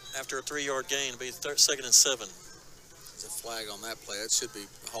 after a 3-yard gain. It'll be 2nd and 7. There's a flag on that play. That should be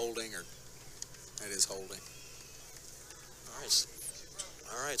holding, or that is holding.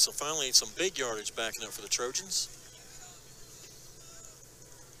 All right, so finally some big yardage backing up for the Trojans.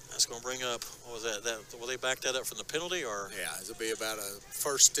 That's going to bring up, what was that? Will they back that up from the penalty, or? Yeah, it'll be about a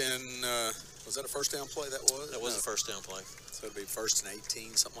first and, was that a first down play that was? That was a first down play. So it'll be 1st and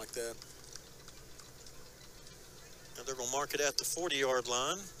 18, something like that. Now they're going to mark it at the 40-yard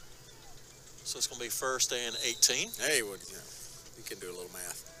line. So it's going to be 1st and 18. Hey, you can do a little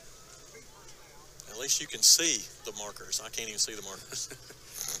math. At least you can see the markers. I can't even see the markers.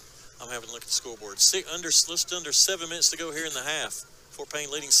 I'm having a look at the scoreboard. Just under 7 minutes to go here in the half. Fort Payne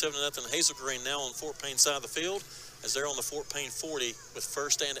leading 7-0. Hazel Green now on Fort Payne side of the field as they're on the Fort Payne 40 with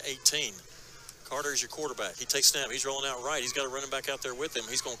 1st and 18. Carter is your quarterback. He takes snap. He's rolling out right. He's got a running back out there with him.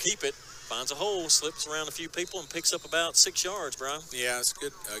 He's going to keep it. Finds a hole, slips around a few people, and picks up about 6 yards, Brian. Yeah, it's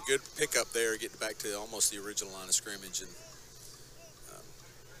good. A good pickup there, getting back to almost the original line of scrimmage. And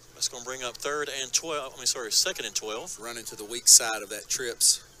that's going to bring up 2nd and 12. Running to the weak side of that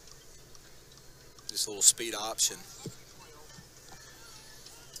trips. Just a little speed option.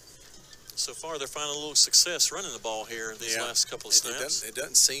 So far, they're finding a little success running the ball here in these last couple of snaps. It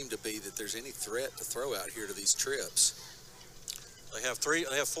doesn't seem to be that there's any threat to throw out here to these trips. They have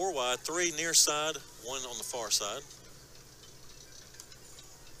 4 wide, 3 near side, 1 on the far side.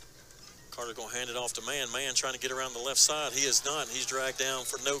 Carter going to hand it off to Man. Man trying to get around the left side. He is not. He's dragged down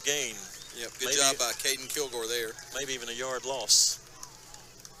for no gain. Yep, good job by Caden Kilgore there. Maybe even a yard loss.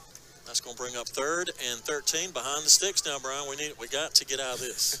 That's going to bring up 3rd and 13 behind the sticks now, Brian. We got to get out of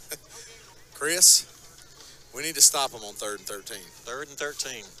this. Chris, we need to stop them on 3rd and 13. 3rd and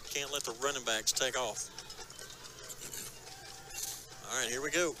 13. Can't let the running backs take off. All right, here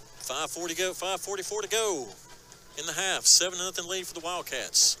we go. 5:40 to go. 5:44 to go in the half. 7-0 lead for the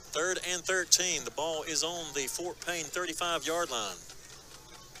Wildcats. 3rd and 13. The ball is on the Fort Payne 35-yard line.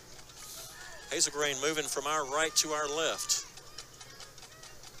 Hazel Green moving from our right to our left.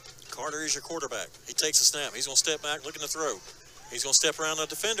 Carter is your quarterback. He takes a snap. He's going to step back, looking to throw. He's going to step around the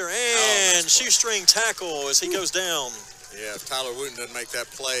defender and shoestring tackle as he goes down. Yeah, if Tyler Wooten doesn't make that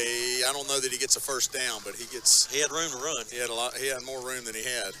play, I don't know that he gets a first down, but he had room to run. He had more room than he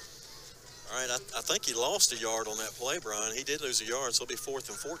had. All right, I think he lost a yard on that play, Brian. He did lose a yard, so it'll be 4th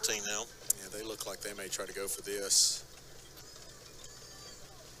and 14 now. Yeah, they look like they may try to go for this.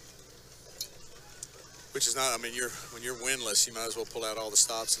 Which is not, I mean, when you're winless, you might as well pull out all the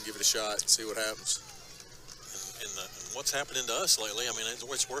stops and give it a shot and see what happens. And what's happening to us lately, I mean,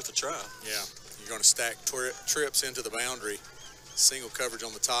 it's worth a try. Yeah, you're going to stack trips into the boundary. Single coverage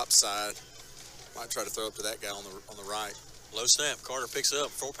on the top side. Might try to throw up to that guy on the right. Low snap. Carter picks it up.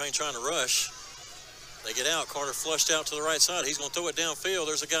 Fort Payne trying to rush. They get out. Carter flushed out to the right side. He's going to throw it downfield.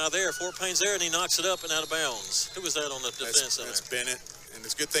 There's a guy there. Fort Payne's there, and he knocks it up and out of bounds. Who was that on the defense? That's Bennett. And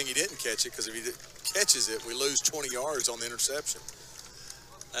it's a good thing he didn't catch it, because if he catches it, we lose 20 yards on the interception.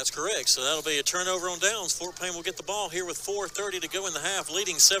 That's correct. So that'll be a turnover on downs. Fort Payne will get the ball here with 4:30 to go in the half,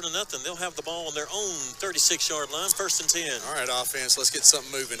 leading 7-0. They'll have the ball on their own 36-yard line, 1st and 10. All right, offense, let's get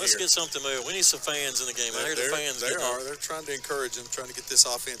something moving Let's get something moving. We need some fans in the game. I hear the fans. They're trying to encourage them, trying to get this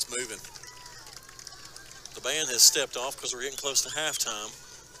offense moving. The band has stepped off because we're getting close to halftime.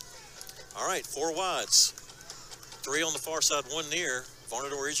 All right, 4 wides. 3 on the far side, 1 near.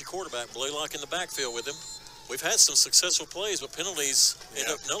 Varnador is your quarterback. Blaylock in the backfield with him. We've had some successful plays, but penalties end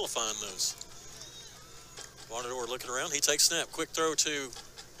up nullifying those. Varnador looking around. He takes snap. Quick throw to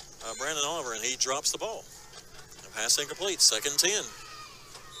Brandon Oliver, and he drops the ball. A pass incomplete. 2nd and 10.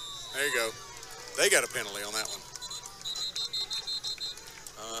 There you go. They got a penalty on that one.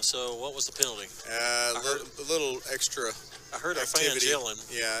 So what was the penalty? A little extra. I heard our activity. fans yelling.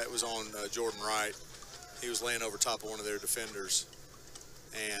 Yeah, it was on Jordan Wright. He was laying over top of one of their defenders,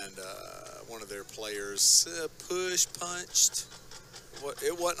 and one of their players push punched.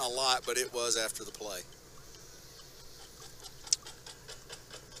 It wasn't a lot, but it was after the play.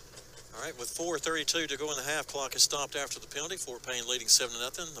 All right, with 4:32 to go in the half, clock is stopped after the penalty. Fort Payne leading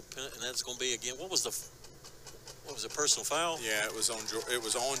 7-0, and that's going to be again. What was it? Personal foul? Yeah, it was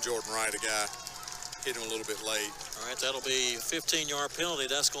on Jordan Wright. A guy hit him a little bit late. All right, that'll be a 15-yard penalty.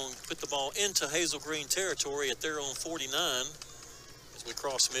 That's going to put the ball into Hazel Green territory at their own 49 as we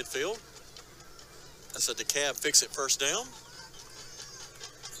cross midfield. That's a DeKalb fix-it 1st down.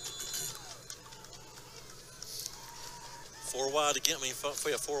 Four wide again.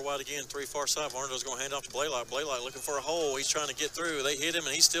 Four wide again. Three far side. Varnadore's going to hand off to Blaylock. Blaylock looking for a hole. He's trying to get through. They hit him,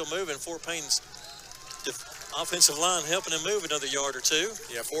 and he's still moving. Fort Payne's offensive line helping him move another yard or two.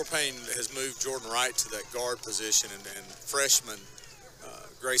 Yeah, Fort Payne has moved Jordan Wright to that guard position, and freshman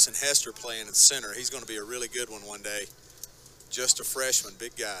Grayson Hester playing in center. He's going to be a really good one day. Just a freshman,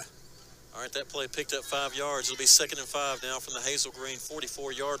 big guy. All right, that play picked up 5 yards. It'll be 2nd and 5 now from the Hazel Green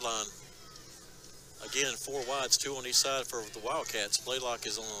 44-yard line. Again, 4 wides, 2 on each side for the Wildcats. Blaylock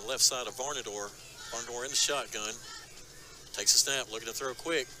is on the left side of Varnadore. Varnadore in the shotgun. Takes a snap, looking to throw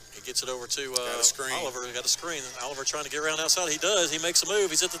quick. He gets it over to Oliver. Got a screen. Oliver trying to get around outside. He does. He makes a move.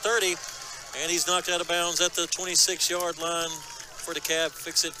 He's at the 30, and he's knocked out of bounds at the 26-yard line for the Cab.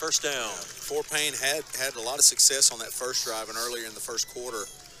 Fix it, first down. Fort Payne had a lot of success on that first drive and earlier in the first quarter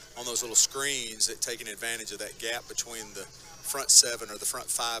on those little screens, taking advantage of that gap between the front 7 or the front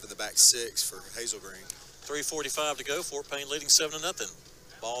 5 and the back 6 for Hazel Green. 3:45 to go. Fort Payne leading 7-0.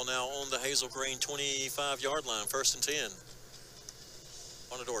 Ball now on the Hazel Green 25-yard line. 1st and 10.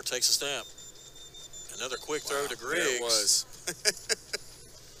 Varnadore takes a snap. Another quick throw to Griggs. There it was.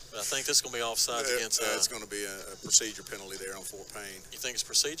 I think this is going to be offsides against. It's going to be a procedure penalty there on Fort Payne. You think it's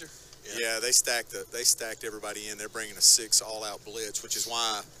procedure? Yeah, they stacked everybody in. They're bringing a 6 all-out blitz, which is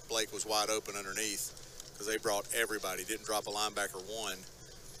why Blake was wide open underneath, because they brought everybody. Didn't drop a linebacker one,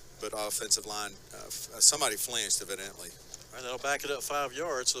 but offensive line, somebody flinched evidently. All right, that'll back it up 5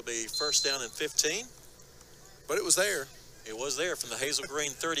 yards. So it'll be 1st down and 15. But it was there. It was there from the Hazel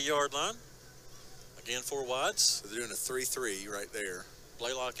Green 30-yard line. Again, 4 wides. So they're doing a 3-3 right there.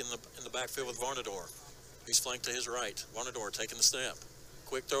 Blaylock in the backfield with Varnadore. He's flanked to his right. Varnadore taking the snap.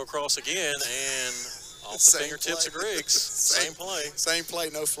 Quick throw across again, and off the fingertips of Griggs. Same play. Same play,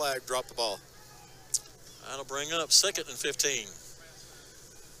 no flag, drop the ball. That'll bring up 2nd and 15.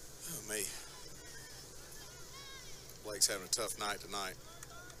 Oh, me. Blake's having a tough night tonight.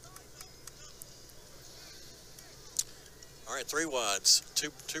 All right, 3 wides,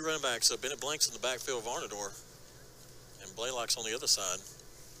 two running backs. So Bennett Blanks in the backfield of Varnadore, and Blaylock's on the other side.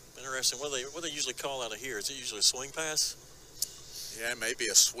 Interesting. What they usually call out of here? Is it usually a swing pass? Yeah, maybe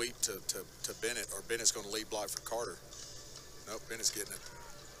a sweep to Bennett, or Bennett's going to lead block for Carter. Nope, Bennett's getting it.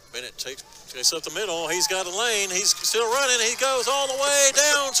 Bennett takes up the middle. He's got a lane. He's still running. He goes all the way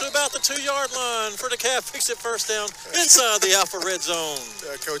down to about the 2-yard line for the Cab. Fix it, first down inside the Alpha Red Zone.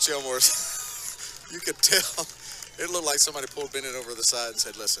 Coach Elmore, you could tell. It looked like somebody pulled Bennett over the side and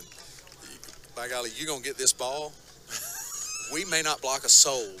said, listen, by golly, you're going to get this ball. We may not block a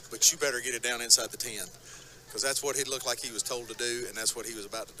soul, but you better get it down inside the 10. Because that's what he looked like he was told to do, and that's what he was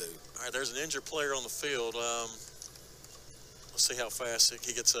about to do. All right, there's an injured player on the field. Let's see how fast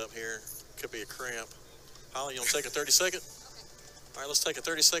he gets up here. Could be a cramp. Holly, you want to take a 30-second? All right, let's take a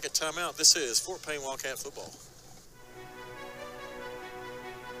 30-second timeout. This is Fort Payne Wildcat football.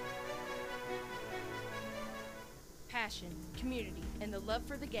 Passion, community, and the love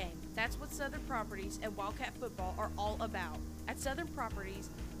for the game. That's what Southern Properties and Wildcat football are all about. At Southern Properties,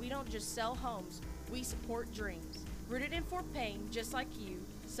 we don't just sell homes, we support dreams. Rooted in Fort Payne, just like you,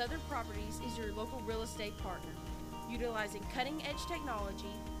 Southern Properties is your local real estate partner. Utilizing cutting-edge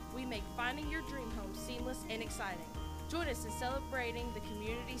technology, we make finding your dream home seamless and exciting. Join us in celebrating the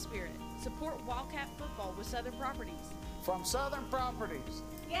community spirit. Support Wildcat football with Southern Properties. From Southern Properties.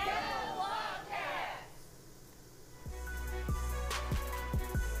 Go Wildcats!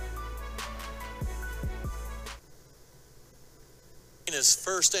 Is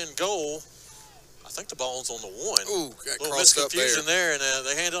 1st and goal. I think the ball's on the 1. Ooh, got a little crossed up misconfusion there, and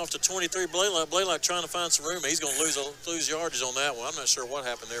they hand it off to 23 Blaylock. Blaylock trying to find some room. He's going to lose yardage on that one. I'm not sure what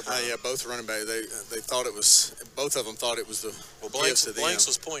happened there. Yeah, both running backs. They thought it was. Both of them thought it was the. Well, Blanks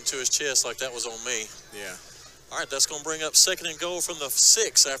was pointing to his chest like that was on me. Yeah. All right, that's going to bring up 2nd and goal from the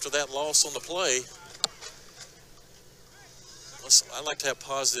 6 after that loss on the play. I'd like to have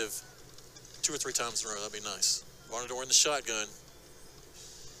positive 2 or 3 times in a row. That'd be nice. Varnadore in the shotgun.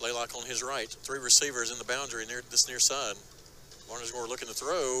 Blaylock on his right. 3 receivers in the boundary near side. Varnadore's going to looking to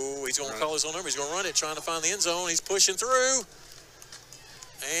throw. He's going to call his own number. He's going to run it, trying to find the end zone. He's pushing through.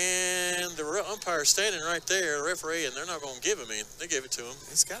 And the umpire's standing right there, the referee, and they're not going to give him in. They give it to him.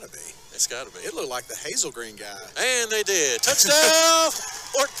 It's got to be. It's got to be. It looked like the Hazel Green guy. And they did. Touchdown,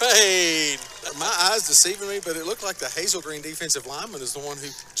 Fort Payne. My eyes deceiving me, but it looked like the Hazel Green defensive lineman is the one who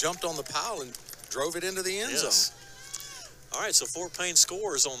jumped on the pile and drove it into the end zone. All right, so Fort Payne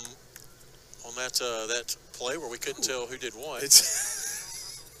scores on that play where we couldn't tell who did what. It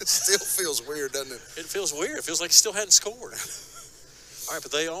still feels weird, doesn't it? It feels weird. It feels like he still hadn't scored. All right,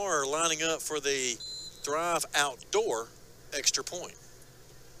 but they are lining up for the Thrive Outdoor extra point.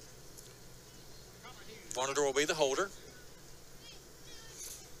 Varnadore will be the holder.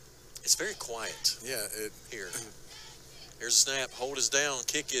 It's very quiet. Yeah. Here. Here's a snap. Hold is down.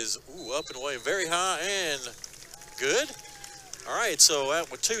 Kick is up and away. Very high and good. All right, so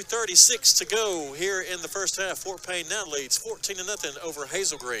with 2:36 to go here in the first half, Fort Payne now leads 14-0 over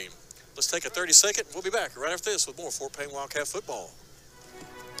Hazel Green. Let's take a 30-second. We'll be back right after this with more Fort Payne Wildcat football.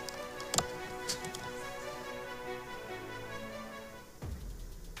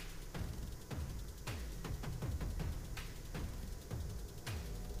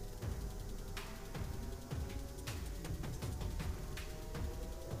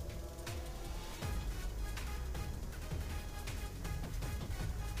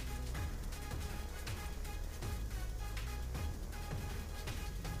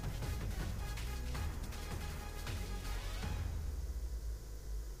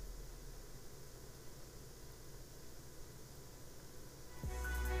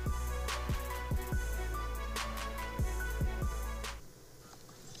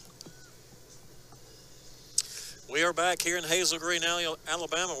 We are back here in Hazel Green,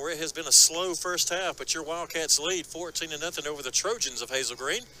 Alabama, where it has been a slow first half, but your Wildcats lead 14-0 over the Trojans of Hazel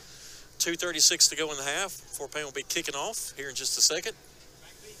Green. 2:36 to go in the half. Fort Payne will be kicking off here in just a second.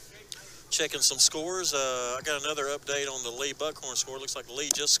 Checking some scores. I got another update on the Lee Buckhorn score. Looks like Lee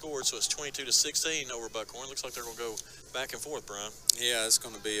just scored, so it's 22-16 over Buckhorn. Looks like they're going to go back and forth, Brian. Yeah, it's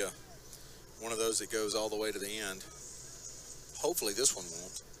going to be one of those that goes all the way to the end. Hopefully this one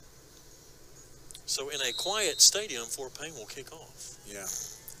won't. So in a quiet stadium, Fort Payne will kick off. Yeah,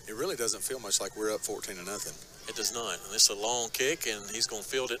 it really doesn't feel much like we're up 14-0. It does not. And it's a long kick, and he's going to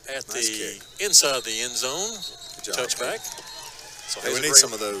field it at Nice the kick. Inside the end zone. Good job. Touchback. So Hey, we Hazel need Green-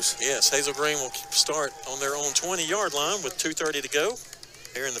 some of those. Yes, Hazel Green will start on their own 20-yard line with 2:30 to go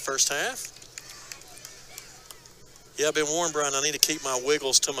here in the first half. Yeah, I've been warned, Brian, I need to keep my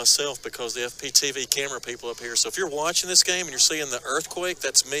wiggles to myself because the FPTV camera people up here. So if you're watching this game and you're seeing the earthquake,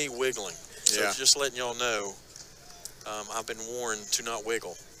 that's me wiggling. So Yeah. just letting y'all know, I've been warned to not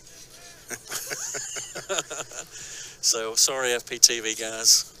wiggle. So sorry, FPTV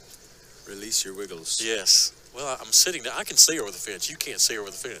guys. Release your wiggles. Yes. Well, I'm sitting there. I can see over the fence. You can't see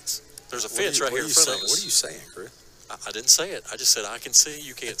over the fence. There's a fence right here in front of us. What are you saying, Chris? I didn't say it. I just said I can see.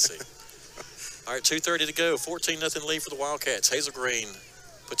 You can't see. All right, 2:30 to go. 14-0 lead for the Wildcats. Hazel Green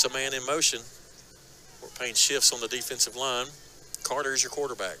puts a man in motion. Fort Payne shifts on the defensive line. Carter is your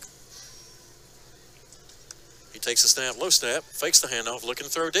quarterback. He takes a snap, low snap, fakes the handoff, looking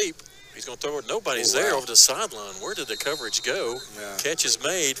to throw deep. He's going to throw it. Nobody's there over the sideline. Where did the coverage go? Yeah. Catch is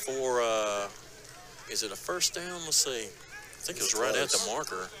made for, is it a first down? Let's see. I think it was right at the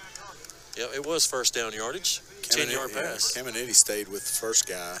marker. Yeah, it was first down yardage. 10-yard pass. Caminiti stayed with the first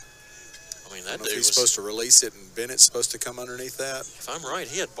guy. I mean, I that don't know dude if he's was, supposed to release it and Bennett's supposed to come underneath that. if I'm right,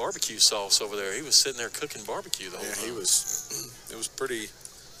 he had barbecue sauce over there. He was sitting there cooking barbecue the whole Yeah, time. he was. It was pretty.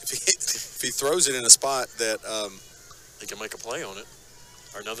 If he throws it in a spot that He can make a play on it.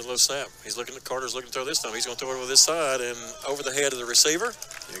 Or another low snap. He's looking at Carter's looking to throw this time. He's going to throw it over this side and over the head of the receiver.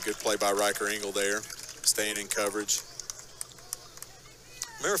 good play by Riker Engel there, staying in coverage.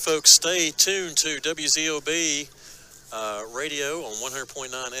 Remember, folks, stay tuned to WZOB radio on 100.9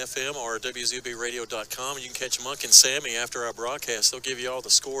 FM or WZOBradio.com. You can catch Monk and Sammy after our broadcast. They'll give you all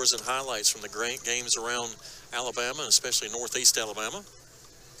the scores and highlights from the great games around Alabama, and especially Northeast Alabama.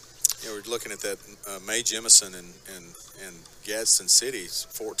 Yeah, we're looking at that May Jemison and Gadsden City,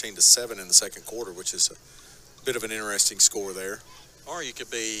 14-7 in the second quarter, which is a bit of an interesting score there. Or you could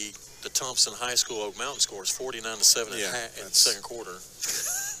be the Thompson High School Oak Mountain scores, 49-7 in the second quarter.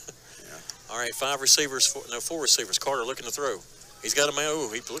 All right, four receivers. Carter looking to throw. He's got a man. Oh,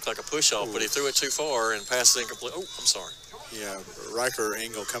 he looked like a push-off, but he threw it too far and passed it incomplete. Oh, I'm sorry. Yeah, Riker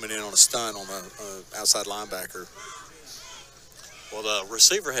Engel coming in on a stunt on the outside linebacker. Well, the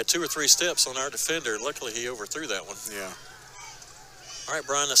receiver had 2 or 3 steps on our defender. Luckily, he overthrew that one. Yeah. All right,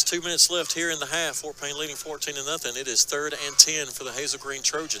 Brian, that's 2 minutes left here in the half. Fort Payne leading 14-0. It is 3rd and 10 for the Hazel Green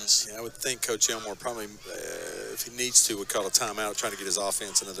Trojans. Yeah, I would think Coach Elmore probably, if he needs to, would call a timeout, trying to get his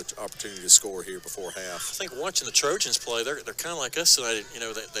offense another opportunity to score here before half. I think watching the Trojans play, they're kind of like us tonight. You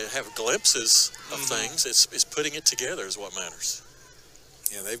know, they have glimpses of things. It's putting it together is what matters.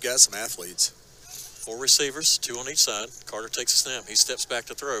 Yeah, they've got some athletes. 4 receivers, 2 on each side. Carter takes a snap. He steps back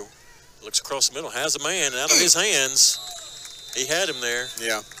to throw. Looks across the middle, has a man out of his hands. He had him there.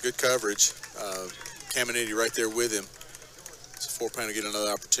 Yeah, good coverage. Caminiti right there with him. So Fort Payne will get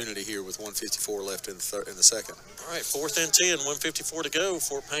another opportunity here with 1:54 left in the second. All right, 4th and 10, 1:54 to go.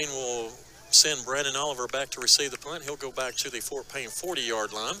 Fort Payne will send Brandon Oliver back to receive the punt. He'll go back to the Fort Payne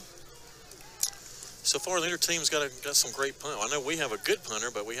 40-yard line. So far, the other team's got some great punt. I know we have a good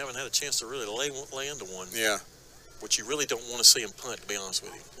punter, but we haven't had a chance to really lay into one. Yeah. which you really don't want to see him punt, to be honest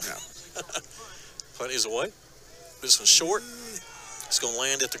with you. No. Punt is away. This one's short. It's going to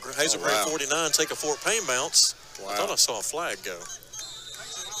land at the Hazel Green 49, take a Fort Payne bounce. Wow. I thought I saw a flag go.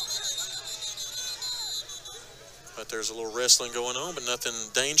 But there's a little wrestling going on, but nothing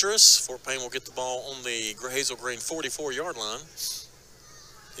dangerous. Fort Payne will get the ball on the Hazel Green 44-yard line.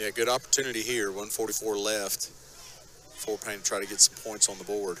 Yeah, good opportunity here. 1:44 left. Fort Payne to try to get some points on the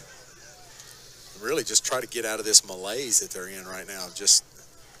board. Really just try to get out of this malaise that they're in right now. Just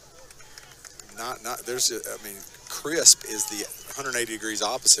crisp is the 180 degrees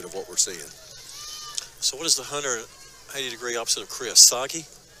opposite of what we're seeing. So what is the 180-degree opposite of crisp? Soggy?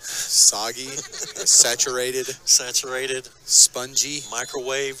 Soggy, saturated, spongy,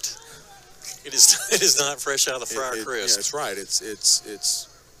 microwaved. It is not fresh out of the fryer crisp. Yeah, that's right. It's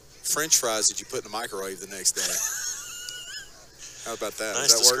French fries that you put in the microwave the next day. How about that?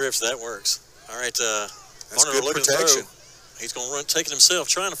 Nice description. That works. All right. That's good protection. He's going to run, take it himself,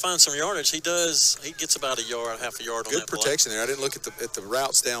 trying to find some yardage. He does. He gets about half a yard on that play. Good protection there. I didn't look at the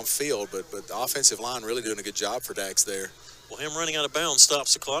routes downfield, but the offensive line really doing a good job for Dax there. Well, him running out of bounds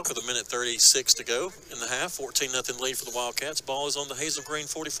stops the clock with 1:36 to go in the half. 14-0 lead for the Wildcats. Ball is on the Hazel Green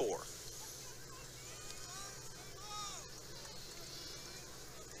 44.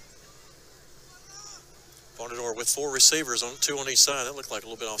 Bonador with 4 receivers, on 2 on each side. That looked like a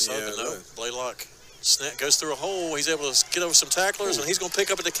little bit offside, but no. Blaylock snap goes through a hole. He's able to get over some tacklers, and he's going to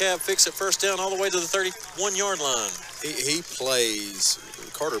pick up at the cab, fix it first down all the way to the 31-yard line. He plays,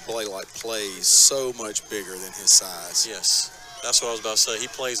 Carter Blaylock plays so much bigger than his size. Yes, that's what I was about to say. He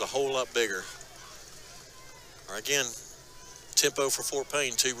plays a whole lot bigger. All right, again, tempo for Fort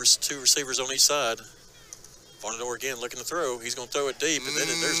Payne, two receivers on each side. Bonador again looking to throw. He's going to throw it deep, and then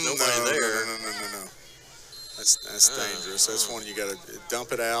there's nobody there. No. That's dangerous. That's one you got to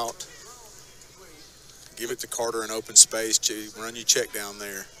dump it out. Give it to Carter in open space. Run your check down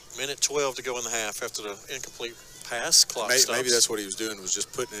there. 1:12 to go in the half after the incomplete pass. Clock stops. Maybe that's what he was doing, was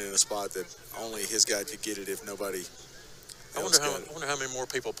just putting it in a spot that only his guy could get it if nobody else got it. I wonder how many more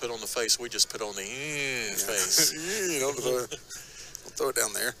people put on the face we just put on the face. Don't throw it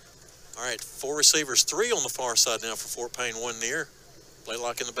down there. All right, 4 receivers, 3 on the far side now for Fort Payne, 1 near.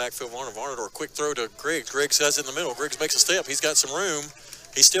 Blaylock in the backfield. Varnador, quick throw to Griggs. Griggs has it in the middle. Griggs makes a step. He's got some room.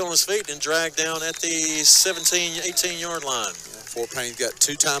 He's still on his feet and dragged down at the 17, 18-yard line. Fort Payne's got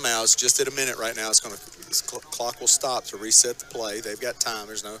 2 timeouts just at a minute right now. This clock will stop to reset the play. They've got time.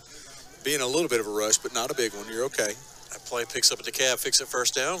 There's no being a little bit of a rush, but not a big one. You're okay. That play picks up at the cab, fix it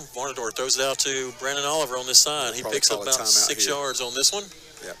first down. Varnador throws it out to Brandon Oliver on this side. He picks up about 6 yards on this one.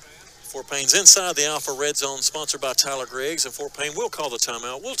 Yep. Fort Payne's inside the Alpha Red Zone, sponsored by Tyler Griggs, and Fort Payne will call the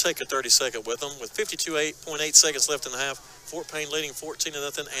timeout. We'll take a 30-second with them. With 52.8 seconds left in the half, Fort Payne leading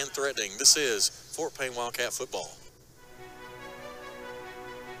 14-0 and threatening. This is Fort Payne Wildcat football.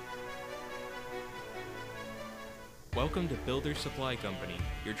 Welcome to Builders Supply Company,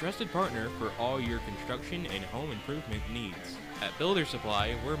 your trusted partner for all your construction and home improvement needs. At Builders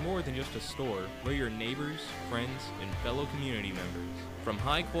Supply, we're more than just a store. We're your neighbors, friends, and fellow community members. From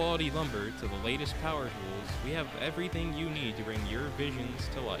high-quality lumber to the latest power tools, we have everything you need to bring your visions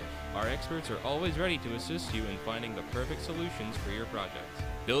to life. Our experts are always ready to assist you in finding the perfect solutions for your projects.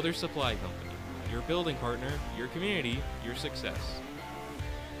 Builders Supply Company, your building partner, your community, your success.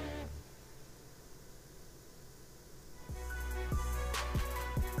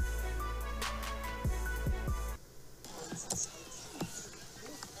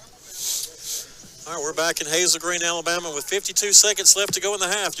 All right, we're back in Hazel Green, Alabama with 52 seconds left to go in the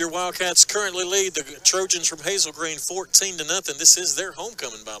half. Your Wildcats currently lead the Trojans from Hazel Green 14-0. This is their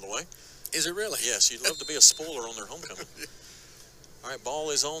homecoming, by the way. Is it really? Yes, you'd love to be a spoiler on their homecoming. All right, ball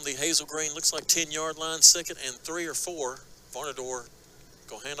is on the Hazel Green, looks like 10-yard line, 2nd and 3 or 4. Varnador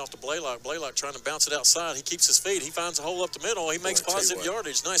going to hand off to Blaylock. Blaylock trying to bounce it outside. He keeps his feet. He finds a hole up the middle. He makes positive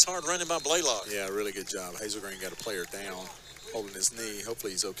yardage. Nice hard running by Blaylock. Yeah, really good job. Hazel Green got a player down, holding his knee.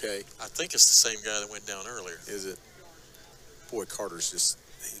 Hopefully he's okay. I think it's the same guy that went down earlier. Is it? Boy, Carter's just,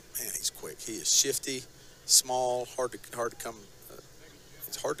 man, he's quick. He is shifty, small, hard to come.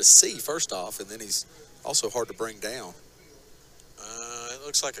 It's hard to see, first off, and then he's also hard to bring down. It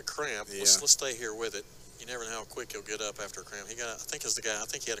looks like a cramp. Yeah. Let's stay here with it. You never know how quick he'll get up after a cramp. I think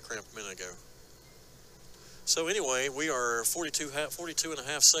he had a cramp a minute ago. So anyway, we are 42 and a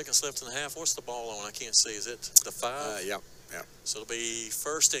half seconds left in the half. What's the ball on? I can't see. Is it the 5? Yeah. So it'll be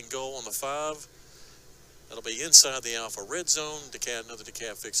 1st and goal on the 5. That'll be inside the Alpha Red Zone. Another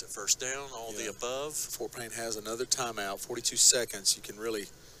DeKalb fix it first down. All the above. Fort Payne has another timeout. 42 seconds. You can really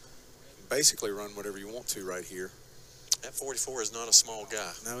basically run whatever you want to right here. That 44 is not a small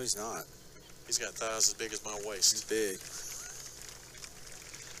guy. No, he's not. He's got thighs as big as my waist. He's big.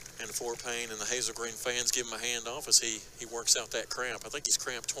 And the Fort Payne and the Hazel Green fans give him a hand off as he works out that cramp. I think he's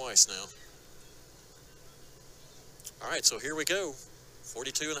cramped twice now. All right, so here we go.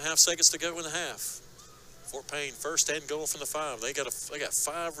 42.5 seconds to go in the half. Fort Payne first and goal from the 5. They got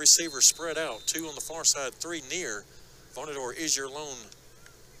 5 receivers spread out, 2 on the far side, 3 near. Vonador is your lone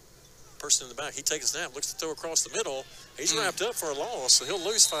person in the back. He takes a snap, looks to throw across the middle. He's wrapped up for a loss, so he'll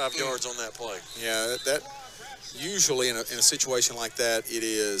lose 5 yards on that play. Yeah, that usually in a situation like that,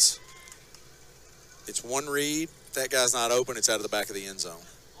 it's one read. If that guy's not open, it's out of the back of the end zone.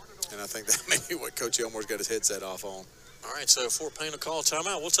 And I think that may be what Coach Elmore's got his headset off on. All right, so Fort Payne will call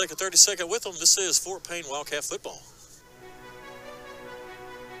timeout. We'll take a 30-second with them. This is Fort Payne Wildcat football.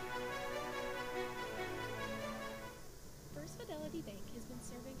 First Fidelity Bank has been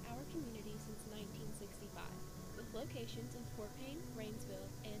serving our community since 1965, with locations in Fort Payne, Rainsville,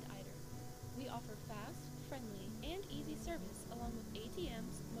 and Ider. We offer fast, friendly, and easy service along with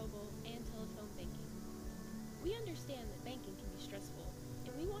ATMs, mobile, and telephone banking. We understand that banking can be stressful,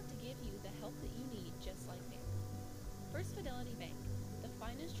 and we want to give you the help that you need just like family. First Fidelity Bank, the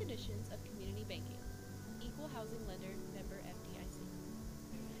finest traditions of community banking. Equal housing lender, member FDIC.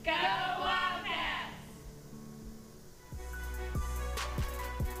 Go Wildcats!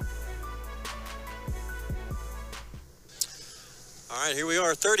 All right, here we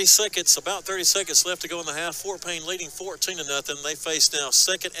are, 30 seconds, about 30 seconds left to go in the half. Fort Payne leading 14-0. They face now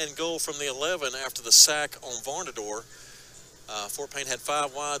second and goal from the 11 after the sack on Varnador. Fort Payne had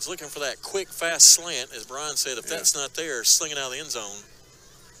 5 wides, looking for that quick, fast slant. As Brian said, if that's not there, sling it out of the end zone.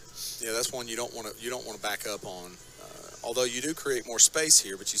 Yeah, that's one you don't want to back up on. Although you do create more space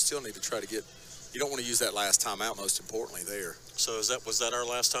here, but you still need to try to get. You don't want to use that last timeout. Most importantly, there. So was that our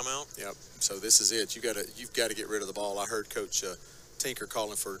last timeout? Yep. So this is it. You've got to get rid of the ball. I heard Coach Tinker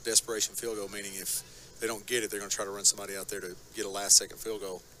calling for desperation field goal, meaning if they don't get it, they're going to try to run somebody out there to get a last-second field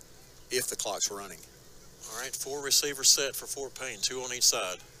goal if the clock's running. All right, 4 receivers set for Fort Payne, 2 on each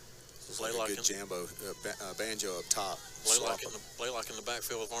side. Blaylock good Jambo, Banjo up top. Blaylock in the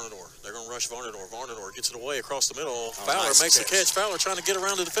backfield with Varnador. They're going to rush Varnador. Varnador gets it away across the middle. Oh, Fowler nice makes catch. the catch. Fowler trying to get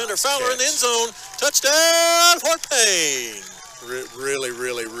around the defender. Nice Fowler in the catch. end zone. Touchdown, Fort Payne. Really,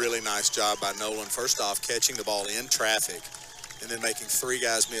 really, really nice job by Nolan. First off, catching the ball in traffic and then making 3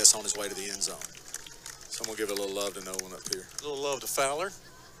 guys miss on his way to the end zone. So I'm going to give a little love to Nolan up here. A little love to Fowler.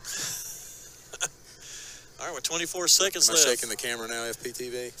 All right, with 24 seconds Am I left. shaking the camera now,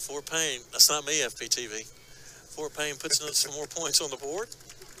 FPTV? Fort Payne, that's not me, FPTV. Fort Payne puts in some more points on the board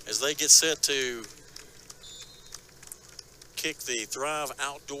as they get set to kick the Thrive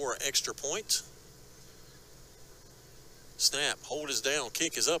Outdoor extra point. Snap, hold is down,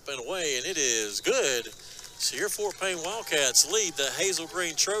 kick is up and away, and it is good. So your Fort Payne Wildcats lead the Hazel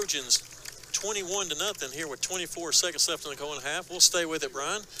Green Trojans 21-0 here with 24 seconds left in the going half. We'll stay with it,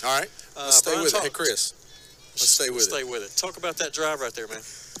 Brian. All right, let's stay Brian, with it. Hey, Chris, let's stay with it. Stay with it. Talk about that drive right there, man.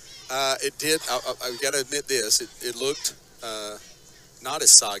 It did. I've got to admit this. It looked not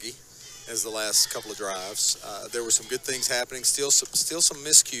as soggy as the last couple of drives. There were some good things happening. Still some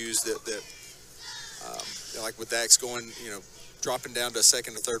miscues that like with Dax going, dropping down to a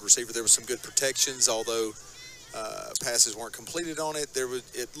second or third receiver. There were some good protections, although passes weren't completed on it.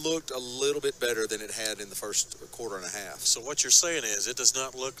 It looked a little bit better than it had in the first quarter and a half. So what you're saying is it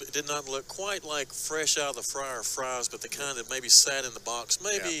did not look quite like fresh out of the fryer fries, but the kind that maybe sat in the box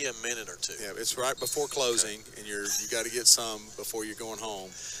maybe a minute or two. Yeah, it's right before closing, and you got to get some before you're going home.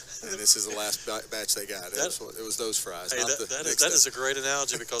 And this is the last batch they got. It was those fries. Hey, that is a great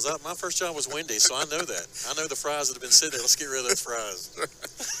analogy because my first job was Wendy's, so I know that. I know the fries that have been sitting there. Let's get rid of those fries.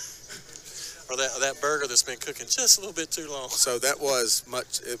 Or that burger that's been cooking just a little bit too long. So that was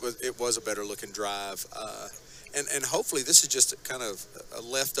it was a better looking drive, and hopefully this is just kind of a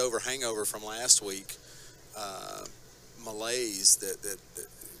leftover hangover from last week, malaise that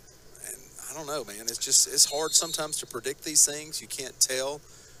and I don't know, man. It's hard sometimes to predict these things. You can't tell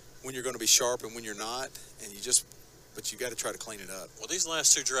when you're going to be sharp and when you're not, and but you got to try to clean it up. Well, these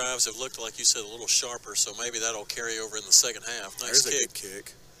last 2 drives have looked, like you said, a little sharper, so maybe that'll carry over in the second half. Nice There's kick. a good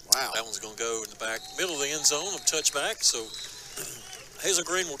kick. Wow. That one's going to go in the back, middle of the end zone, a touchback. So Hazel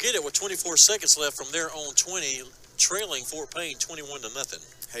Green will get it with 24 seconds left from their own 20, trailing Fort Payne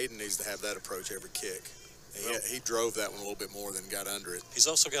 21-0. Hayden needs to have that approach every kick. He drove that one a little bit more than got under it. He's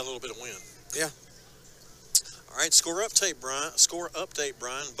also got a little bit of wind. Yeah. All right, score update,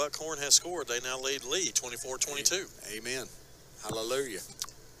 Brian. Buckhorn has scored. They now lead Lee 24-22. Amen. Hallelujah.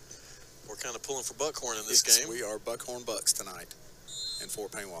 We're kind of pulling for Buckhorn in this game. We are Buckhorn Bucks tonight and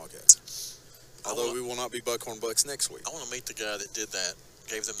Fort Payne Wildcats. Although we will not be Buckhorn Bucks next week. I want to meet the guy that did that.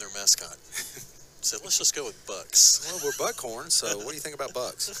 gave them their mascot. Said, let's just go with Bucks. Well, we're Buckhorn, so what do you think about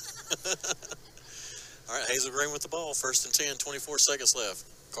Bucks? All right, Hazel Green with the ball. 1st and 10, 24 seconds left.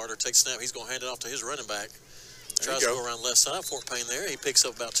 Carter takes snap. He's going to hand it off to his running back. Tries to go around left side. Fort Payne there. He picks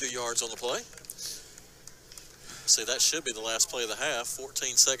up about 2 yards on the play. See, that should be the last play of the half.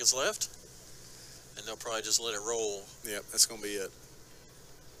 14 seconds left. And they'll probably just let it roll. Yep, that's going to be it.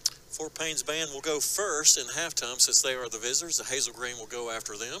 Fort Payne's band will go first in halftime since they are the visitors. The Hazel Green will go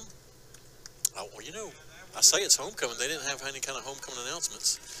after them. Oh, well, you know, I say it's homecoming. They didn't have any kind of homecoming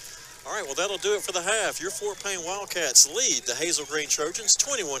announcements. All right, well, that'll do it for the half. Your Fort Payne Wildcats lead the Hazel Green Trojans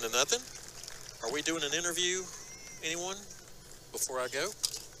 21-0. Are we doing an interview, anyone, before I go?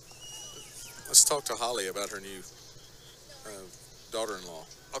 Let's talk to Holly about her new daughter-in-law.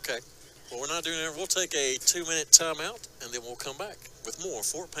 Okay. Well, we're not doing it. We'll take a 2-minute timeout, and then we'll come back with more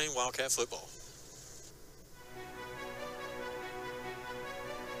Fort Payne Wildcat football.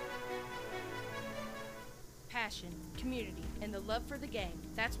 Passion, community, and the love for the game.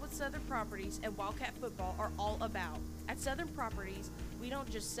 That's what Southern Properties and Wildcat football are all about. At Southern Properties, we don't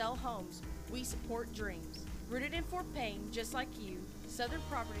just sell homes, we support dreams. Rooted in Fort Payne, just like you, Southern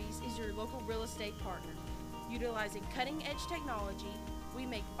Properties is your local real estate partner. Utilizing cutting-edge technology, we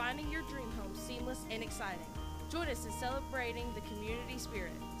make finding your dream home seamless and exciting. Join us in celebrating the community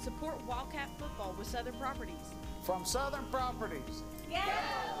spirit. Support Wildcat football with Southern Properties. From Southern Properties. Go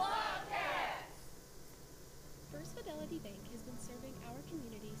Wildcats! First Fidelity Bank has been serving our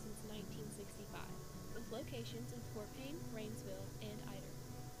community since 1965, with locations in Fort Payne, Rainsville, and Ider.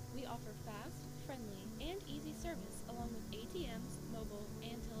 We offer fast, friendly, and easy service along with ATMs, mobile,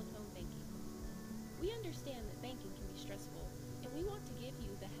 and telephone banking. We understand that banking can be stressful, and we want to give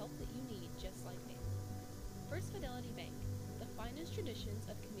you the help that you need just like family. First Fidelity Bank, the finest traditions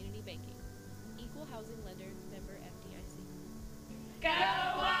of community banking. Equal housing lender, member FDIC. Go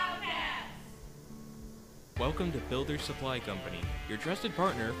Wildcats! Welcome to Builders Supply Company, your trusted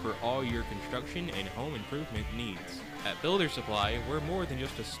partner for all your construction and home improvement needs. At Builders Supply, we're more than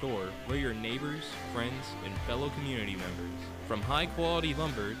just a store. We're your neighbors, friends, and fellow community members. From high-quality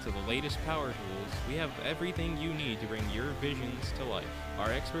lumber to the latest power tools, we have everything you need to bring your visions to life.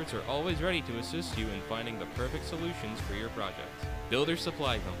 Our experts are always ready to assist you in finding the perfect solutions for your project. Builders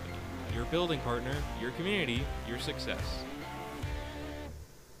Supply Company, your building partner, your community, your success.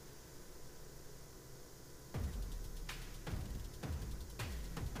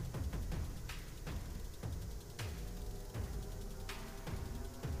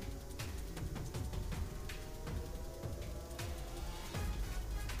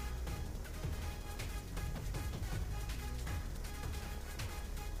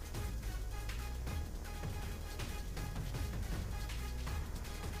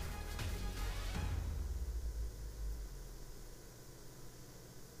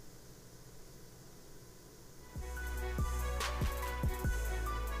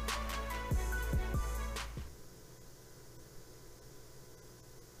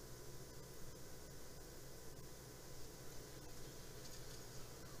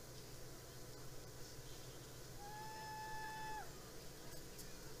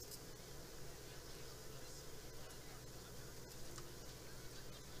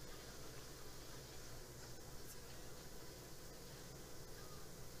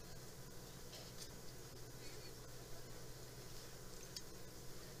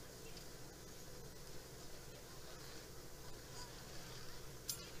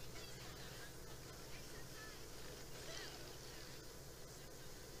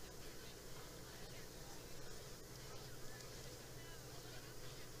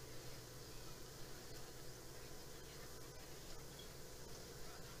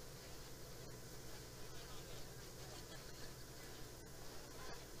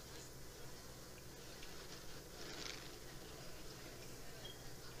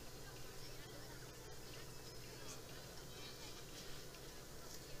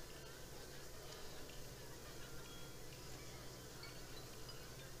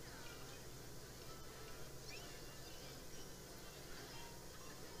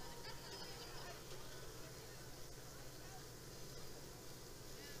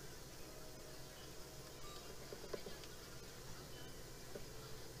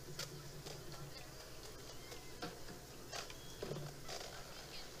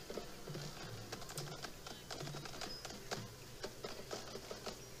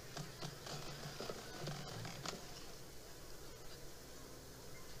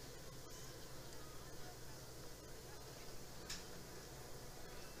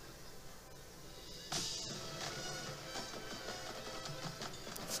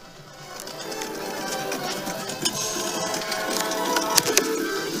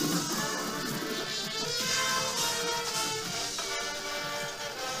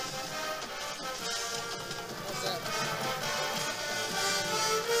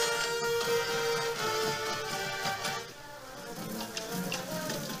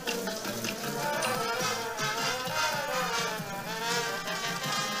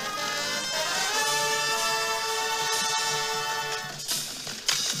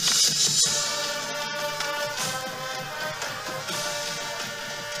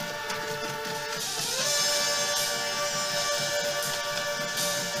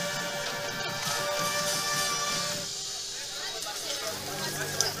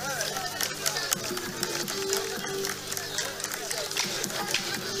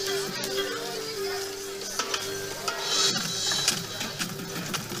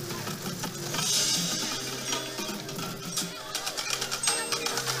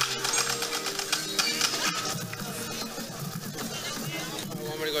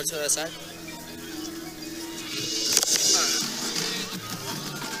 me to go to the side?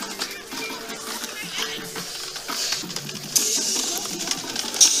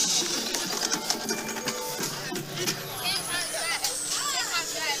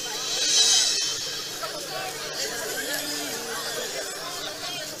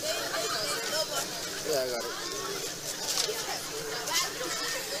 Yeah, I got it.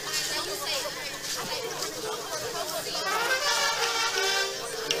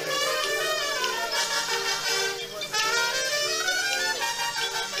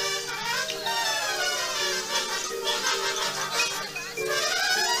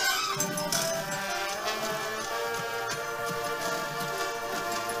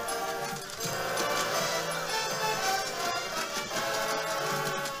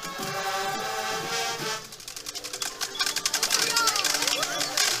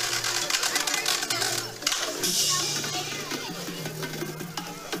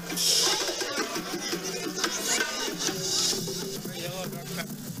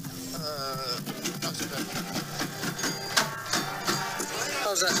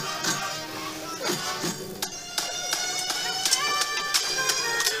 How's that?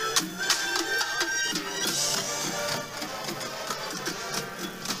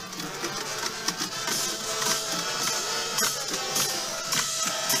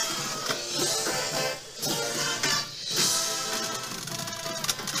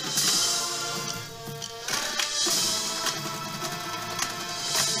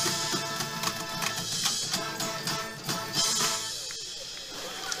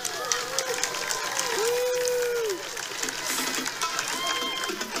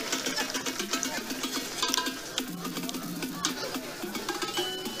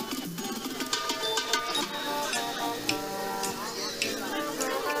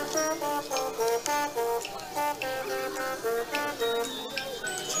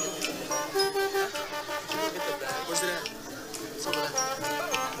 Where's it at? It's over there.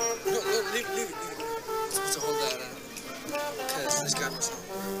 No, leave it. I'm supposed to hold that, because this guy was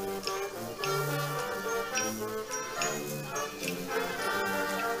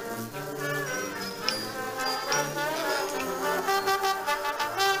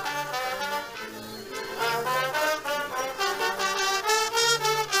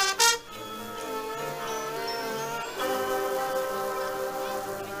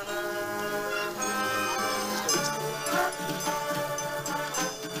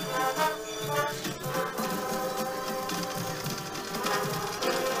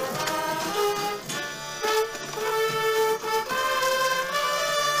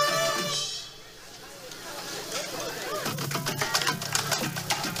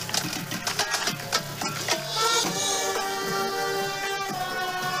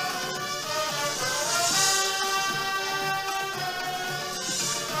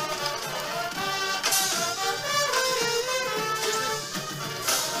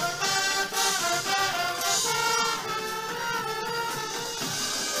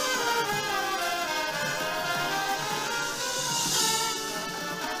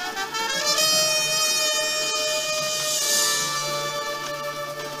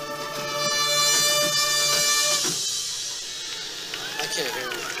can't hear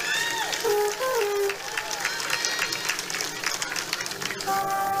you.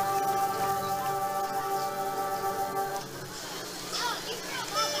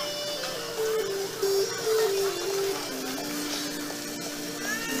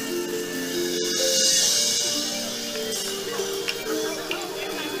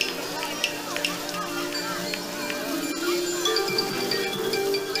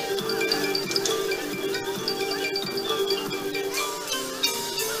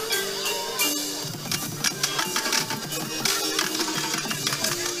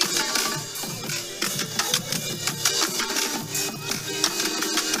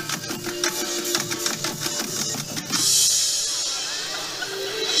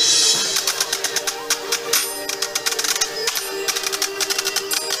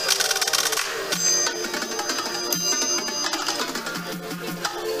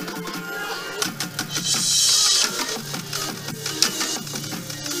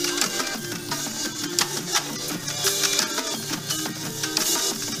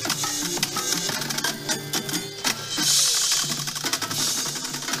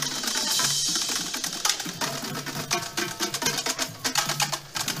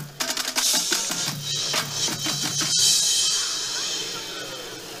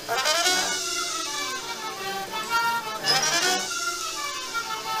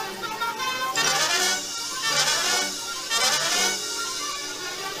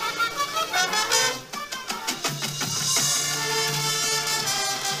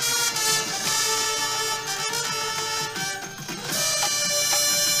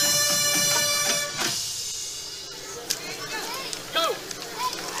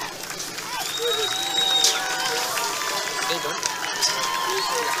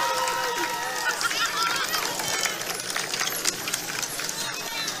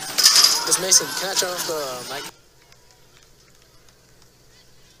 Miss Mason, can I turn off the mic?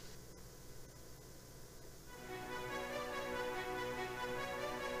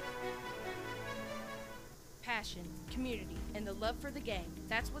 Passion, community, and the love for the game.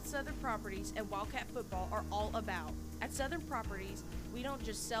 That's what Southern Properties and Wildcat Football are all about. At Southern Properties, we don't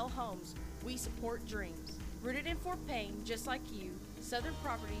just sell homes, we support dreams. Rooted in Fort Payne, just like you, Southern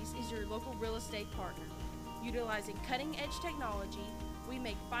Properties is your local real estate partner. Utilizing cutting-edge technology, we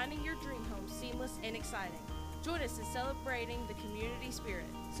make finding your dream home seamless and exciting. Join us in celebrating the community spirit.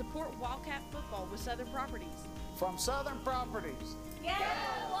 Support Wildcat Football with Southern Properties. From Southern Properties. Go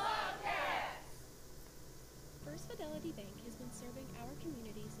Wildcats! First Fidelity Bank has been serving our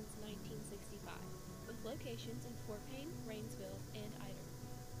community since 1965, with locations in Fort Payne, Rainsville, and Ider.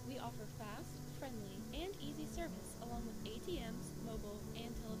 We offer fast, friendly, and easy service along with ATMs, mobile,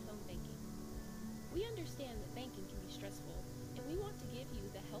 and telephone banking. We understand that banking can be stressful, and we want to give you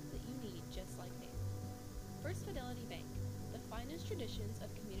the help that you need just like there. First Fidelity Bank, the finest traditions of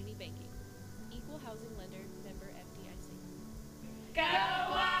community banking. Equal housing lender, member FDIC. Go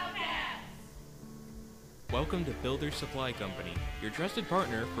Wildcats! Welcome to Builder Supply Company, your trusted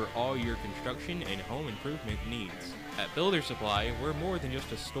partner for all your construction and home improvement needs. At Builder Supply, we're more than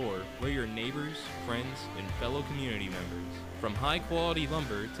just a store. We're your neighbors, friends, and fellow community members. From high-quality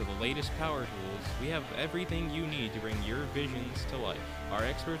lumber to the latest power tools, we have everything you need to bring your visions to life. Our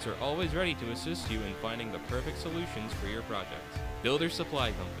experts are always ready to assist you in finding the perfect solutions for your projects. Builder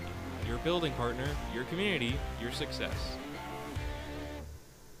Supply Company, your building partner, your community, your success.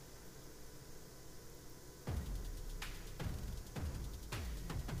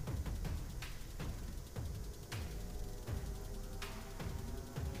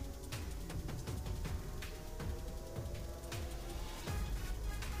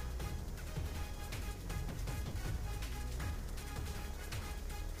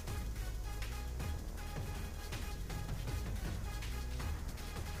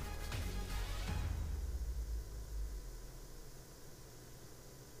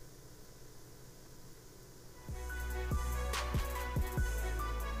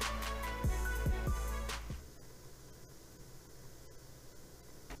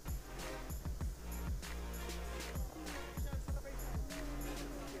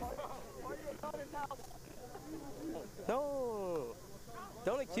 No,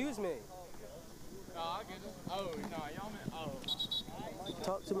 don't accuse me. No, I get it. Oh, no, y'all meant, oh.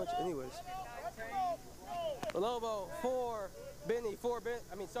 Talk too much anyways. Lobo, 4, Benny, 4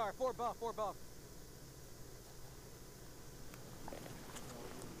 buff.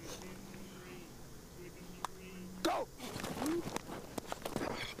 Go!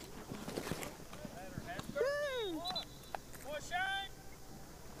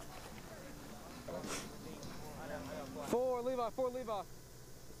 Four Levi.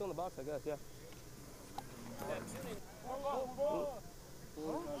 It's on the box, I guess, yeah.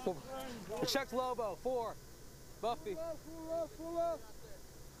 Check Lobo, 4. Buffy.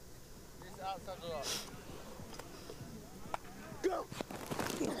 Go!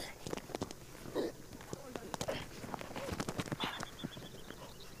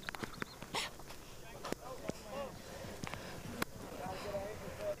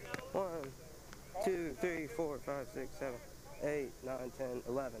 One, 2, 3, 4, 5, 6, 7, 8, 9, 10,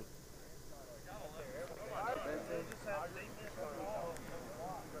 11.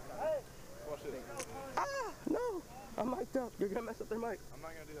 Ah, no! I'm mic'd up. You're gonna mess up their mic. I'm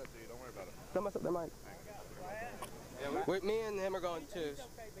not gonna do that to you. Don't worry about it. Don't mess up their mic. Me and him are going twos.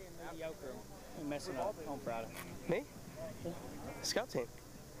 Mediocre. We're messing up on Friday. Me? Yeah. Scout team.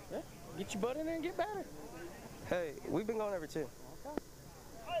 Yeah. Get your butt in there and get better. Hey, we've been going every 2. Okay.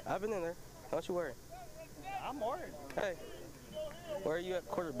 I've been in there. Don't you worry. I'm worried. Hey, where are you at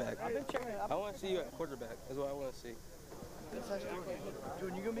quarterback? I've been checking it. I want to see you at quarterback. Is what I want to see.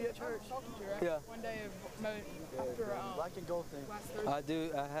 Jordan, you gonna be at church? Yeah. One day after black and gold thing. I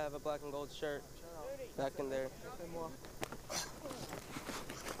do. I have a black and gold shirt back in there.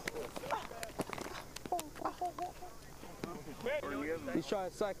 He's trying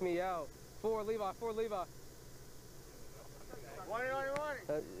to psych me out. 4 Levi.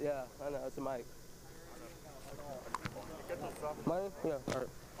 Yeah, I know. It's a mic. Mine? Yeah. All right.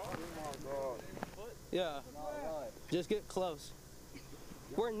 Yeah. Just get close.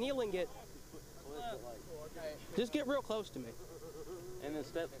 We're kneeling it. Just get real close to me. And then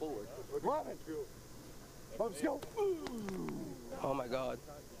step forward. Let's go. Oh my God.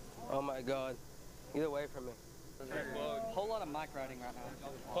 Oh my God. Get away from me. Whole lot of mic riding right now.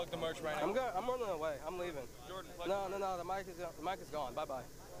 Plug the merch right now. I'm running away. I'm leaving. Jordan, No. The mic is gone. Bye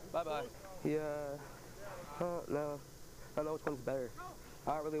bye. Yeah. No. I don't know which one's better.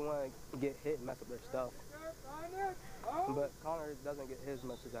 I don't really want to get hit and mess up their stuff. But Connor doesn't get his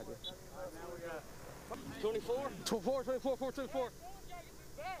much as I do. 24? 24, 24, 4, 24.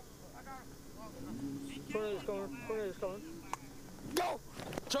 Corner is coming. Corner is coming. Go!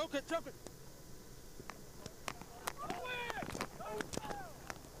 Choke it, choke it.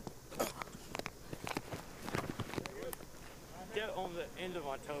 Get on the end of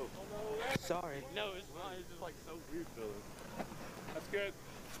my toe. Sorry. No, it's fine. It's just like so weird feeling. That's good.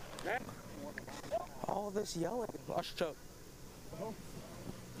 All this yelling. Watch choke.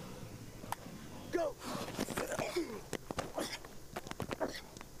 Go!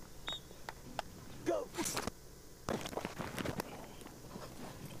 Go!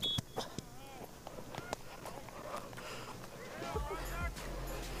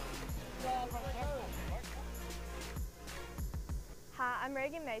 Hi, I'm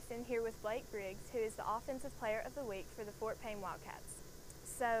Reagan Mason here with Blake Briggs, who is the Offensive Player of the Week for the Fort Payne Wildcats.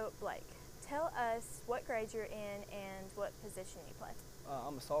 So, Blake, tell us what grade you're in and what position you play.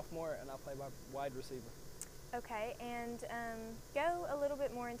 I'm a sophomore and I play wide receiver. Okay, and go a little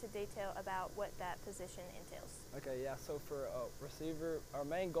bit more into detail about what that position entails. Okay, yeah, so for receiver, our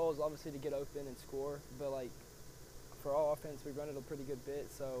main goal is obviously to get open and score, but like for all offense, we run it a pretty good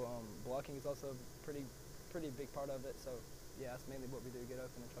bit, so blocking is also a pretty big part of it, so yeah, that's mainly what we do, get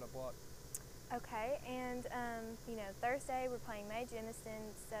open and try to block. Okay, and you know, Thursday we're playing May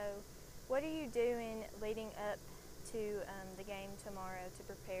Jemison, so what are you doing leading up to the game tomorrow to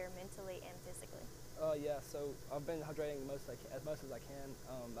prepare mentally and physically? Yeah, so I've been hydrating as much as I can.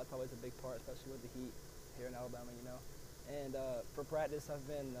 That's always a big part, especially with the heat here in Alabama, you know. And for practice, I've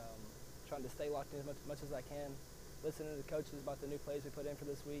been trying to stay locked in as much as I can, listening to the coaches about the new plays we put in for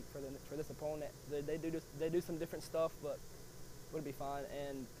this week, for this opponent. They do some different stuff, but it'll be fine.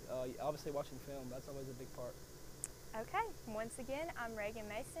 And obviously watching film, that's always a big part. Okay, once again, I'm Reagan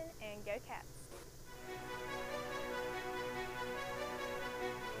Mason, and go Cats.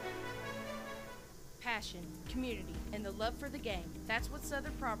 Passion, community, and the love for the game. That's what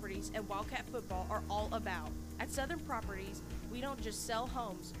Southern Properties and Wildcat Football are all about. At Southern Properties, we don't just sell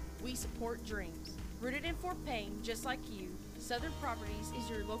homes, we support dreams. Rooted in Fort Payne, just like you, Southern Properties is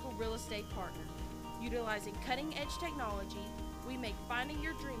your local real estate partner. Utilizing cutting-edge technology, we make finding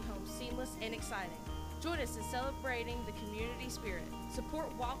your dream home seamless and exciting. Join us in celebrating the community spirit.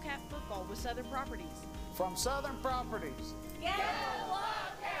 Support Wildcat Football with Southern Properties. From Southern Properties. Go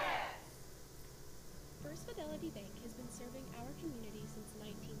Wildcats! First Fidelity Bank has been serving our community since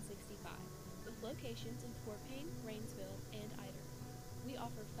 1965, with locations in Fort Payne, Rainsville, and Ider. We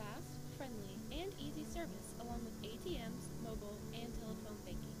offer fast, friendly, and easy service along with ATMs, mobile, and telephone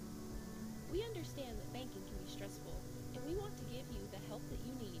banking. We understand that banking can be stressful, and we want to give you the help that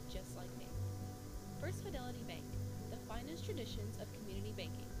you need just like me. First Fidelity Bank, the finest traditions of community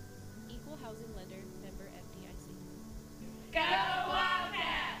banking. Equal housing lender, member FDIC. Go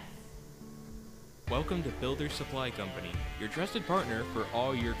Wildcats! Welcome to Builders Supply Company, your trusted partner for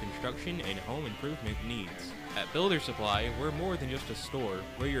all your construction and home improvement needs. At Builders Supply, we're more than just a store.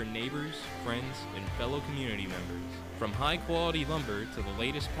 We're your neighbors, friends, and fellow community members. From high-quality lumber to the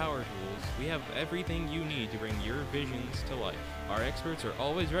latest power tools, we have everything you need to bring your visions to life. Our experts are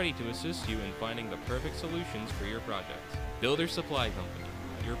always ready to assist you in finding the perfect solutions for your projects. Builders Supply Company,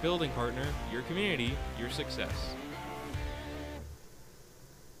 your building partner, your community, your success.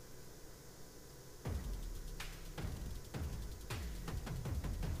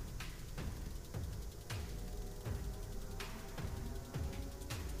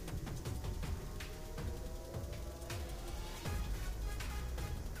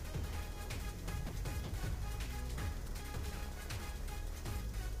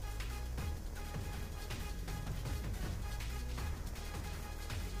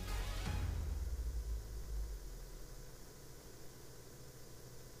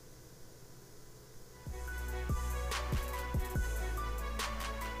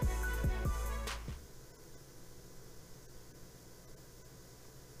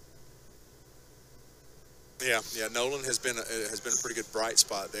 Yeah. Nolan has been a pretty good bright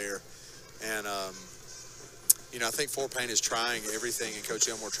spot there, and you know, I think Fort Payne is trying everything, and Coach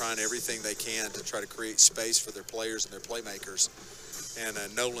Elmore trying everything they can to try to create space for their players and their playmakers. And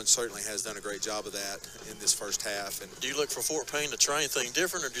Nolan certainly has done a great job of that in this first half. And do you look for Fort Payne to try anything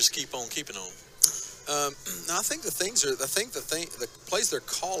different, or just keep on keeping on? No, I think the plays they're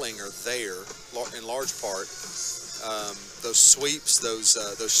calling are there in large part. Those sweeps, those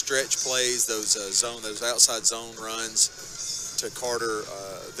stretch plays, those outside zone runs to Carter,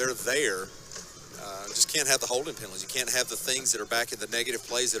 they're there. Just can't have the holding penalties. You can't have the things that are backing the negative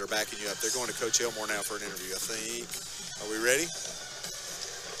plays that are backing you up. They're going to Coach Elmore now for an interview, I think. Are we ready?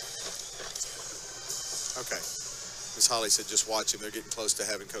 Okay. Ms. Holly said just watch him. They're getting close to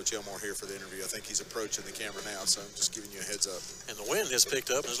having Coach Elmore here for the interview. I think he's approaching the camera now, so I'm just giving you a heads up. And the wind has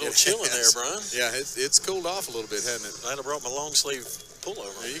picked up. There's a little chill in there, Brian. Yeah, it's cooled off a little bit, hasn't it? I'd have brought my long sleeve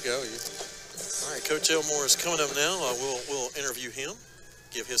pullover. There you go. All right, Coach Elmore is coming up now. We'll interview him,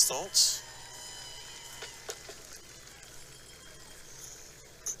 give his thoughts.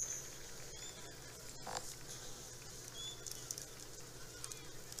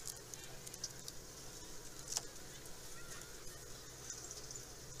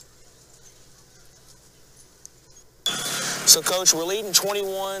 So, Coach, we're leading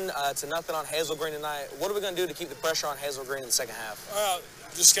 21 to nothing on Hazel Green tonight. What are we going to do to keep the pressure on Hazel Green in the second half? Well,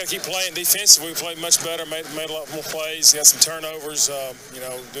 just got to keep playing defensively. We played much better, made a lot more plays, got some turnovers,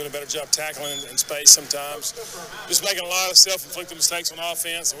 doing a better job tackling in space sometimes. Just making a lot of self-inflicted mistakes on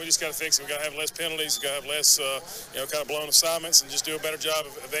offense, and we just got to fix it. We got to have less penalties, we got to have less, kind of blown assignments, and just do a better job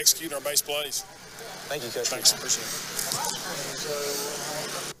of executing our base plays. Thank you, Coach. Thanks. Appreciate it.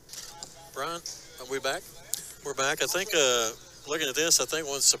 Brian, are we back? We're back. I think, looking at this, I think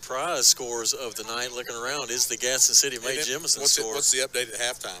one of the surprise scores of the night, looking around, is the Gaston City Mae Jemison score. What's the update at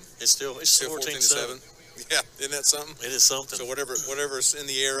halftime? It's still 14-7. Yeah, isn't that something? It is something. So whatever's in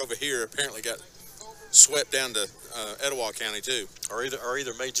the air over here apparently got swept down to Etowah County too. Or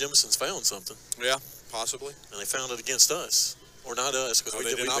either Mae Jemison's found something. Yeah, possibly. And they found it against us. Or not us, because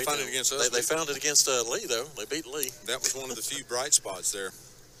they did not find it against us. They found it against Lee, though. They beat Lee. That was one of the few bright spots there.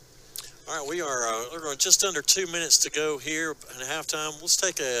 All right, we're going just under 2 minutes to go here at halftime. Let's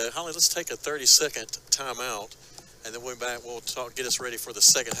take a 30-second timeout, and then we'll get us ready for the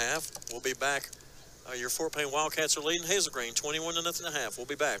second half. We'll be back. Your Fort Payne Wildcats are leading Hazel Green 21-0.5. We'll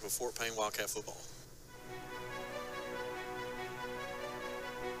be back with Fort Payne Wildcat football.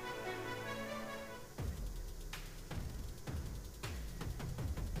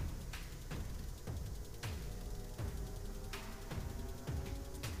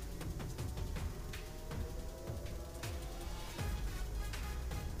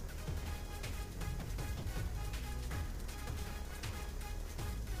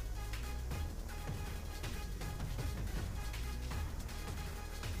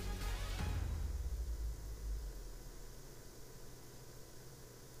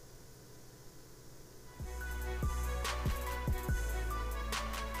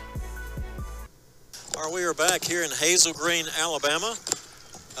 We are back here in Hazel Green, Alabama,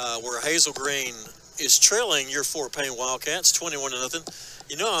 where Hazel Green is trailing your Fort Payne Wildcats 21-0.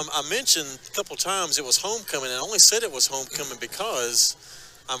 You know, I mentioned a couple times it was homecoming, and I only said it was homecoming because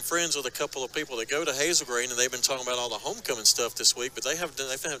I'm friends with a couple of people that go to Hazel Green, and they've been talking about all the homecoming stuff this week, but they haven't done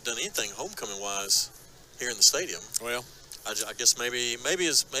anything homecoming-wise here in the stadium. Well, I guess maybe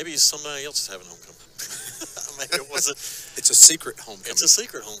somebody else is having homecoming. Maybe it wasn't. It's a secret homecoming. It's a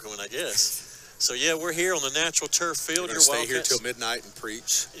secret homecoming, I guess. So, yeah, we're here on the natural turf field. We're going to stay here till midnight and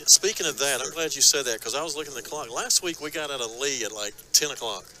preach. Speaking of that, I'm glad you said that because I was looking at the clock. Last week, we got out of Lee at like 10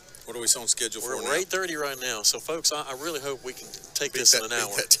 o'clock. What are we on schedule for now? We're 8:30 right now. So, folks, I really hope we can take this in an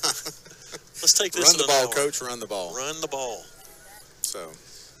hour. Let's take this in an hour. Run the ball, Coach. Run the ball. Run the ball. So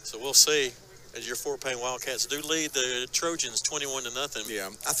we'll see as your Fort Payne Wildcats do lead the Trojans 21-0.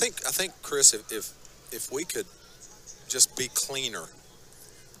 Yeah, I think Chris, if we could just be cleaner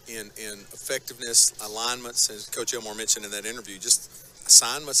in effectiveness, alignments, as Coach Elmore mentioned in that interview, just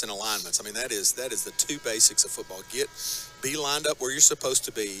assignments and alignments. I mean, that is the two basics of football. Be lined up where you're supposed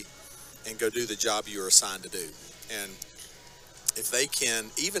to be and go do the job you're assigned to do. And if they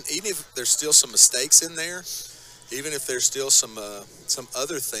can, even if there's still some mistakes in there, even if there's still some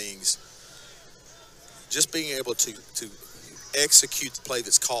other things, just being able to execute the play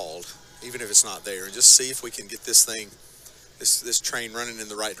that's called, even if it's not there, and just see if we can get this train running in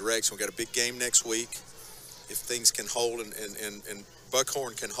the right direction. We've got a big game next week. If things can hold and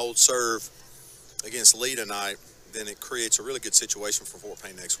Buckhorn can hold serve against Lee tonight, then it creates a really good situation for Fort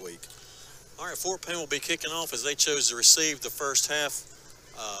Payne next week. All right, Fort Payne will be kicking off as they chose to receive the first half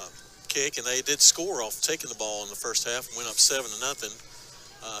kick, and they did score off taking the ball in the first half, went up 7-0.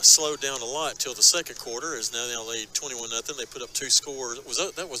 Slowed down a lot till the second quarter, as now they lead 21-0. They put up two scores.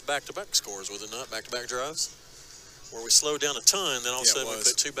 That was back-to-back scores, was it not? Back-to-back drives? Where we slowed down a ton, then all of a sudden we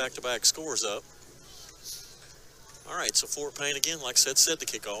put two back-to-back scores up. All right, so Fort Payne again, like I said the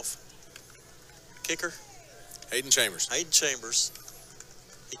kickoff. Kicker? Hayden Chambers.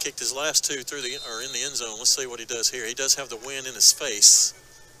 He kicked his last two in the end zone. Let's see what he does here. He does have the wind in his face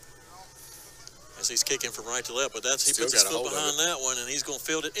as he's kicking from right to left, but he puts his foot behind that one, and he's going to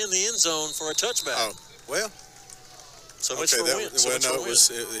field it in the end zone for a touchback. Oh, well. So much for win.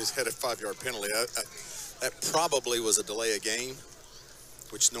 It had a 5-yard penalty. That probably was a delay of game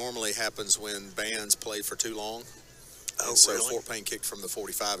which normally happens when bands play for too long. Oh, and so really? Fort Payne kicked from the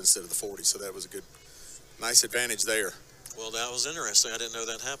 45 instead of the 40, so that was a good, nice advantage there. Well, that was interesting. I didn't know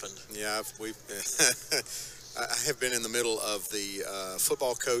that happened. Yeah, I have been in the middle of the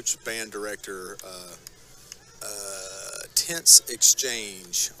football coach, band director, tense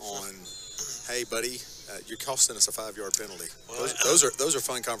exchange on, hey, buddy, you're costing us a 5-yard penalty. Well, those are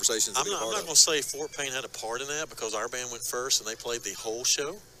fun conversations to be a part I'm not of. going to say Fort Payne had a part in that because our band went first and they played the whole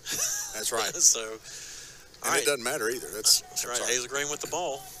show. That's right. So, and it doesn't matter either. That's right. Hazel Green with the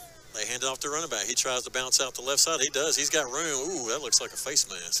ball. They hand it off to running back. He tries to bounce out the left side. He does. He's got room. Ooh, that looks like a face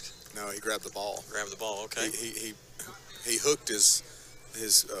mask. No, he grabbed the ball. Grabbed the ball. Okay. He hooked his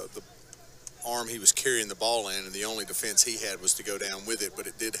the arm he was carrying the ball in, and the only defense he had was to go down with it. But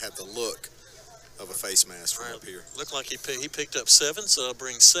it did have the look of a face mask from up here. Looked like he picked up 7, so it'll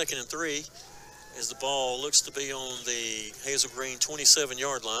bring 2nd and 3 as the ball looks to be on the Hazel Green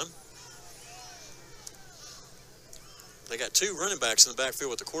 27-yard line. They got 2 running backs in the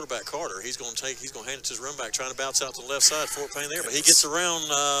backfield with the quarterback Carter. He's going to hand it to his run back, trying to bounce out to the left side. Fort Payne there, but he gets around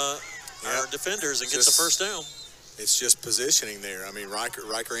our defenders and gets the first down. It's just positioning there. I mean,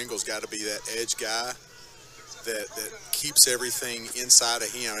 Riker Ingles got to be that edge guy that keeps everything inside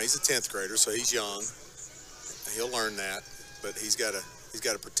of him. He's a 10th grader, so he's young. He'll learn that, but he's got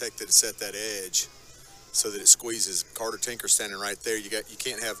to protect it and set that edge so that it squeezes. Carter Tinker standing right there. You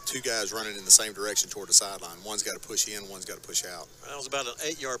can't have 2 guys running in the same direction toward the sideline. One's got to push in, one's got to push out. That was about an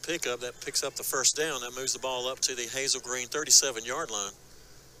 8-yard pickup. That picks up the first down. That moves the ball up to the Hazel Green 37-yard line.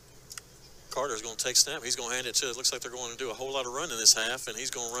 Carter's going to take snap. He's going to hand it to it. Looks like they're going to do a whole lot of running this half, and he's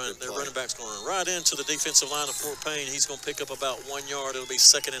going to run. Their running back's going to run right into the defensive line of Fort Payne. He's going to pick up about 1 yard. It'll be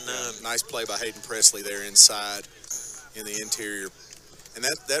 2nd and 9. Yeah, nice play by Hayden Presley there inside in the interior. And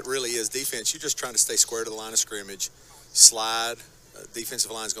that really is defense. You're just trying to stay square to the line of scrimmage, slide.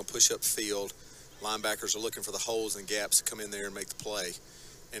 Defensive line is going to push up field. Linebackers are looking for the holes and gaps to come in there and make the play.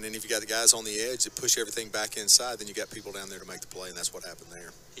 And then if you got the guys on the edge that push everything back inside, then you got people down there to make the play, and that's what happened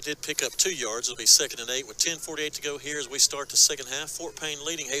there. He did pick up 2 yards. It'll be 2nd and 8 with 10:48 to go here as we start the second half. Fort Payne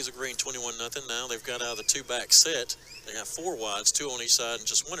leading Hazel Green 21-0. Now they've got out of the 2-back set. They have 4 wides, 2 on each side, and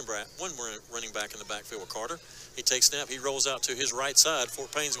just one running back in the backfield with Carter. He takes snap. He rolls out to his right side.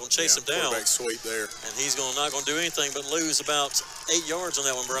 Fort Payne's going to chase him down. Quarterback sweep there. And he's not going to do anything but lose about 8 yards on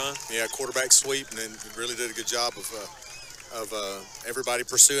that one, Brian. Yeah, quarterback sweep, and then really did a good job of everybody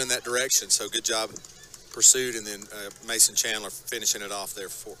pursuing that direction. So good job pursued, and then Mason Chandler finishing it off there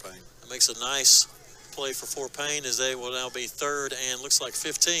for Fort Payne. That makes a nice play for Fort Payne as they will now be 3rd and looks like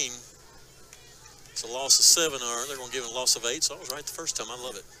 15. It's a loss of 7, or they're going to give it a loss of 8, so I was right the first time. I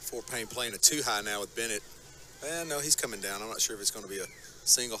love it. Fort Payne playing a 2-high now with Bennett. No, he's coming down. I'm not sure if it's going to be a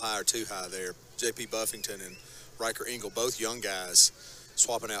single high or 2-high there. J.P. Buffington and Riker Engel, both young guys,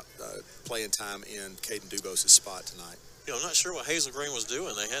 swapping out playing time in Caden Dubos' spot tonight. You know, I'm not sure what Hazel Green was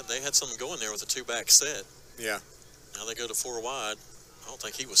doing. They had something going there with a 2-back set. Yeah. Now they go to 4 wide. I don't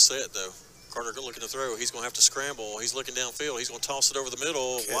think he was set, though. Carter looking to throw. He's going to have to scramble. He's looking downfield. He's going to toss it over the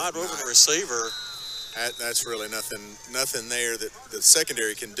middle. Wide open the receiver. That's really nothing there that the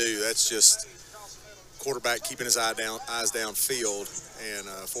secondary can do. That's just quarterback keeping his eyes downfield. And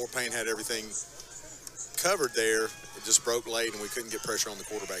Fort Payne had everything covered there. It just broke late, and we couldn't get pressure on the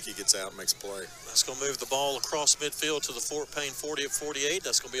quarterback. He gets out and makes a play. That's going to move the ball across midfield to the Fort Payne 40 at 48.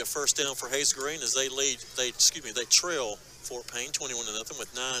 That's going to be a first down for Hazel Green as they trail Fort Payne 21-0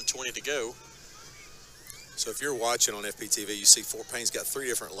 with 9:20 to go. So if you're watching on FPTV, you see Fort Payne's got 3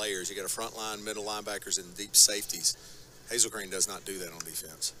 different layers. You got a front line, middle linebackers, and deep safeties. Hazel Green does not do that on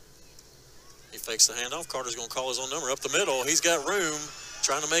defense. He fakes the handoff. Carter's going to call his own number up the middle. He's got room,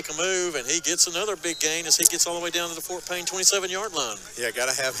 trying to make a move, and he gets another big gain as he gets all the way down to the Fort Payne 27-yard line. Yeah, got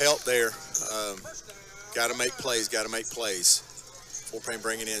to have help there. Got to make plays, Fort Payne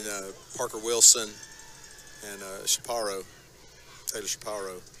bringing in Parker Wilson and Taylor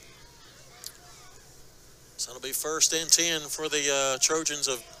Shapiro. So it'll be 1st and 10 for the Trojans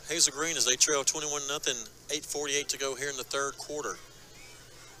of Hazel Green as they trail 21-0, 8:48 to go here in the 3rd quarter.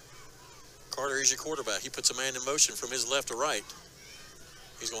 Carter is your quarterback. He puts a man in motion from his left to right.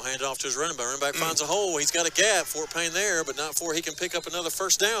 He's going to hand it off to his running back. Running back finds a hole. He's got a gap. Fort Payne there, but not before he can pick up another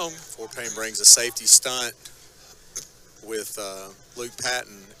first down. Fort Payne brings a safety stunt with Luke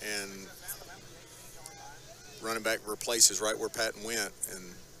Patton, and running back replaces right where Patton went, and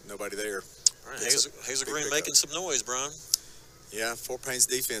nobody there. All right, Hazel Green making some noise, Brian. Yeah, Fort Payne's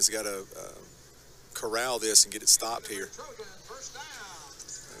defense got to corral this and get it stopped here.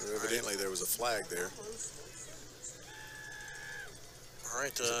 Evidently, there was a flag there. All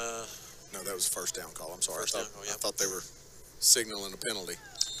right. No, that was a first down call. I'm sorry. I thought they were signaling a penalty.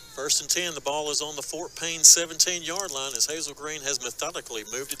 1st and 10, the ball is on the Fort Payne 17-yard line as Hazel Green has methodically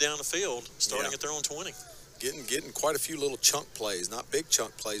moved it down the field, starting at their own 20. Getting quite a few little chunk plays, not big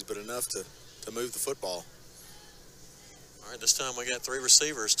chunk plays, but enough to move the football. All right, this time we got 3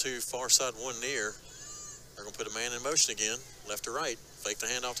 receivers, 2 far side, 1 near. They're going to put a man in motion again, left to right. Fake the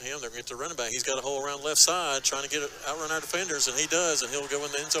handoff to him. They're going to get the running back. He's got a hole around left side, trying to outrun our defenders, and he does, and he'll go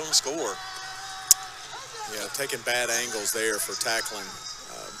in the end zone and score. Yeah, taking bad angles there for tackling.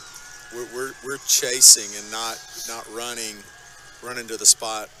 We're chasing and not running to the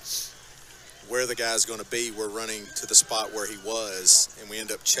spot where the guy's going to be. We're running to the spot where he was, and we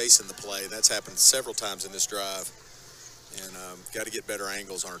end up chasing the play. That's happened several times in this drive, and got to get better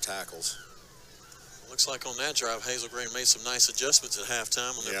angles on our tackles. Looks like on that drive, Hazel Green made some nice adjustments at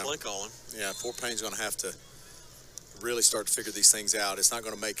halftime on their play calling. Yeah, Fort Payne's going to have to really start to figure these things out. It's not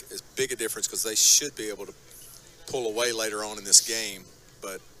going to make as big a difference because they should be able to pull away later on in this game,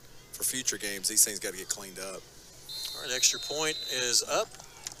 but for future games, these things got to get cleaned up. All right, extra point is up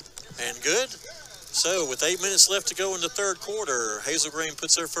and good. So with 8 minutes left to go in the 3rd quarter, Hazel Green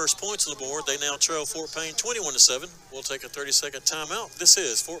puts their first points on the board. They now trail Fort Payne 21-7. We'll take a 30-second timeout. This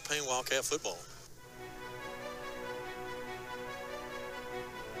is Fort Payne Wildcat football.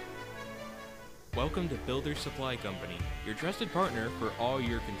 Welcome to Builder Supply Company, your trusted partner for all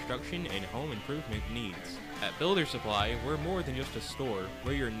your construction and home improvement needs. At Builder Supply, we're more than just a store.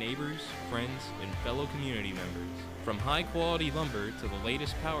 We're your neighbors, friends, and fellow community members. From high-quality lumber to the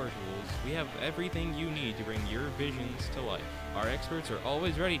latest power tools, we have everything you need to bring your visions to life. Our experts are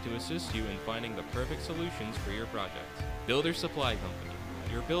always ready to assist you in finding the perfect solutions for your project. Builder Supply Company,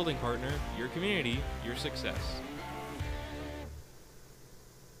 your building partner, your community, your success.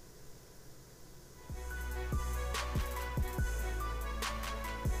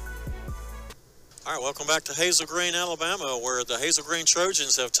 All right, welcome back to Hazel Green, Alabama, where the Hazel Green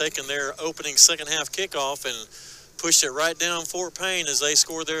Trojans have taken their opening second-half kickoff and pushed it right down Fort Payne as they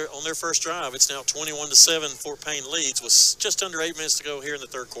score on their first drive. It's now 21-7. Fort Payne leads with just under 8 minutes to go here in the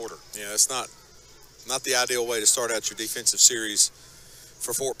 3rd quarter. Yeah, it's not the ideal way to start out your defensive series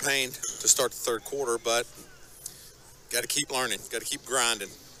for Fort Payne to start the 3rd quarter, but got to keep learning, got to keep grinding.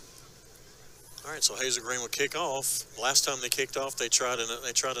 All right, so Hazel Green will kick off. Last time they kicked off, they tried an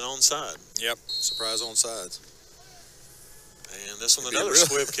onside. Yep, surprise onsides. And this one, another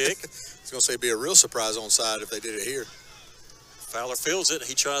swift kick. I was going to say it'd be a real surprise onside if they did it here. Fowler fields it.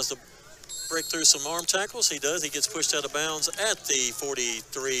 He tries to break through some arm tackles. He does. He gets pushed out of bounds at the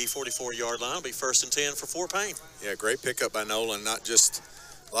 43, 44-yard line. It'll be 1st and 10 for Fort Payne. Yeah, great pickup by Nolan. Not just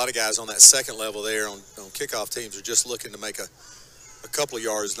a lot of guys on that second level there on kickoff teams are just looking to make a couple of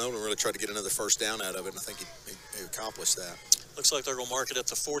yards. Nolan really tried to get another first down out of it, and I think he accomplished that. Looks like they're going to mark it at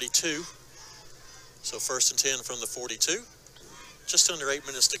the 42. So 1st and 10 from the 42. Just under 8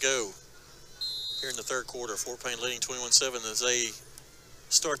 minutes to go here in the 3rd quarter. Fort Payne leading 21-7 as they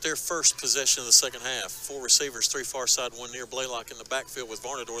start their first possession of the second half. 4 receivers, 3 far side, 1 near. Blaylock in the backfield with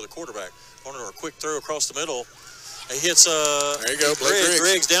Varnador, the quarterback. Varnador, a quick throw across the middle. He hits there you go,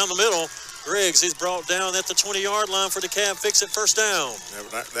 Griggs down the middle. Griggs is brought down at the 20-yard line for the Cab Fix-It first down.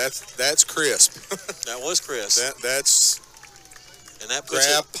 That's crisp. That was crisp. And that puts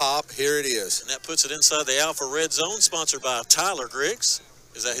grab, pop, here it is. And that puts it inside the Alpha Red Zone, sponsored by Tyler Griggs.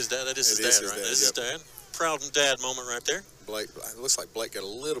 Is that his dad? That is his dad, right? That is his dad. Proud dad moment right there. Blake, it looks like Blake got a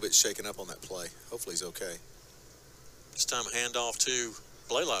little bit shaken up on that play. Hopefully he's okay. This time a handoff to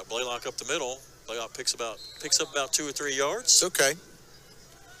Blaylock. Blaylock up the middle. Blaylock picks up about 2 or 3 yards. It's okay.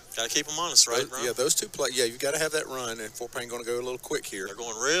 Got to keep them honest, right, Ron? Yeah, those two plays. Yeah, you've got to have that run, and Fort Payne going to go a little quick here. They're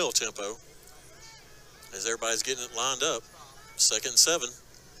going real tempo as everybody's getting it lined up. 2nd and 7.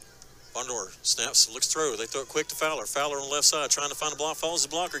 Varnador snaps, looks through. They throw it quick to Fowler. Fowler on the left side, trying to find a block. Follows the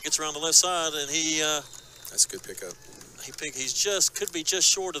blocker, gets around the left side, and he. That's a good pickup. He's could be just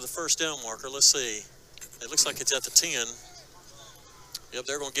short of the first down marker. Let's see. It looks like it's at the 10. Yep,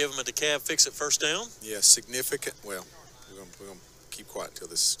 they're going to give him a DeKalb Fix-It first down. Yeah, significant. Well, we're going to keep quiet until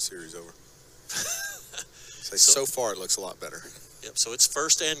this series is over. So far, it looks a lot better. Yep, so it's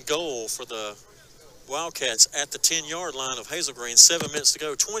 1st and goal for the Wildcats at the 10-yard line of Hazel Green. 7 minutes to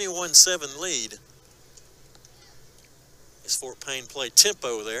go. 21-7 lead. As Fort Payne played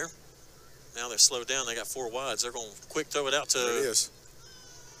tempo there. Now they're slowed down. They got 4 wides. They're going to quick throw it out to. There it is.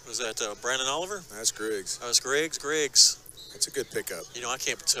 Was that Brandon Oliver? That's Griggs. Oh, it's Griggs. That's a good pickup. You know, I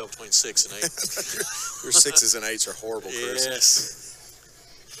can't tell between 6 and 8. Your 6s and 8s are horrible, Chris. Yes.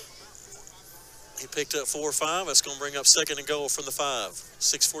 He picked up 4 or 5. That's going to bring up 2nd and goal from the 5.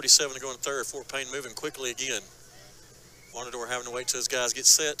 6:47 to go in 3rd. Fort Payne moving quickly again. Varnador having to wait till his guys get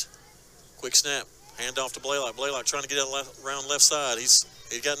set. Quick snap. Hand off to Blaylock. Blaylock trying to get out around left side. He's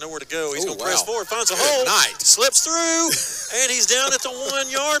got nowhere to go. He's going to press forward, finds a hole, slips through, and he's down at the 1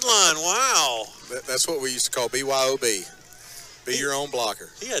 yard line. Wow. That's what we used to call BYOB. Be your own blocker.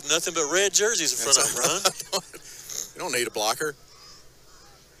 He had nothing but red jerseys in front of him, Ron. You don't need a blocker.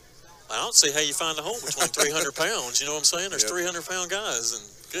 I don't see how you find a hole between 300 pounds. You know what I'm saying? There's 300-pound guys,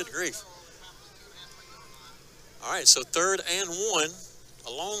 and good grief. All right, so 3rd and 1,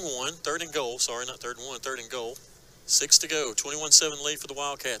 a long one, 3rd and goal. Sorry, not 3rd and 1, 3rd and goal. 6 to go, 21-7 lead for the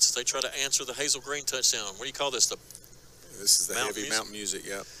Wildcats as they try to answer the Hazel Green touchdown. What do you call this? This is the heavy mountain music,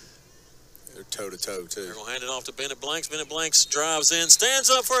 yep. They're toe-to-toe, too. They're going to hand it off to Bennett Blanks. Bennett Blanks drives in, stands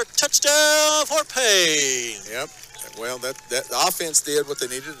up for a touchdown for Payne. Yep. Well, the offense did what they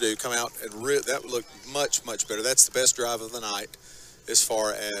needed to do, come out, and that looked much, much better. That's the best drive of the night as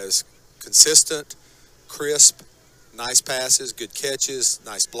far as consistent, crisp, nice passes, good catches,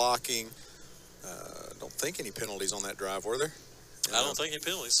 nice blocking. Don't think any penalties on that drive, were there? I don't think any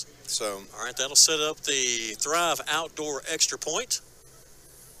penalties. So, all right, that'll set up the Thrive Outdoor extra point.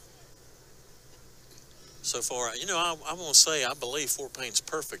 So far, you know, I'm going to say I believe Fort Payne's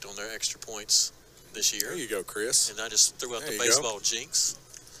perfect on their extra points this year. There you go, Chris. And I just threw out the baseball jinx.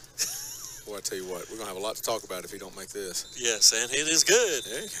 Boy, I tell you what, we're going to have a lot to talk about if you don't make this. Yes, and it is good.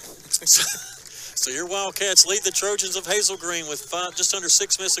 There you go. So your Wildcats lead the Trojans of Hazel Green with just under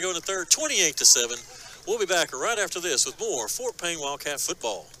 6 minutes to go in the third, 28-7. We'll be back right after this with more Fort Payne Wildcat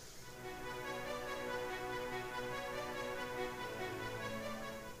football.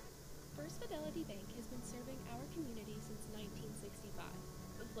 First Fidelity Bank has been serving our community since 1965,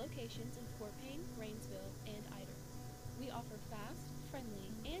 with locations in Fort Payne, Rainsville, and Ider. We offer fast,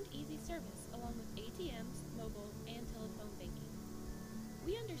 friendly, and easy service along with ATMs, mobile, and telephone banking.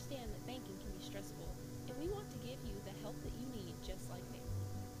 We understand that banking can be stressful, and we want to give you the help that you need just like banking.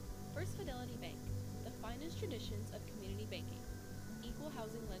 First Fidelity Bank, the finest traditions of community banking. Equal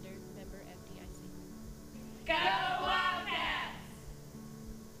housing lender, member FDIC. Go Wildcats!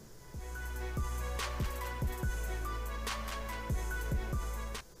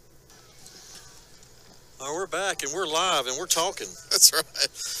 Oh, we're back and we're live and we're talking. That's right.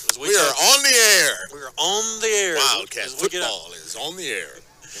 We are on the air. We are on the air. Wildcat football is on the air.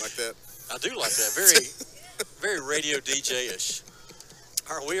 You like that? I do like that. Very, very radio DJ-ish.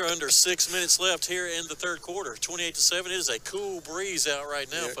 All right, we are under 6 minutes left here in the third quarter. 28-7. It is a cool breeze out right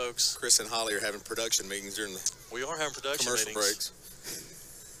now, folks. Chris and Holly are having production meetings during the We are having production commercial meetings.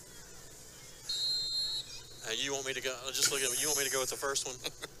 breaks. You want me to go? Just look at me. You want me to go with the first one?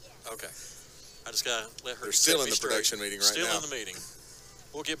 Okay. I just got to let her They're still set in me the straight. production meeting right still now. in the meeting.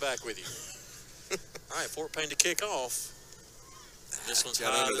 We'll get back with you. All right, Fort Payne to kick off. This one's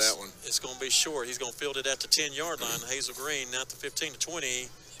Got high. under that one. It's going to be short. He's going to field it at the 10-yard line. Hazel Green out to 15 to 20.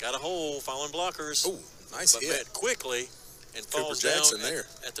 Got a hole, following blockers. Oh, nice but hit. met quickly and Cooper falls Jackson down there.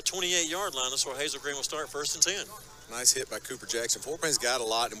 at the 28-yard line. That's where Hazel Green will start, 1st and 10. Nice hit by Cooper Jackson. Fort Payne's got a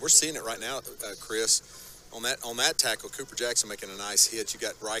lot, and we're seeing it right now, Chris. On that tackle, Cooper Jackson making a nice hit. You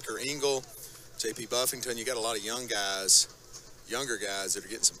got Riker Engel, J.P. Buffington. You got a lot of younger guys that are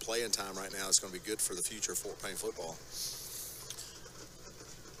getting some playing time right now. It's going to be good for the future of Fort Payne football.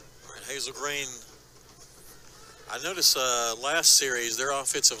 All right, Hazel Green. I noticed last series their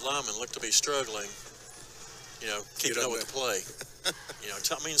offensive linemen looked to be struggling. You know, keeping up with the play. You know,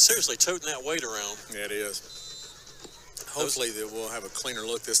 I mean, seriously, toting that weight around. Yeah, it is. Hopefully that we'll have a cleaner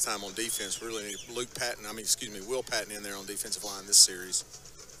look this time on defense. We really need Will Patton in there on defensive line this series.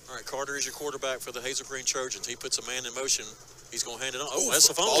 All right, Carter is your quarterback for the Hazel Green Trojans. He puts a man in motion. He's going to hand it on. Oh, that's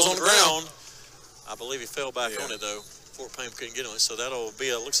a fumble ball's on the ground. I believe he fell back on it, though. Fort Payne couldn't get on it, so that'll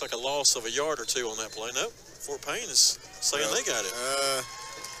be looks like a loss of a yard or two on that play. Nope, Fort Payne is saying they got it.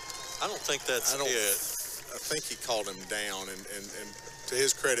 I don't think that's it. I think he called him down, and to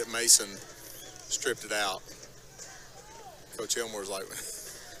his credit, Mason stripped it out. Coach Elmore's like,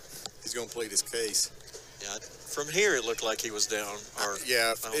 he's going to plead his case. Yeah, from here it looked like he was down.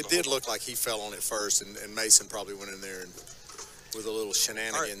 It did look like he fell on it first, and Mason probably went in there and with a little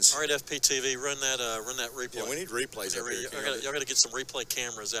shenanigans. All right, FPTV, run that replay. Yeah, we need replays up here. Y'all got to get some replay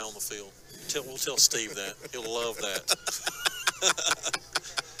cameras out on the field. We'll tell Steve that. He'll love that.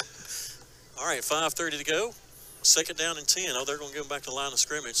 All right, 5:30 to go. 2nd down and 10. Oh, they're going to go back to the line of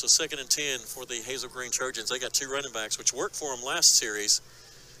scrimmage. So 2nd and 10 for the Hazel Green Trojans. They got 2 running backs, which worked for them last series.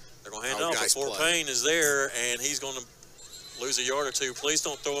 They're going to hand it off. Nice Fort Payne is there, and he's going to lose a yard or two. Please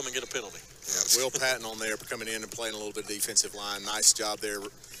don't throw him and get a penalty. Yeah, Will Patton on there coming in and playing a little bit of defensive line. Nice job there,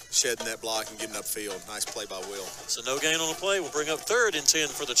 shedding that block and getting upfield. Nice play by Will. So no gain on the play. We'll bring up 3rd and 10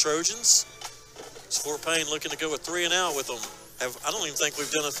 for the Trojans. It's Fort Payne looking to go with 3 and out with them. I don't even think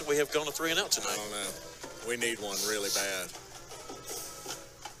we have gone a 3 and out tonight. I don't know. We need one really bad.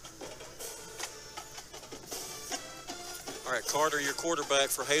 All right, Carter, your quarterback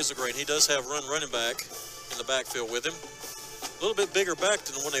for Hazel Green. He does have running back in the backfield with him. A little bit bigger back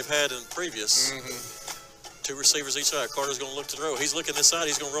than the one they've had in previous. Two receivers each side. Carter's going to look to throw. He's looking this side.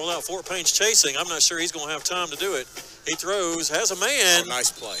 He's going to roll out. Fort Payne's chasing. I'm not sure he's going to have time to do it. He throws, has a man. Oh,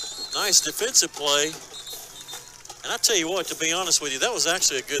 nice play. Nice defensive play. And I tell you what, to be honest with you, that was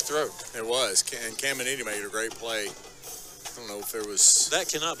actually a good throw. It was. And Caminiti made a great play. I don't know if there was... That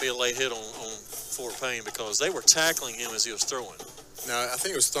cannot be a late hit on Fort Payne because they were tackling him as he was throwing. No, I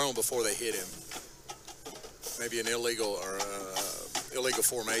think it was thrown before they hit him. Maybe an illegal or illegal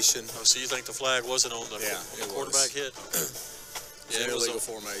formation. Oh, so you think the flag wasn't on the quarterback hit? Yeah, it was illegal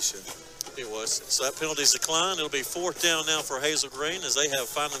formation. It was. So that penalty's declined. It'll be 4th down now for Hazel Green as they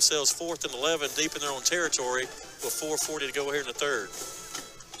find themselves 4th and 11 deep in their own territory with 4:40 to go here in the 3rd.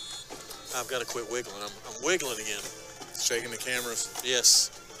 I've got to quit wiggling. I'm wiggling again. Shaking the cameras.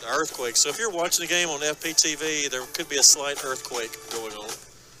 Yes, the earthquake. So if you're watching the game on FPTV, there could be a slight earthquake going on.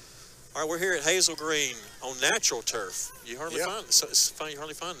 All right, we're here at Hazel Green on natural turf. You hardly find you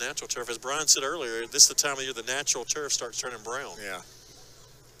hardly find natural turf. As Brian said earlier, this is the time of year the natural turf starts turning brown. Yeah.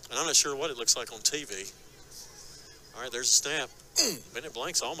 And I'm not sure what it looks like on TV. All right, there's a snap. Bennett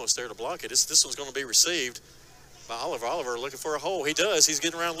Blank's almost there to block it. This one's going to be received by Oliver. Oliver looking for a hole. He does. He's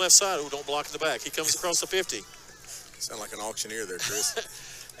getting around left side. Oh, don't block in the back. He comes across the 50. Sound like an auctioneer there, Chris.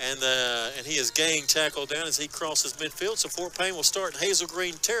 And he is gang tackled down as he crosses midfield. So Fort Payne will start in Hazel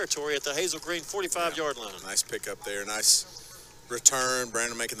Green territory at the Hazel Green 45-yard line. Nice pick up there. Nice return.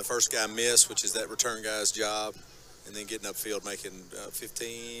 Brandon making the first guy miss, which is that return guy's job. And then getting upfield, making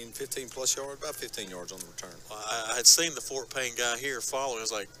 15 plus yards, about 15 yards on the return. I had seen the Fort Payne guy here following. I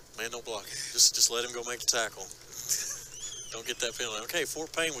was like, man, don't block it. Just let him go make the tackle. Don't get that penalty. Okay,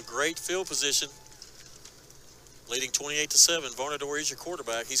 Fort Payne with great field position. Leading 28-7. Varnador is your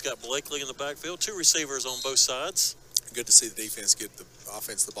quarterback. He's got Blakely in the backfield. 2 receivers on both sides. Good to see the defense get the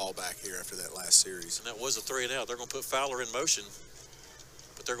offense the ball back here after that last series. And that was a 3 and out. They're going to put Fowler in motion.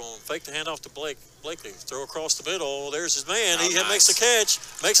 But they're going to fake the handoff to Blakely. Throw across the middle. There's his man. He makes the catch,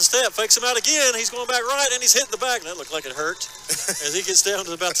 makes a step, fakes him out again. He's going back right, and he's hitting the back. That looked like it hurt as he gets down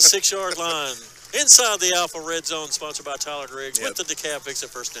to about the 6-yard line. Inside the Alpha Red Zone, sponsored by Tyler Griggs, with the DeKalb picks it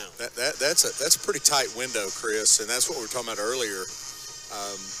first down. That's a pretty tight window, Chris, and that's what we were talking about earlier.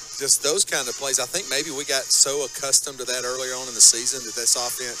 Just those kind of plays. I think maybe we got so accustomed to that earlier on in the season that this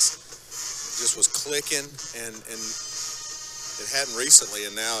offense just was clicking, and it hadn't recently,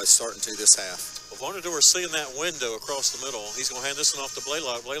 and now it's starting to this half. Well, Varnador is seeing that window across the middle. He's going to hand this one off to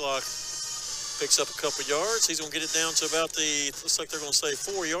Blaylock. Blaylock picks up a couple yards. He's going to get it down to about looks like they're going to say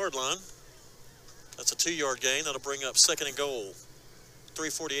 4-yard line. That's a 2-yard gain. That'll bring up 2nd and goal.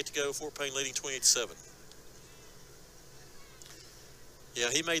 3:48 to go. Fort Payne leading 28-7. Yeah,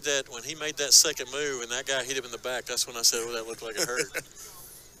 when he made that second move and that guy hit him in the back, that's when I said, oh, that looked like it hurt.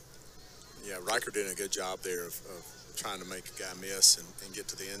 Yeah, Riker did a good job there of trying to make a guy miss and get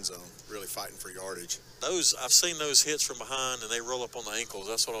to the end zone, really fighting for yardage. I've seen those hits from behind, and they roll up on the ankles.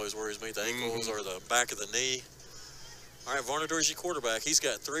 That's what always worries me, the ankles or the back of the knee. All right, Varnador is your quarterback. He's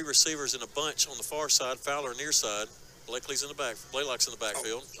got 3 receivers in a bunch on the far side, Fowler near side. Blakely's in the back. Blaylock's in the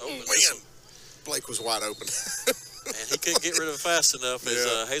backfield. Man, Blake was wide open. And he couldn't get rid of it fast enough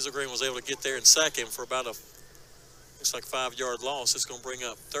as Hazel Green was able to get there and sack him for about looks like 5-yard loss. It's going to bring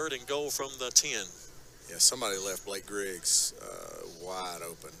up 3rd and goal from the 10. Yeah, somebody left Blake Griggs wide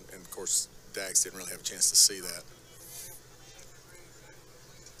open. And, of course, Dax didn't really have a chance to see that.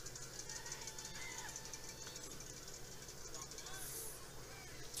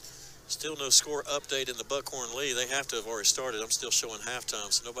 Still no score update in the Buckhorn League. They have to have already started. I'm still showing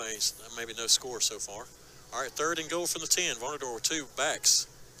halftime, so maybe no score so far. All right, 3rd and goal from the 10. Varnador with 2 backs.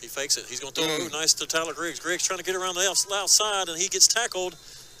 He fakes it. He's going to throw nice to Tyler Griggs. Griggs trying to get around the outside, and he gets tackled.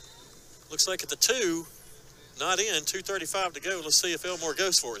 Looks like at the 2. Not in. 2:35 to go. Let's see if Elmore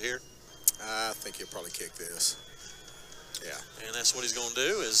goes for it here. I think he'll probably kick this. Yeah. And that's what he's going to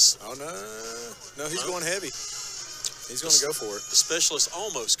do is... Oh, no. No, he's going heavy. He's going to go for it. The specialist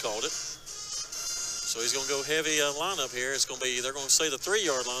almost called it. So he's going to go heavy lineup here. It's going to be, they're going to say the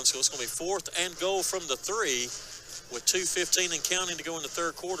 3-yard line, so it's going to be 4th and goal from the 3 with 2:15 and counting to go in the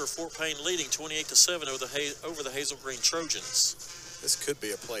 3rd quarter. Fort Payne leading 28-7 over the Hazel Green Trojans. This could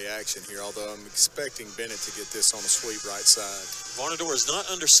be a play action here, although I'm expecting Bennett to get this on a sweep right side. Varnador is not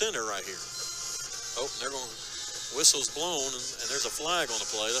under center right here. Oh, they're going to, whistle's blown, and there's a flag on the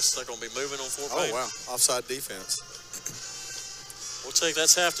play. They're going to be moving on Fort Payne. Oh, wow. Offside defense. We'll take,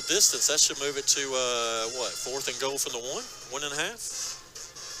 that's half the distance. That should move it to, what, 4th and goal from the 1.5?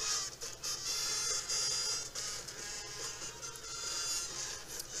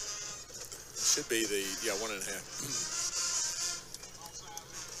 Should be the,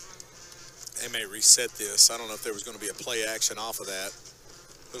 1.5. They may reset this. I don't know if there was going to be a play action off of that.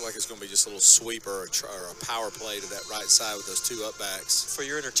 Looked like it's going to be just a little sweep or a power play to that right side with those 2 up backs. For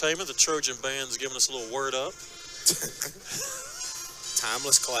your entertainment, the Trojan band's giving us a little word up.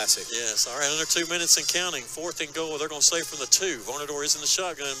 Timeless classic. Yes, all right, under 2 minutes and counting. 4th and goal, they're going to say from the 2. Vonador is in the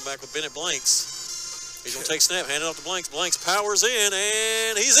shotgun back with Bennett Blanks. He's going to take snap, hand it off to Blanks. Blanks powers in,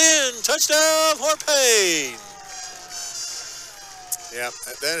 and he's in. Touchdown, Fort Payne. Yeah,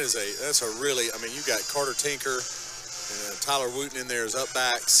 that's a really, I mean, you got Carter Tinker and Tyler Wooten in there as up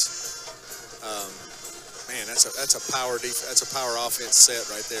backs. Man, that's a power offense set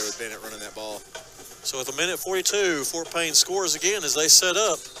right there with Bennett running that ball. So with 1:42, Fort Payne scores again as they set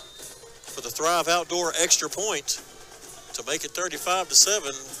up for the Thrive Outdoor extra point to make it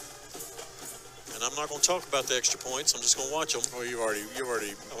 35-7. And I'm not going to talk about the extra points. I'm just going to watch them. Oh, I've already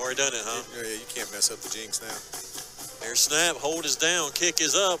done it, huh? Yeah, you can't mess up the jinx now. Their snap, hold is down, kick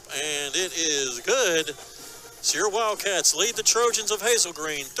is up, and it is good. So your Wildcats lead the Trojans of Hazel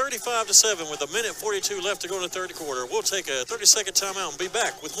Green 35-7 with 1:42 left to go in the third quarter. We'll take a 30-second timeout and be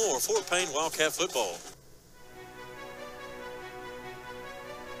back with more Fort Payne Wildcat football.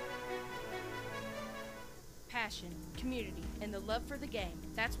 Passion, community, and the love for the game.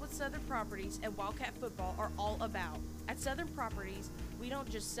 That's what Southern Properties and Wildcat football are all about. At Southern Properties, we don't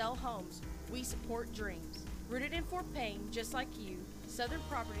just sell homes, we support dreams. Rooted in Fort Payne, just like you, Southern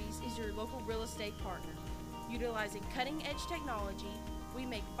Properties is your local real estate partner. Utilizing cutting-edge technology, we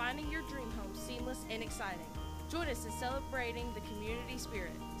make finding your dream home seamless and exciting. Join us in celebrating the community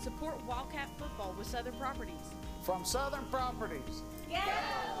spirit. Support Wildcat football with Southern Properties. From Southern Properties. Go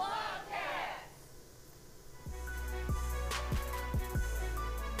Wildcats!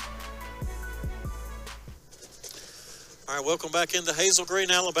 All right, welcome back into Hazel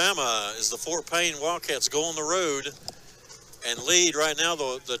Green, Alabama, as the Fort Payne Wildcats go on the road and lead right now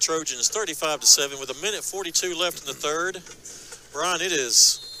the Trojans 35-7 with 1:42 left in the third. Brian, it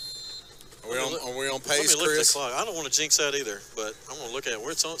is. Are we on pace, let me look Chris? at the clock. I don't want to jinx that either, but I'm going to look at it.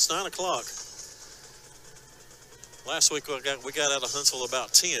 It's 9 o'clock. Last week we got out of Huntsville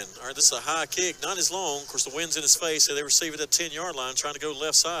about 10. All right, this is a high kick, not as long. Of course, the wind's in his face, so they receive it at the 10-yard line, trying to go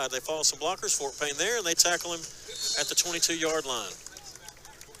left side. They follow some blockers, Fort Payne there, and they tackle him at the 22-yard line.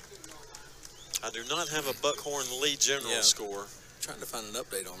 I do not have a Buckhorn Lee General score. Trying to find an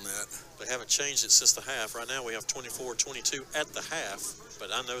update on that. They haven't changed it since the half. Right now we have 24-22 at the half,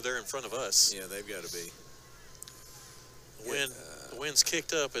 but I know they're in front of us. Yeah, they've got to be. The wind's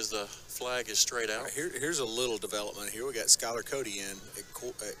kicked up as the flag is straight out. Right, here's a little development here. We got Skylar Cody in at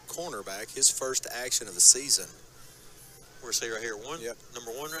cornerback, his first action of the season. Where's he right here? Yep.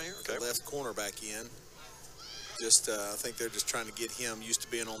 Number 1 right here? Okay. Left cornerback in. Just, I think they're just trying to get him used to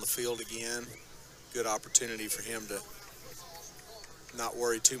being on the field again. Good opportunity for him to not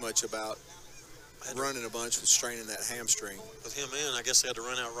worry too much about running a bunch with straining that hamstring. With him in, I guess they had to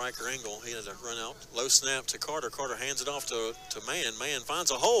run out Riker Engel. He had to run out low snap to Carter. Carter hands it off to Mann. Mann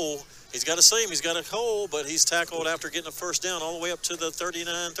finds a hole. He's got a seam. He's got a hole, but he's tackled after getting a first down all the way up to the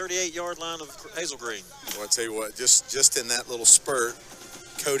 38-yard line of Hazel Green. Well, I tell you what, just in that little spurt,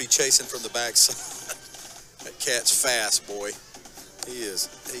 Cody chasing from the backside. That cat's fast, boy. He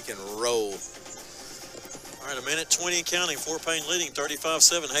can roll. All right, 1:20 and counting. Fort Payne leading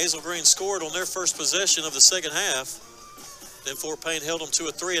 35-7. Hazel Green scored on their first possession of the second half. Then Fort Payne held them to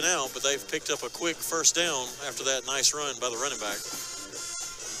a 3-and-out, but they've picked up a quick first down after that nice run by the running back.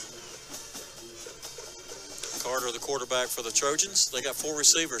 Carter, the quarterback for the Trojans. They got 4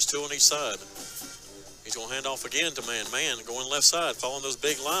 receivers, 2 on each side. He's going to hand off again to Mann. Mann going left side, following those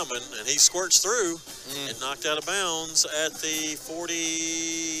big linemen, and he squirts through and knocked out of bounds at the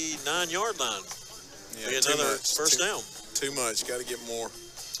 49-yard line. Yeah, be another first down. Too much. Got to get more.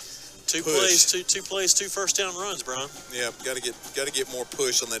 Two plays, 2 first down runs, Brian. Yeah, got to get more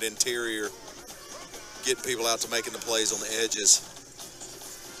push on that interior, getting people out to making the plays on the edges.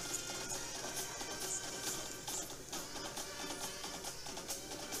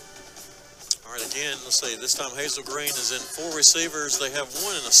 All right, again, let's see. This time Hazel Green is in 4 receivers. They have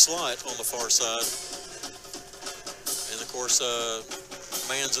 1 in a slot on the far side. And, of course,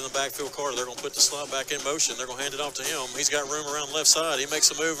 Mann's in the backfield. Carter, they're going to put the slot back in motion. They're going to hand it off to him. He's got room around left side. He makes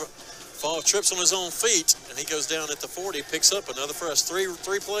a move, trips on his own feet, and he goes down at the 40, picks up another for us. 3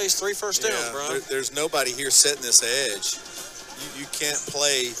 plays, 3 first downs, Brian. There's nobody here setting this edge. You can't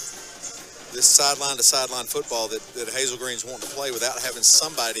play this sideline to sideline football that Hazel Green's wanting to play without having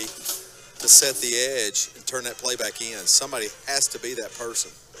somebody to set the edge and turn that play back in. Somebody has to be that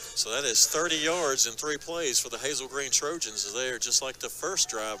person. So that is 30 yards in 3 plays for the Hazel Green Trojans as they are just like the first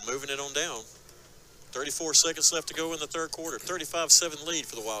drive, moving it on down. 34 seconds left to go in the third quarter. 35-7 lead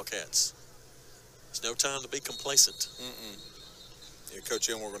for the Wildcats. There's no time to be complacent. Yeah, Coach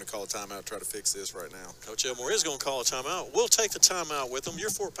Elmore going to call a timeout, try to fix this right now. Coach Elmore is going to call a timeout. We'll take the timeout with them. Your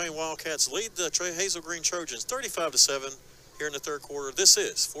Fort Payne Wildcats lead the Hazel Green Trojans 35-7 here in the third quarter. This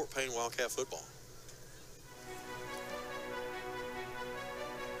is Fort Payne Wildcat football.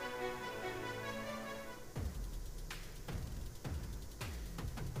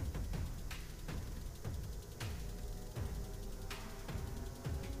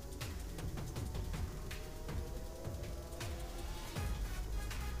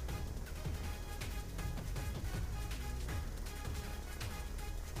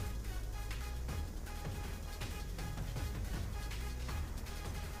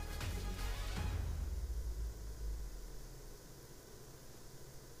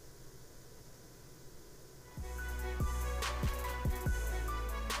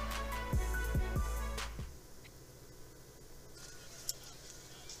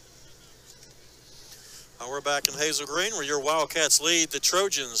 We're back in Hazel Green where your Wildcats lead the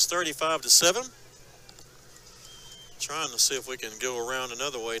Trojans 35-7. Trying to see if we can go around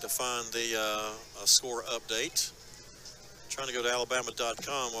another way to find the score update. Trying to go to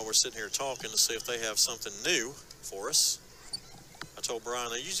alabama.com while we're sitting here talking to see if they have something new for us. I told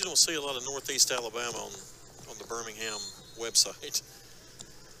Brian, I usually don't see a lot of Northeast Alabama on the Birmingham website.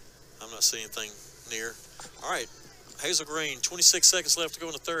 I'm not seeing anything near. All right, Hazel Green, 26 seconds left to go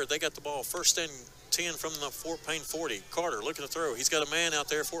in the third. They got the ball first and 10 from the Fort Payne 40. Carter looking to throw. He's got a man out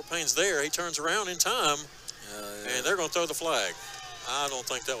there. Fort Payne's there. He turns around in time, and they're going to throw the flag. I don't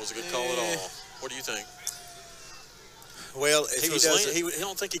think that was a good call at all. What do you think? Well, if he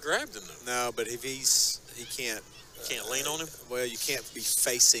don't think he grabbed him, though. No, but if he can't. You can't lean on him? Well, you can't be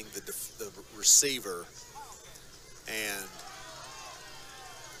facing the receiver, and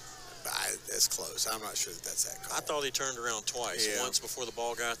that's close. I'm not sure that's that call. I thought he turned around twice. Yeah. Once before the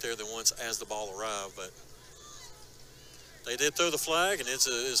ball got there, then once as the ball arrived. But they did throw the flag, and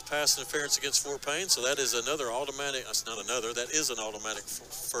it's pass interference against Fort Payne. So that is another automatic. That's not another. That is an automatic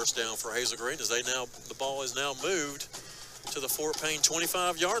first down for Hazel Green. As the ball is now moved to the Fort Payne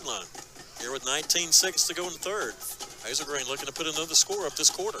 25-yard line. Here with 19 seconds to go in the third. Hazel Green looking to put another score up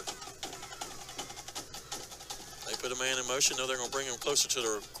this quarter. They put a man in motion. Now they're going to bring him closer to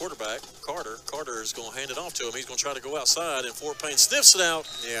their quarterback, Carter. Carter is going to hand it off to him. He's going to try to go outside, and Fort Payne sniffs it out,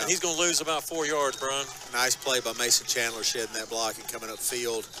 and he's going to lose about 4 yards, Brian. Nice play by Mason Chandler shedding that block and coming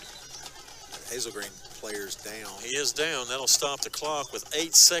upfield. Hazel Green player's down. He is down. That'll stop the clock with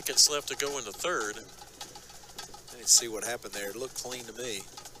 8 seconds left to go in the third. I didn't see what happened there. It looked clean to me.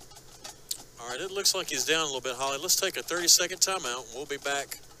 All right, it looks like he's down a little bit, Holly. Let's take a 30-second timeout. We'll be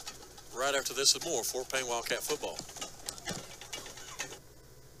back right after this with more Fort Payne Wildcat football.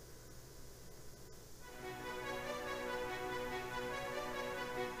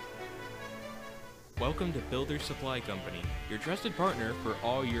 Welcome to Builders Supply Company, your trusted partner for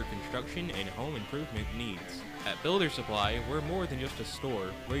all your construction and home improvement needs. At Builders Supply, we're more than just a store.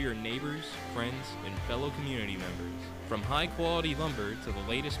 We're your neighbors, friends, and fellow community members. From high-quality lumber to the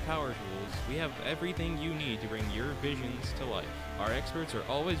latest power tools, we have everything you need to bring your visions to life. Our experts are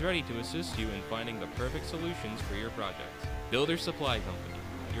always ready to assist you in finding the perfect solutions for your projects. Builders Supply Company,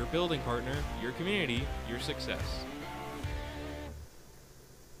 your building partner, your community, your success.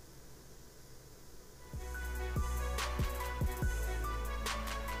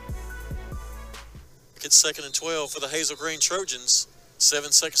 It's 2nd and 12 for the Hazel Green Trojans.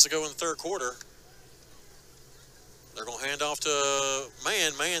 7 seconds to go in the third quarter. They're going to hand off to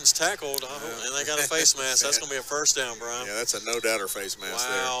Man's tackled, and they got a face mask. That's going to be a first down, Brian. Yeah, that's a no-doubter face mask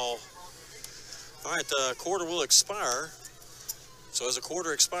there. Wow. All right, the quarter will expire. So as the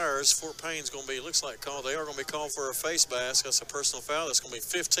quarter expires, Fort Payne's going to be, looks like called, they are going to be called for a face mask. That's a personal foul. That's going to be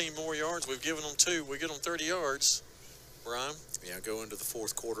 15 more yards. We've given them 2. We get them 30 yards. Brian? Yeah, go into the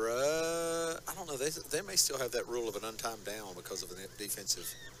fourth quarter. I don't know. They may still have that rule of an untimed down because of a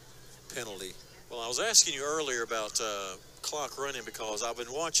defensive penalty. Well, I was asking you earlier about clock running because I've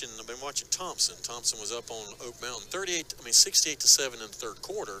been watching Thompson. Thompson was up on Oak Mountain 68-7 in the third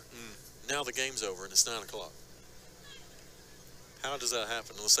quarter. Now the game's over and it's 9 o'clock. How does that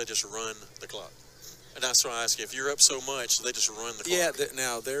happen unless they just run the clock? And that's why I ask you, if you're up so much, they just run the clock. Yeah,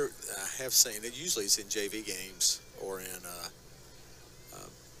 now I have seen it. Usually it's in JV games or in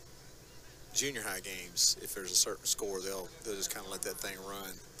junior high games, if there's a certain score, they'll just kind of let that thing run.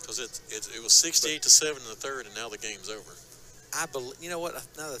 Because it was 68-7 in the third, and now the game's over. I believe, you know what?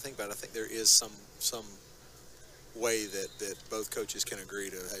 Now that I think about it, I think there is some way that both coaches can agree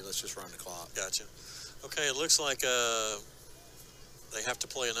to. Hey, let's just run the clock. Gotcha. Okay, it looks like they have to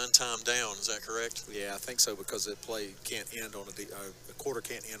play an untimed down. Is that correct? Yeah, I think so, because the play can't end on the quarter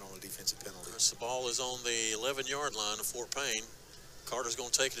can't end on a defensive penalty. The ball is on the 11-yard line of Fort Payne. Carter's going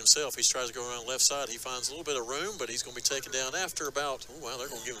to take it himself. He tries to go around the left side. He finds a little bit of room, but he's going to be taken down after about, oh, wow, they're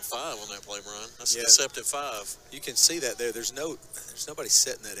going to give him 5 on that play, Brian. That's a deceptive 5. You can see that there. There's nobody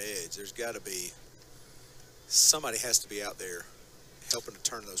setting that edge. There's got to be, somebody has to be out there helping to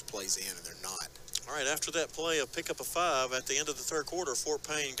turn those plays in, and they're not. All right, after that play of pick up a 5 at the end of the third quarter, Fort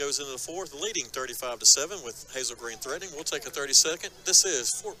Payne goes into the fourth, leading 35-7 with Hazel Green threatening. We'll take a 30-second. This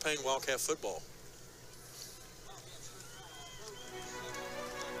is Fort Payne Wildcat football.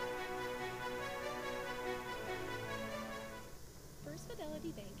 First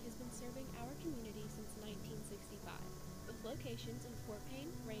Fidelity Bank has been serving our community since 1965, with locations in Fort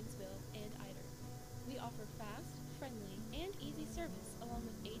Payne, Rainsville, and Ider. We offer fast, friendly, and easy service along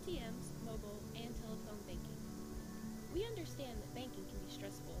with ATMs, mobile, and telephone banking. We understand that banking can be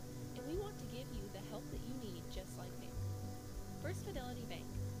stressful, and we want to give you the help that you need just like bank. First Fidelity Bank,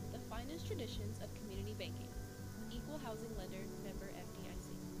 the finest traditions of community banking. Equal housing lender, member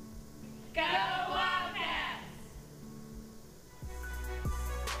FDIC. Go Wildcats!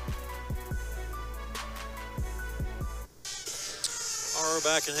 All right,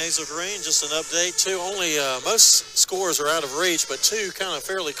 we're back in Hazel Green. Just an update, too. Only most scores are out of reach, but 2 kind of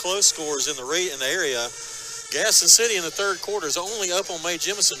fairly close scores in the area. Gaston City in the third quarter is only up on May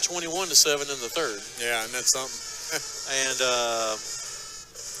Jemison 21-7 in the third. Yeah, and that's something. And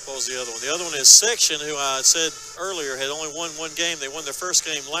what was the other one? The other one is Section, who I said earlier had only won 1 game. They won their first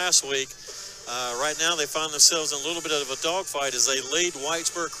game last week. Right now they find themselves in a little bit of a dogfight as they lead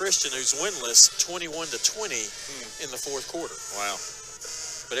Whitesburg Christian, who's winless, 21-20 in the fourth quarter. Wow.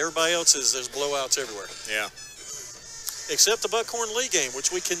 But everybody else there's blowouts everywhere. Yeah. Except the Buckhorn Lee game,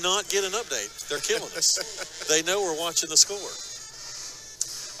 which we cannot get an update. They're killing us. They know we're watching the score.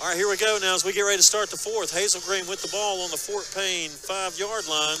 All right, here we go now as we get ready to start the fourth. Hazel Green with the ball on the Fort Payne 5-yard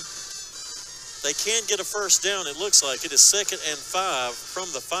line. They can get a first down, it looks like. It is 2nd and 5 from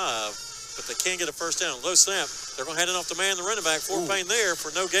the 5, but they can get a first down. Low snap. They're going to hand it off to man, the running back. Fort Payne there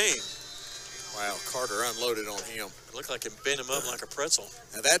for no gain. Wow, Carter unloaded on him. It looked like it bent him up like a pretzel.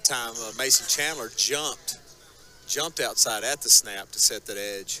 At that time, Mason Chandler jumped outside at the snap to set that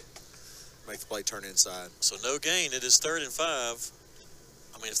edge, make the play turn inside. So no gain. It is 3rd and 5.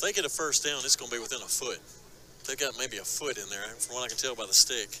 I mean, if they get a first down, it's going to be within a foot. They've got maybe a foot in there, from what I can tell by the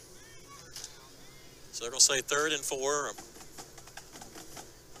stick. So they're going to say 3rd and 4.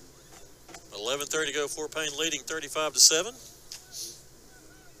 11:30 to go. Fort Payne leading 35-7.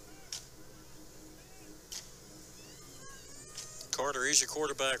 Carter is your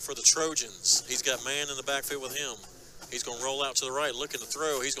quarterback for the Trojans. He's got man in the backfield with him. He's going to roll out to the right, looking to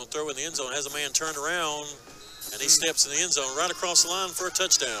throw. He's going to throw in the end zone. Has a man turned around, and he steps in the end zone right across the line for a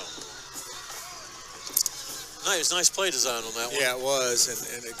touchdown. Nice play design on that one. Yeah, it was,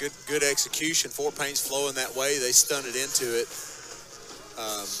 and a good execution. Fort Payne's flowing that way. They stunted into it,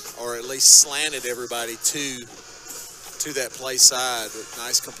 or at least slanted everybody to that play side. But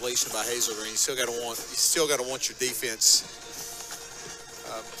nice completion by Hazel Green. You still got to want your defense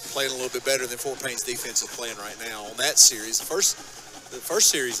playing a little bit better than Fort Payne's defense is playing right now. On that series, the first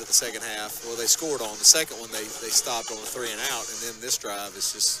series of the second half, well, they scored on. The second one, they stopped on a 3 and out, and then this drive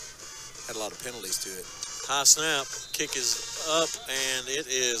is just had a lot of penalties to it. High snap, kick is up, and it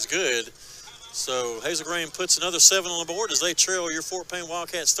is good. So Hazel Green puts another 7 on the board as they trail your Fort Payne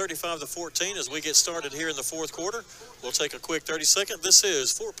Wildcats 35-14 as we get started here in the fourth quarter. We'll take a quick 30-second. This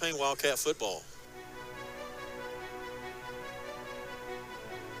is Fort Payne Wildcat football.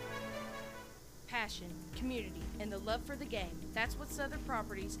 Passion, community, and the love for the game. That's what Southern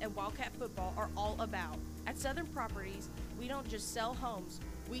Properties and Wildcat football are all about. At Southern Properties, we don't just sell homes,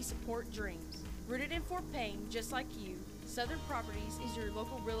 we support dreams. Rooted in Fort Payne, just like you, Southern Properties is your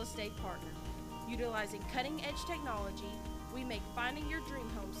local real estate partner. Utilizing cutting-edge technology, we make finding your dream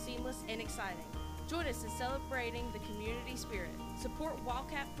home seamless and exciting. Join us in celebrating the community spirit. Support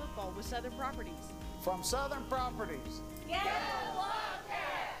Wildcat football with Southern Properties. From Southern Properties. Go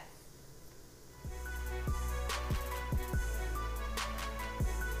Wildcats!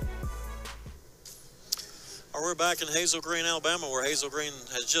 All right, we're back in Hazel Green, Alabama, where Hazel Green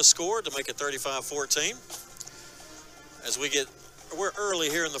has just scored to make it 35-14. As we're early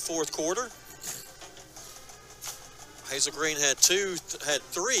here in the fourth quarter. Hazel Green had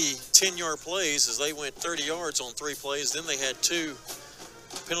three 10-yard plays as they went 30 yards on 3 plays. Then they had 2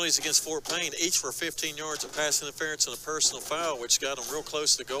 penalties against Fort Payne, each for 15 yards of pass interference and a personal foul, which got them real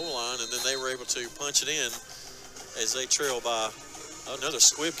close to the goal line, and then they were able to punch it in as they trail by another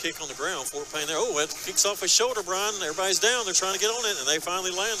squib kick on the ground. Fort Payne there. Oh, it kicks off his shoulder, Brian. Everybody's down. They're trying to get on it, and they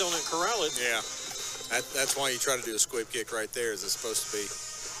finally land on it and corral it. Yeah, that's why you try to do a squib kick right there. Is it's supposed to be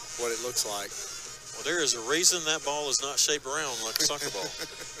what it looks like. Well, there is a reason that ball is not shaped around like a soccer ball.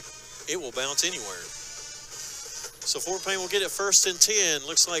 It will bounce anywhere. So Fort Payne will get it 1st and 10.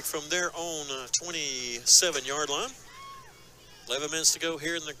 Looks like from their own 27-yard line. 11 minutes to go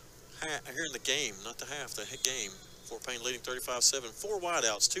here in the game, not the half, the game. Fort Payne leading 35-7. 4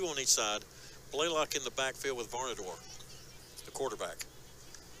 wideouts, 2 on each side. Blaylock in the backfield with Varnador, the quarterback.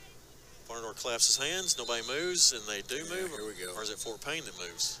 Varnador claps his hands. Nobody moves, and they do move. Here we go. Or is it Fort Payne that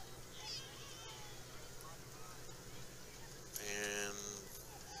moves? And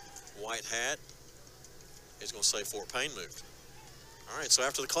white hat is going to say Fort Payne moved. All right, so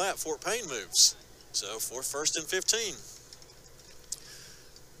after the clap, Fort Payne moves. So for 1st and 15.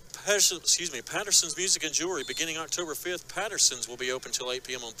 Patterson's Music and Jewelry beginning October 5th. Patterson's will be open till 8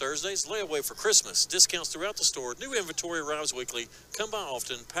 p.m. on Thursdays. Layaway for Christmas. Discounts throughout the store. New inventory arrives weekly. Come by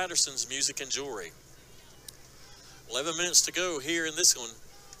often. Patterson's Music and Jewelry. 11 minutes to go here in this one.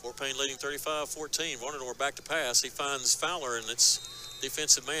 Fort Payne leading 35-14. Varnador back to pass. He finds Fowler, and it's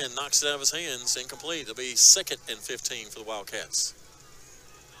defensive man knocks it out of his hands. Incomplete. It'll be 2nd and 15 for the Wildcats.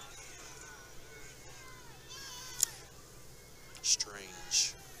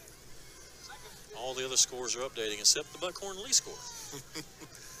 Strange. All the other scores are updating except the Buckhorn Lee score.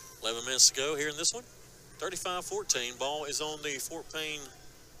 11 minutes to go here in this one. 35-14. Ball is on the Fort Payne,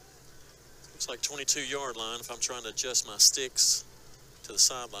 looks like 22-yard line if I'm trying to adjust my sticks to the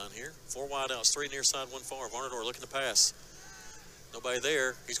sideline here. 4 wideouts, 3 near side, 1 far. Varnador looking to pass. Nobody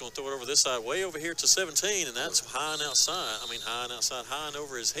there. He's going to throw it over this side, way over here to 17, and that's high and outside. High and outside, high and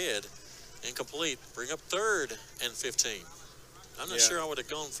over his head. Incomplete. Bring up 3rd and 15. I'm not sure I would have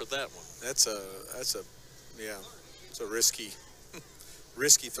gone for that one. It's a risky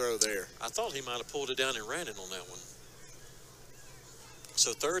throw there. I thought he might have pulled it down and ran it on that one.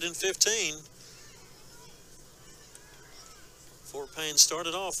 So 3rd and 15. Fort Payne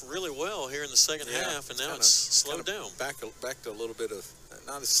started off really well here in the second half, and now it's slowed down. Back to a little bit of,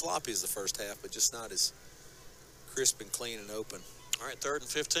 not as sloppy as the first half, but just not as crisp and clean and open. All right, 3rd and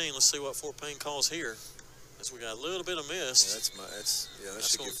 15. Let's see what Fort Payne calls here. As we got a little bit of mist. That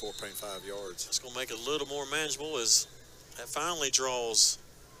should give Fort Payne 5 yards. It's going to make it a little more manageable as that finally draws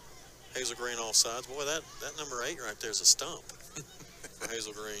Hazel Green offsides. Boy, that number 8 right there is a stump for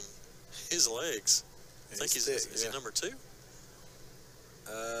Hazel Green. His legs. I think is he number 2?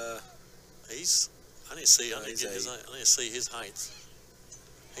 I didn't see his height.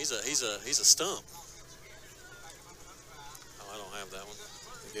 He's a stump. Oh, I don't have that one.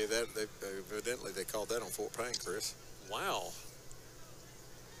 Evidently they called that on Fort Payne, Chris. Wow.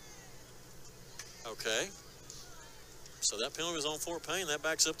 Okay. So that penalty was on Fort Payne. That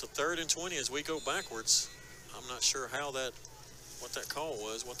backs up to 3rd and 20 as we go backwards. I'm not sure what that call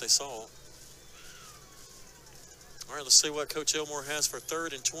was, what they saw. All right, let's see what Coach Elmore has for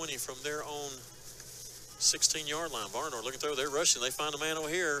 3rd and 20 from their own 16-yard line. Varnador looking through. They're rushing. They find a man over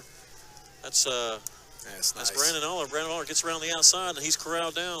here. That's nice. Brandon Aller. Brandon Aller gets around the outside, and he's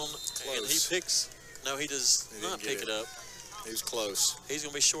corralled down. And he picks. No, he does not pick it up. He was close. He's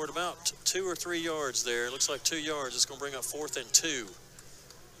going to be short about 2 or 3 yards there. It looks like 2 yards. It's going to bring up 4th and 2.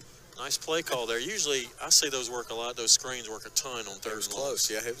 Nice play call there. Usually, I see those work a lot. Those screens work a ton on 3rd and long. It was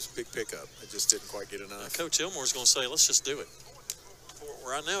close. Yeah, it was a big pickup. It just didn't quite get enough. Coach Elmore's going to say, let's just do it.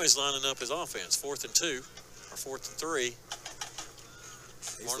 Right now, he's lining up his offense. 4th and 2 or 4th and 3.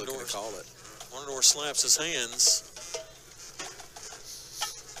 He's looking to call it. Varnador slaps his hands.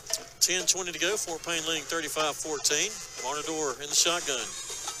 10:20 to go. Fort Payne leading 35-14. Varnador in the shotgun.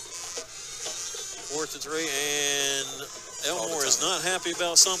 4th and 3, and Elmore is not happy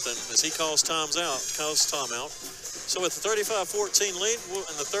about something as he calls timeout. So with the 35-14 lead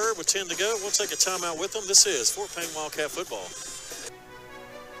in the 3rd with 10 to go, we'll take a timeout with them. This is Fort Payne Wildcat football.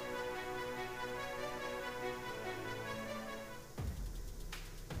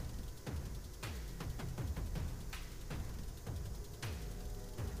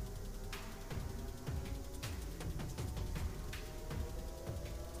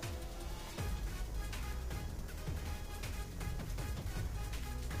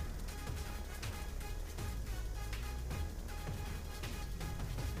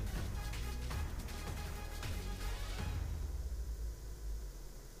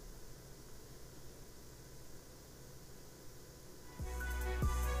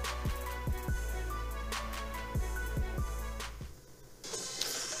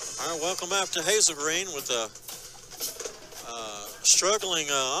 All right, welcome back to Hazel Green with a struggling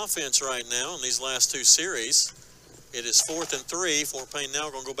offense right now in these last two series. It is 4th and 3. Fort Payne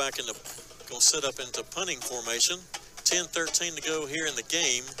now going to go back into, going to set up into punting formation. 10-13 to go here in the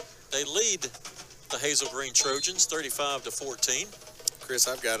game. They lead the Hazel Green Trojans 35-14. Chris,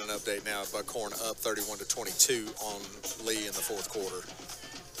 I've got an update now. Buckhorn up 31-22 on Lee in the fourth quarter.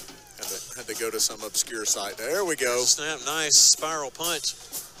 Had to go to some obscure site. There we go. Snap, nice spiral punt.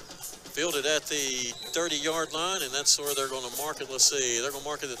 Fielded at the 30-yard line, and that's where they're going to mark it. Let's see. They're going to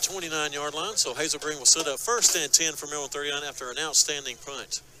mark it at the 29-yard line. So Hazel Green will set up 1st and 10 from their own 39 after an outstanding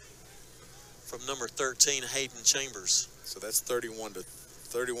punt from number 13, Hayden Chambers. So that's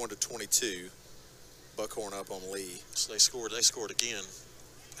 31-22. Buckhorn up on Lee. So they scored again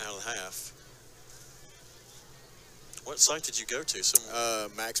out of the half. What site did you go to?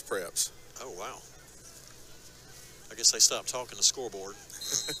 Max Preps. Oh, wow. I guess they stopped talking to scoreboard.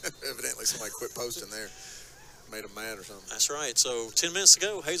 Evidently somebody quit posting there. Made them mad or something. That's right. So 10 minutes to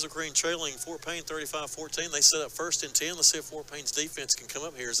go. Hazel Green trailing Fort Payne 35-14. They set up 1st and 10. Let's see if Fort Payne's defense can come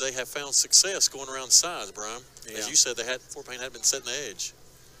up here as they have found success going around the sides, Brian. Yeah. As you said, Fort Payne had been setting the edge.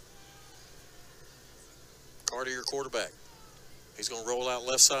 Carter, your quarterback. He's going to roll out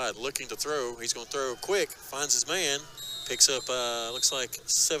left side, looking to throw. He's going to throw quick, finds his man, picks up, looks like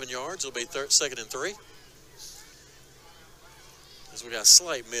 7 yards. It'll be 2nd and 3. As we got a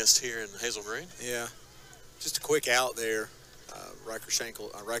slight mist here in Hazel Green. Yeah, just a quick out there. Riker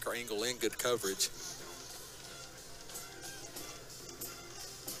Engel in good coverage.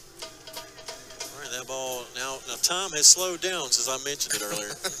 All right, that ball, now time has slowed down since I mentioned it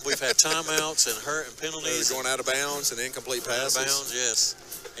earlier. We've had timeouts and penalties. They're going out of bounds and incomplete passes. Out of bounds, yes.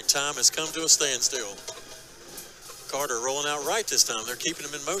 And time has come to a standstill. Carter rolling out right this time. They're keeping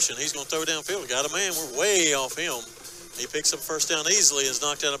him in motion. He's going to throw downfield. Got a man. We're way off him. He picks up 1st down easily and is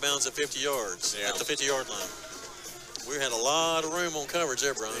knocked out of bounds at 50 yards, at the 50-yard line. We had a lot of room on coverage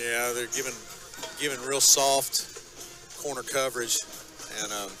there, Brian. Yeah, they're giving real soft corner coverage.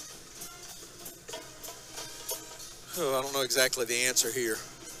 And I don't know exactly the answer here.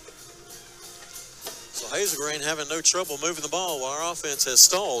 So Hazel Green having no trouble moving the ball while our offense has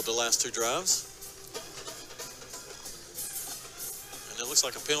stalled the last 2 drives. And it looks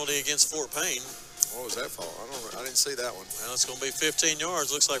like a penalty against Fort Payne. What was that for? I didn't see that one. Well, it's going to be 15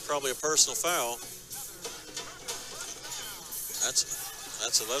 yards. Looks like probably a personal foul. That's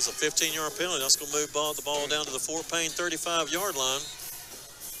a 15-yard penalty. That's going to move the ball down to the Fort Payne 35-yard line.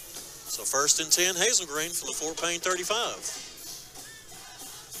 So 1st and 10, Hazel Green from the Fort Payne 35.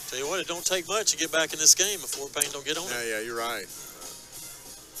 Tell you what, it don't take much to get back in this game if Fort Payne don't get on it. Yeah, you're right.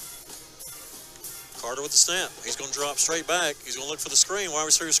 Carter with the snap. He's going to drop straight back. He's going to look for the screen. Wide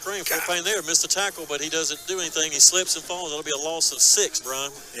receiver screen. Fort Payne there. Missed the tackle, but he doesn't do anything. He slips and falls. That'll be a loss of 6,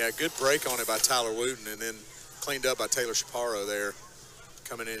 Brian. Yeah, good break on it by Tyler Wooten, and then cleaned up by Taylor Chaparro there,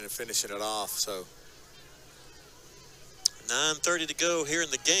 coming in and finishing it off. So 9:30 to go here in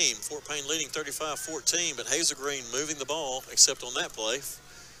the game. Fort Payne leading 35-14, but Hazel Green moving the ball, except on that play.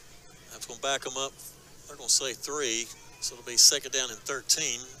 That's going to back them up. They're going to say 3, so it'll be 2nd down and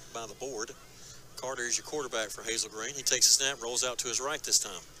 13 by the board. Carter is your quarterback for Hazel Green. He takes a snap, rolls out to his right this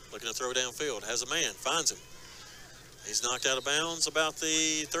time. Looking to throw downfield. Has a man. Finds him. He's knocked out of bounds about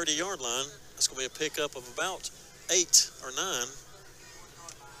the 30-yard line. That's going to be a pickup of about 8 or 9.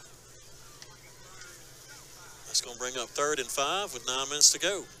 That's going to bring up 3rd and 5 with 9 minutes to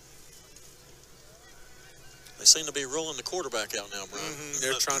go. They seem to be rolling the quarterback out now, Brian.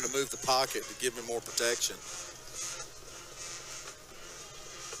 They're trying to move the pocket to give him more protection.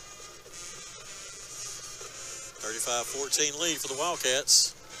 35-14 lead for the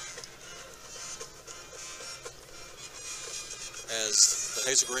Wildcats. As the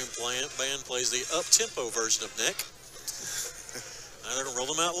Hazel Green band plays the up-tempo version of Neck. Now they're going to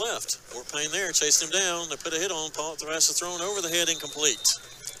roll him out left. Fort Payne there, chasing him down. They put a hit on. Paul Thrash is thrown over the head, incomplete.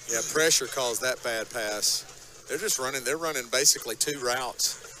 Yeah, pressure caused that bad pass. They're running basically 2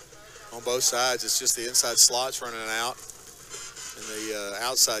 routes on both sides. It's just the inside slots running out and the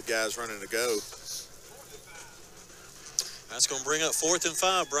outside guys running to go. That's going to bring up 4th and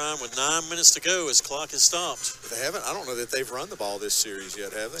 5, Brian, with 9 minutes to go as clock is stopped. They haven't. I don't know that they've run the ball this series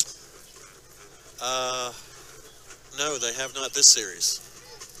yet, have they? No, they have not this series.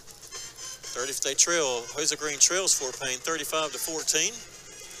 Hazel Green trails Fort Payne 35-14.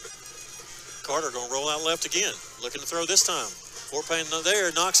 Carter going to roll out left again, looking to throw this time. Fort Payne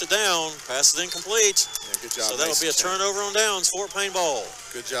there, knocks it down, passes incomplete. Yeah, good job. So that'll be a turnover on downs, Fort Payne ball.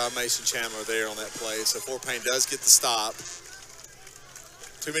 Good job, Mason Chandler there on that play. So Fort Payne does get the stop.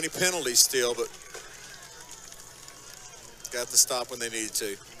 Too many penalties still, but got the stop when they needed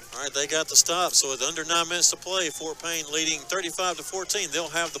to. All right, they got the stop. So with under 9 minutes to play, Fort Payne leading 35-14. They'll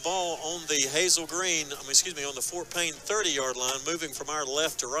have the ball on the Hazel Green, on the Fort Payne 30-yard line, moving from our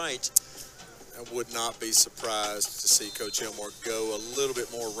left to right. I would not be surprised to see Coach Elmore go a little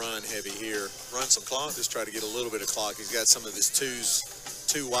bit more run heavy here. Run some clock. Just try to get a little bit of clock. He's got some of his two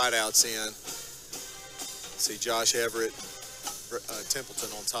wideouts in. See Josh Everett,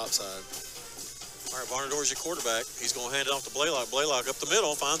 Templeton on top side. All right, Varnador's your quarterback. He's going to hand it off to Blaylock. Blaylock up the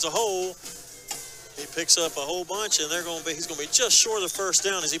middle, finds a hole. He picks up a whole bunch, and he's going to be just short of the first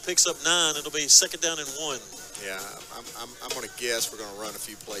down as he picks up 9. It'll be 2nd down and 1. Yeah, I'm going to guess we're going to run a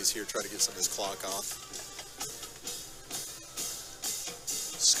few plays here, try to get some of this clock off.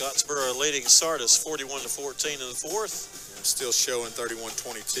 Scottsboro leading Sardis 41-14 in the 4th. I'm still showing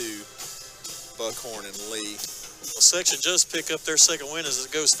 31-22, Buckhorn and Lee. Well, Section just pick up their 2nd win as it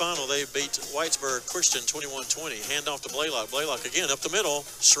goes final. They beat Whitesburg Christian 21-20. Hand off to Blaylock. Blaylock again up the middle,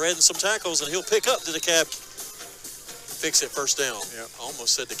 shredding some tackles, and he'll pick up to DeKalb. Fix it, 1st down. Yep.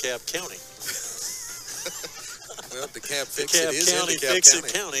 Almost said DeKalb County. Well, DeKalb Fix-It is in DeKalb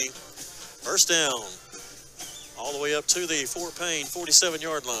Fix-It County. 1st down. All the way up to the Fort Payne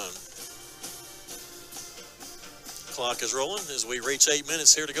 47-yard line. Clock is rolling as we reach 8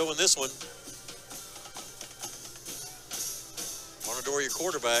 minutes here to go in this one. Varnador, your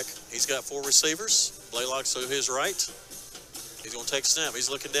quarterback. He's got 4 receivers. Blaylock's to his right. He's going to take a snap. He's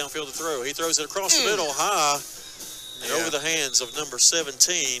looking downfield to throw. He throws it across the middle, high, and over the hands of number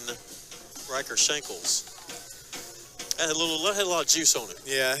 17, Riker Shankles. That had a lot of juice on it.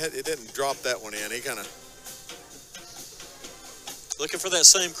 Yeah, it didn't drop that one in. He kind of looking for that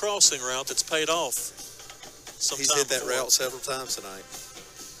same crossing route that's paid off. He's hit that route several times tonight.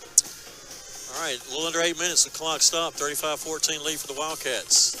 All right, a little under 8 minutes. The clock stopped. 35-14 lead for the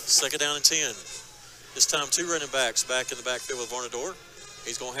Wildcats. 2nd down and 10. This time 2 running backs back in the backfield with Varnador.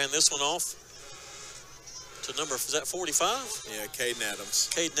 He's going to hand this one off to number, is that 45? Yeah, Caden Adams.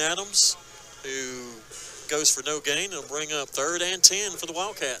 Caden Adams, who goes for no gain. It'll bring up 3rd and 10 for the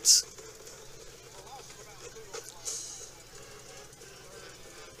Wildcats.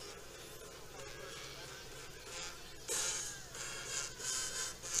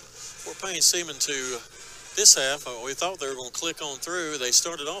 Fort Payne seeming to, this half, we thought they were going to click on through. They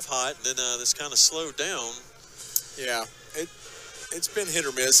started off hot, and then this kind of slowed down. Yeah, it's been hit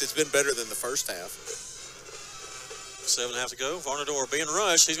or miss. It's been better than the first half. 7.5 to go. Varnador being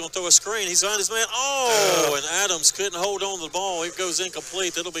rushed. He's going to throw a screen. He's on his man. Oh, and Adams couldn't hold on to the ball. It goes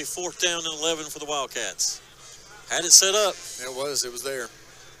incomplete. That'll be 4th down and 11 for the Wildcats. Had it set up. It was there.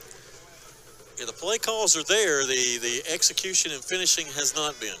 Yeah, the play calls are there. The execution and finishing has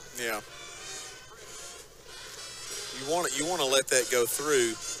not been. Yeah. You want to let that go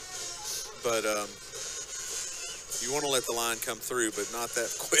through, but you want to let the line come through, but not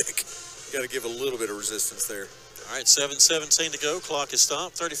that quick. You got to give a little bit of resistance there. All right, 7:17 to go. Clock is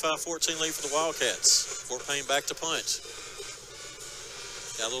stopped. 35-14 lead for the Wildcats. Fort Payne back to punt.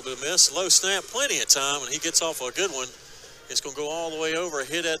 Got a little bit of miss. Low snap, plenty of time, and he gets off a good one. It's going to go all the way over,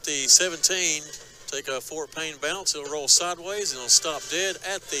 hit at the 17, take a Fort Payne bounce. It'll roll sideways, and it'll stop dead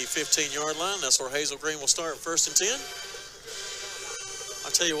at the 15-yard line. That's where Hazel Green will start 1st and 10.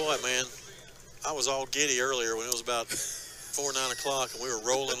 I'll tell you what, man, I was all giddy earlier when it was about 9 o'clock, and we were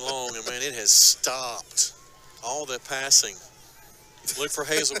rolling along, and, man, it has stopped. All the passing. Look for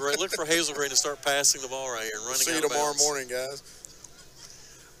Hazel Green. Look for Hazel Green to start passing the ball right here and running See out you of tomorrow bounds. morning, guys.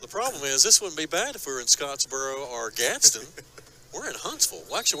 The problem is this wouldn't be bad if we were in Scottsboro or Gadsden. We're in Huntsville.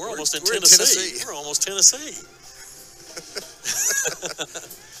 Well, actually, we're almost in Tennessee. We're almost Tennessee.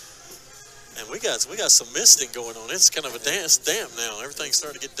 And we got some misting going on. It's kind of a damp now. Everything's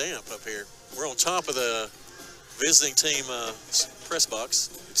starting to get damp up here. We're on top of the visiting team press box.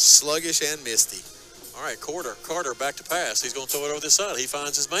 It's sluggish and misty. All right, Carter back to pass. He's going to throw it over this side. He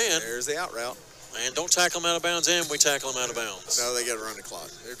finds his man. There's the out route. And don't tackle him out of bounds, and we tackle him out of bounds. No, they got to run the clock.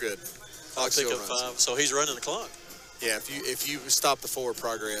 They're good. Clock still runs. 5. So he's running the clock. Yeah, if you stop the forward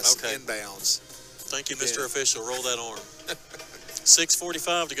progress in bounds. Thank you, Mr. Official. Roll that arm.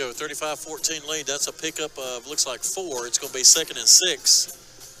 6:45 to go. 35-14 lead. That's a pickup of looks like 4. It's going to be 2nd and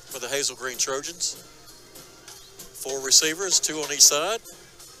 6 for the Hazel Green Trojans. 4 receivers, 2 on each side.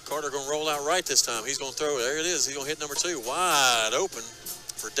 Carter going to roll out right this time. He's going to throw it. There it is. He's going to hit number 2. Wide open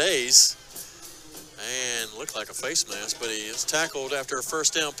for days. And looked like a face mask, but he is tackled after a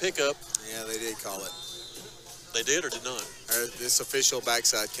 1st down pickup. Yeah, they did call it. They did or did not? This official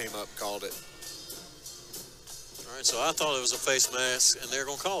backside came up and called it. All right, so I thought it was a face mask, and they're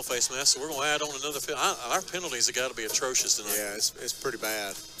going to call a face mask, so we're going to add on another. Our penalties have got to be atrocious tonight. Yeah, it's pretty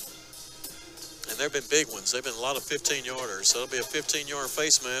bad. And there have been big ones. There have been a lot of 15-yarders. So it'll be a 15-yard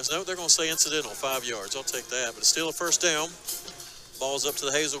face mask. No, they're going to say incidental, 5 yards. I'll take that. But it's still a first down. Ball's up to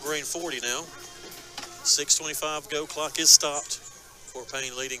the Hazel Green 40 now. 6:25 go. Clock is stopped. Fort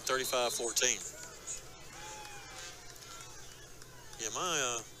Payne leading 35-14. Yeah,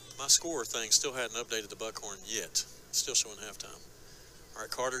 my score thing still hadn't updated the Buckhorn yet. Still showing halftime. All right,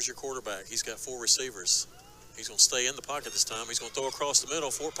 Carter's your quarterback. He's got 4 receivers. He's going to stay in the pocket this time. He's going to throw across the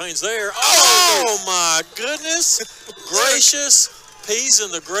middle. Fort Payne's there. Oh, my goodness. Gracious. Peas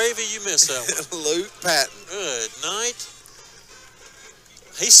in the gravy. You missed that one. Luke Patton. Good night.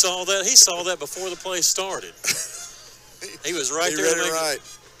 He saw that. He saw that before the play started. He was right there. He read it right.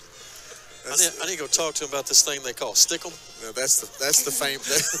 I need to go talk to him about this thing they call stick 'em. No, that's the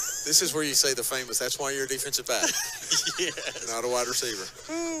famous. This is where you say the famous. That's why you're a defensive back. Yes. Not a wide receiver.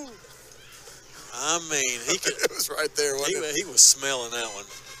 I mean, he could. It was right there, wasn't it? He was smelling that one.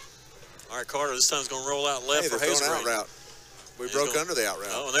 All right, Carter. This time's going to roll out left for Hazel Green. Out route. We broke under the out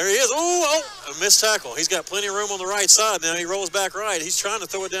route. Oh, and there he is. Oh, a missed tackle. He's got plenty of room on the right side. Now he rolls back right. He's trying to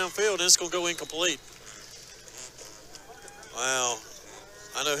throw it downfield, and it's going to go incomplete. Wow.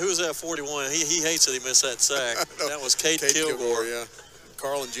 I know. Who was that 41? He hates that he missed that sack. That was Kate Kilgore. Yeah.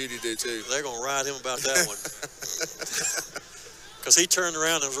 Carl and Judy do too. They're going to ride him about that one. Because he turned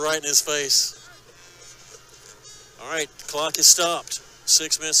around and was right in his face. All right, the clock is stopped.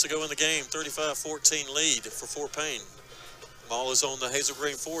 6 minutes to go in the game. 35-14 lead for Fort Payne. Ball is on the Hazel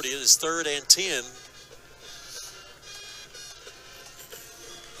Green 40. It is 3rd and 10.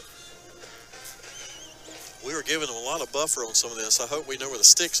 We were giving them a lot of buffer on some of this. I hope we know where the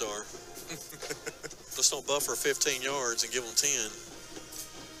sticks are. Just don't buffer 15 yards and give them 10.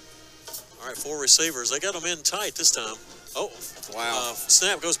 All right, 4 receivers. They got them in tight this time. Oh, wow.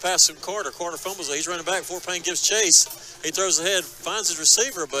 Snap goes past Carter. Carter fumbles it. He's running back. Fort Payne gives chase. He throws ahead, finds his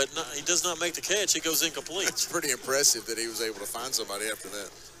receiver, but he does not make the catch. He goes incomplete. It's pretty impressive that he was able to find somebody after that.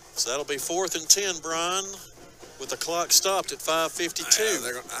 So that'll be 4th and 10, Brian, with the clock stopped at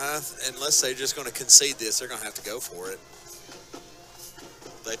 5:52. Unless they're just going to concede this, they're going to have to go for it.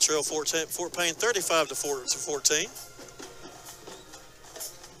 They trail Fort Payne 35-14.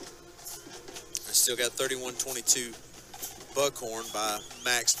 I still got 31-22 Buckhorn by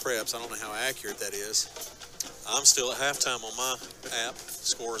Max Preps. I don't know how accurate that is. I'm still at halftime on my app,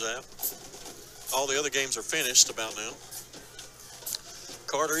 Scores app. All the other games are finished about now.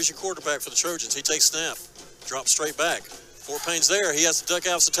 Carter is your quarterback for the Trojans. He takes snap, drops straight back. Fort Payne's there. He has to duck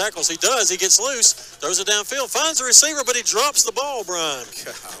out some tackles. He does. He gets loose, throws it downfield, finds the receiver, but he drops the ball, Brian.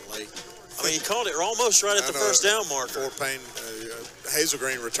 Golly. I mean, he caught it almost right at the first down marker. Fort Payne, Hazel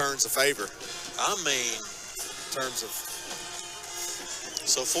Green returns the favor. I mean, in terms of.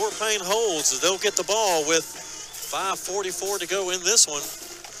 So Fort Payne holds. They'll get the ball with 5:44 to go in this one.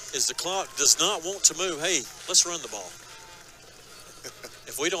 As the clock does not want to move. Hey, let's run the ball.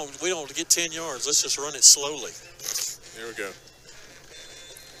 If we don't get 10 yards, let's just run it slowly. There we go.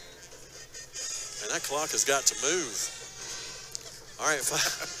 And that clock has got to move. All right,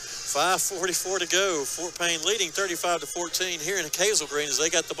 5:44 to go. Fort Payne leading 35-14 here in Hazel Green as they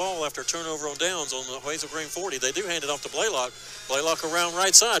got the ball after a turnover on downs on the Hazel Green 40. They do hand it off to Blaylock. Blaylock around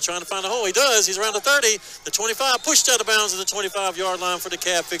right side trying to find a hole. He does. He's around the 30. The 25 pushed out of bounds at the 25-yard line for the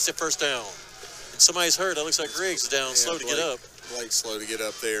Cab. Fix it first down. And somebody's hurt. It looks like Griggs is down, slow to get up. Blake's slow to get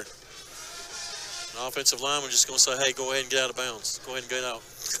up there. An offensive lineman just going to say, hey, go ahead and get out of bounds. Go ahead and get out.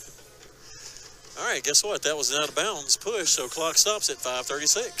 All right, guess what? That was an out of bounds push, so clock stops at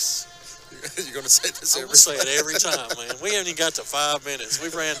 5:36. You're going to say this every time. I'm going to say it every time, man. We haven't even got to 5 minutes.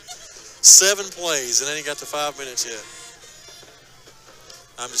 We've ran 7 plays and ain't got to 5 minutes yet.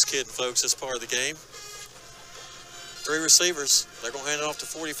 I'm just kidding, folks. It's part of the game. 3 receivers. They're going to hand it off to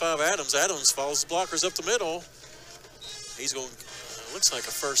 45 Adams. Adams follows the blockers up the middle. He's going looks like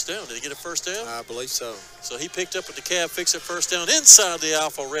a first down. Did he get a first down? I believe so. So he picked up with the Cab Fix It first down inside the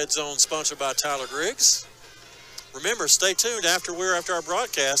Alpha Red Zone, sponsored by Tyler Griggs. Remember, stay tuned after our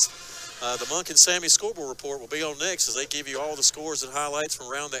broadcast. The Monk and Sammy Scoreboard Report will be on next as they give you all the scores and highlights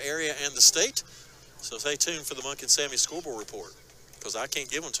from around the area and the state. So stay tuned for the Monk and Sammy Scoreboard Report, because I can't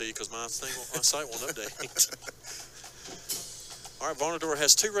give them to you because my site won't update. All right, Varnador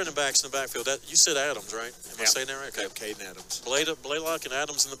has 2 running backs in the backfield. You said Adams, right? Am I saying that right? Okay. Yep, Caden Adams. Blaylock and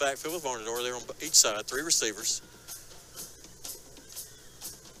Adams in the backfield with Varnador. They're on each side, 3 receivers.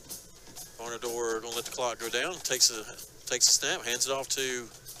 Varnador going to let the clock go down. Takes a snap, hands it off to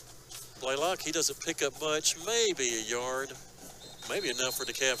Blaylock. He doesn't pick up much, maybe a yard, maybe enough for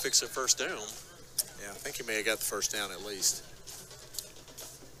the Cab Fix It first down. Yeah, I think he may have got the first down at least.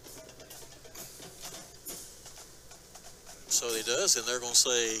 So he does, and they're going to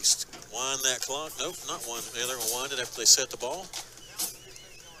say Wind that clock. Nope, not wind. Yeah, they're going to wind it after they set the ball.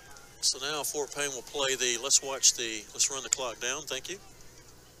 So now Fort Payne will play let's run the clock down. Thank you.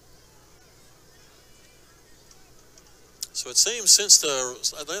 So it seems since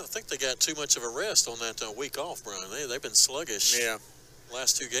I think they got too much of a rest on that week off, Brian. They've been sluggish. Yeah.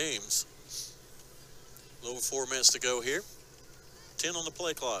 Last two games. A little over 4 minutes to go here. 10 on the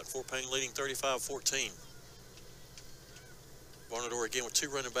play clock. Fort Payne leading 35-14. Varnador again with two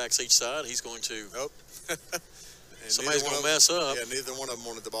running backs each side. He's going to. Nope. Somebody's going to mess up. Yeah, neither one of them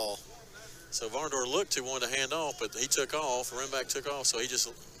wanted the ball. So Varnador looked to want to hand off, but he took off. The running back took off, so he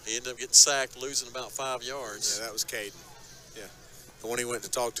ended up getting sacked, losing about 5 yards. Yeah, that was Caden. Yeah. The one he went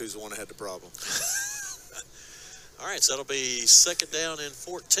to talk to is the one that had the problem. All right, so that'll be second down and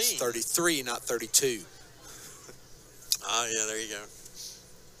 14. It's 33, not 32. Ah, yeah, there you go.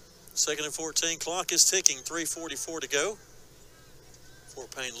 Second and 14. Clock is ticking. 3:44 to go. Fort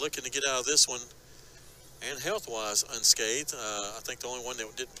Payne looking to get out of this one, and health-wise unscathed. I think the only one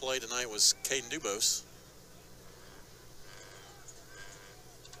that didn't play tonight was Caden Dubose.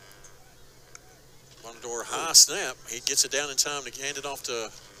 Varnador high snap. He gets it down in time to hand it off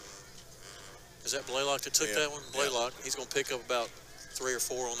to. Is that Blaylock that took that one? Blaylock. He's going to pick up about 3 or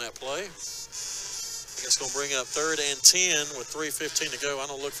 4 on that play. It's going to bring up 3rd and 10 with 3:15 to go. I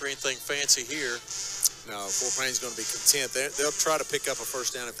don't look for anything fancy here. No, Fort Payne's going to be content. They'll try to pick up a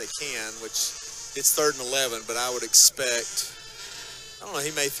first down if they can, which it's 3rd and 11, but I would expect, I don't know,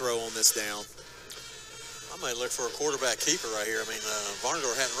 he may throw on this down. I might look for a quarterback keeper right here. I mean,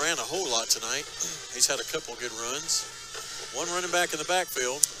 Varnador hadn't ran a whole lot tonight. He's had a couple good runs. One running back in the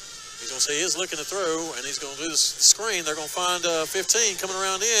backfield. He's going to say he is looking to throw, and he's going to do the screen. They're going to find 15 coming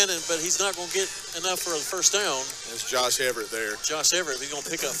around in, but he's not going to get enough for the first down. That's Josh Everett there. Josh Everett, he's going to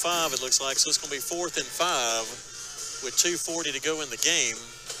pick up 5, it looks like. So it's going to be 4th and 5 with 2:40 to go in the game.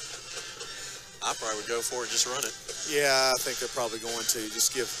 I probably would go for it and just run it. Yeah, I think they're probably going to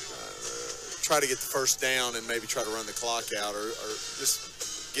just try to get the first down and maybe try to run the clock out or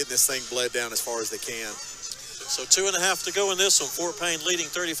just getting this thing bled down as far as they can. So 2.5 to go in this one. Fort Payne leading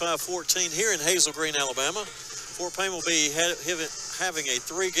 35-14 here in Hazel Green, Alabama. Fort Payne will be having a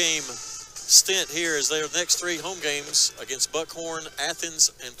 3-game stint here as their next 3 home games against Buckhorn,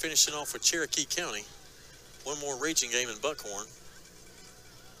 Athens, and finishing off with Cherokee County. One more region game in Buckhorn.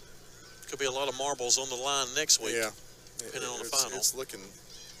 Could be a lot of marbles on the line next week. Yeah. Depending on the final. It's looking.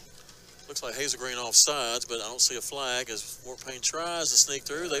 Looks like Hazel Green offsides, but I don't see a flag as Fort Payne tries to sneak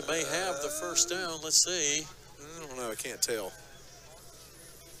through. They may have the first down. Let's see. I don't know. I can't tell.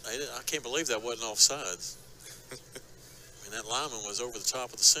 I can't believe that wasn't offsides. I mean, that lineman was over the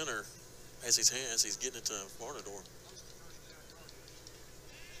top of the center as he's getting it to Varnador.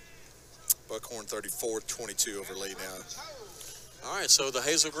 Buckhorn 34-22 over Lee now. All right, so the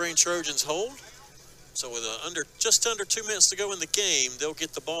Hazel Green Trojans hold. So with just under 2 minutes to go in the game, they'll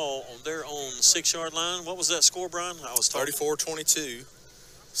get the ball on their own 6-yard line. What was that score, Brian? I was 34-22.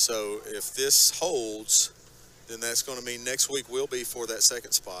 So if this holds, then that's going to mean next week will be for that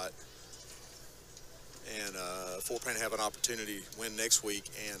second spot. And Fort Payne have an opportunity to win next week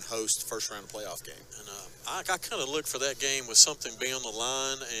and host first round playoff game. And I kind of look for that game with something being on the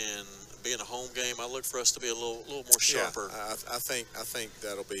line and being a home game. I look for us to be a little more sharper. Yeah, I think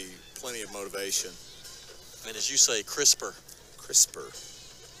that'll be plenty of motivation. And as you say, crisper. Crisper.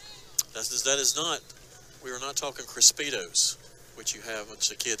 That is not. We are not talking Crispitos, which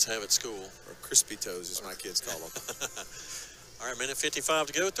the kids have at school. Or Crispitos, as my kids call them. All right, minute 55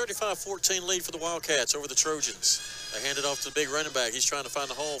 to go. 35-14 lead for the Wildcats over the Trojans. They hand it off to the big running back. He's trying to find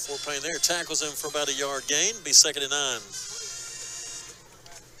the hole. Fort Payne there tackles him for about a yard gain. Be 2nd and 9.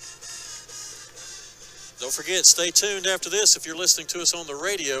 Don't forget, stay tuned after this. If you're listening to us on the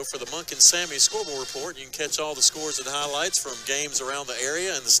radio for the Monk and Sammy scoreboard report, you can catch all the scores and highlights from games around the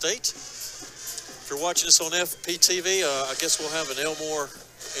area and the state. If you're watching us on FPTV, I guess we'll have an Elmore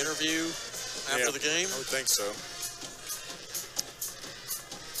interview after the game. I would think so.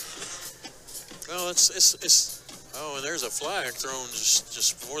 Well, and there's a flag thrown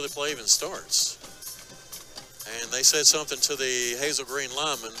just before the play even starts. And they said something to the Hazel Green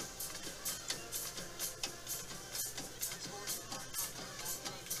lineman.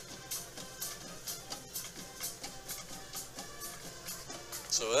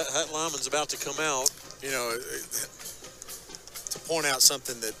 So that lineman's about to come out. You know, to point out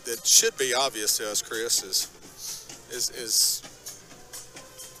something that should be obvious to us, Chris, is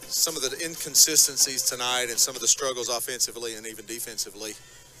some of the inconsistencies tonight and some of the struggles offensively and even defensively.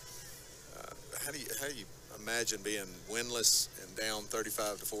 How do you imagine being winless and down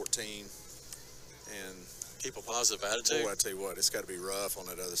 35-14 and Keep a positive attitude. Boy, I tell you what, it's got to be rough on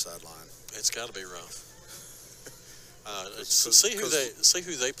that other sideline. It's got to be rough. See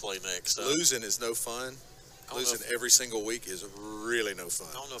who they play next. Losing is no fun. Losing every single week is really no fun.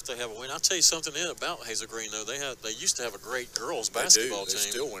 I don't know if they have a win. I'll tell you something about Hazel Green, though. They used to have a great girls basketball team.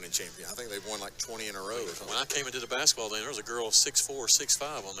 They're still winning champion. I think they've won like 20 in a row or something. When I came into the basketball game, there was a girl 6'4",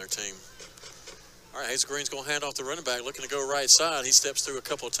 6'5" on their team. All right, Hazel Green's going to hand off the running back, looking to go right side. He steps through a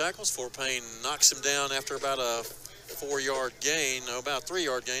couple of tackles. Fort Payne knocks him down after about a 4-yard gain. No, about a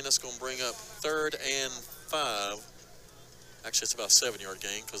 3-yard gain. That's going to bring up 3rd and 5. Actually, it's about a 7-yard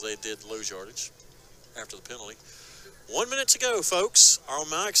gain because they did lose yardage after the penalty. 1 minute to go, folks.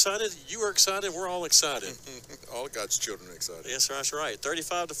 Am I excited? You are excited. We're all excited. All of God's children are excited. Yes, that's right.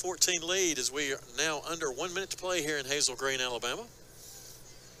 35-14 lead as we are now under 1 minute to play here in Hazel Green, Alabama.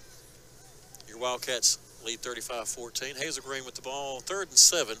 Your Wildcats lead 35-14. Hazel Green with the ball, 3rd and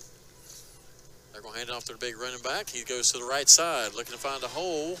 7. They're going to hand it off to the big running back. He goes to the right side, looking to find a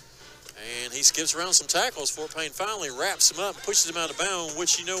hole. And he skips around some tackles. Fort Payne finally wraps him up, pushes him out of bounds,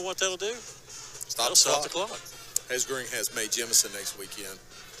 which you know what that'll do? That'll stop the clock. Hazel Green has Mae Jemison next weekend.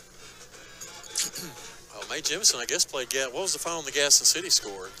 Well, Mae Jemison, I guess, played What was the final in the Gaston City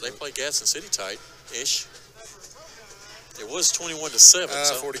score? They played Gaston City tight-ish. It was 21-7.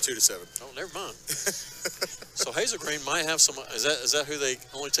 42-7. Oh, never mind. So Hazel Green might have some. Is that who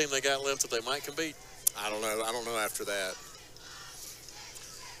only team they got left that they might can beat? I don't know. I don't know after that.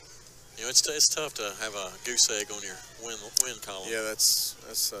 You know, it's tough to have a goose egg on your win column. Yeah, that's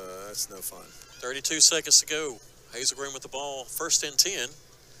no fun. 32 seconds to go. Hazel Green with the ball, 1st and 10.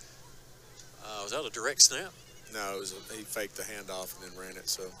 Was that a direct snap? No, he faked the handoff and then ran it,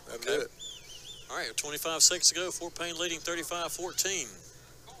 so that'll Okay. do it. All right, 25 seconds to go. Fort Payne leading 35-14.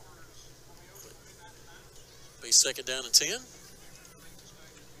 Be 2nd down and 10.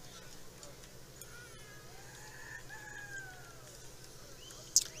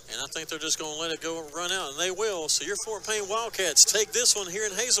 And I think they're just going to let it go run out, and they will. So your Fort Payne Wildcats take this one here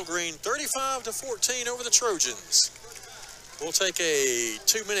in Hazel Green, 35-14 over the Trojans. We'll take a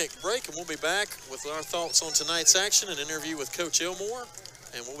 2-minute break, and we'll be back with our thoughts on tonight's action, an interview with Coach Elmore,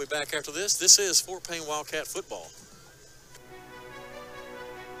 and we'll be back after this. This is Fort Payne Wildcat football.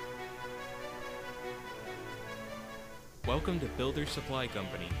 Welcome to Builder Supply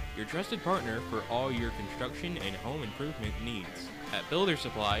Company, your trusted partner for all your construction and home improvement needs. At Builder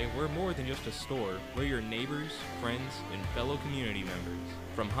Supply, we're more than just a store. We're your neighbors, friends, and fellow community members.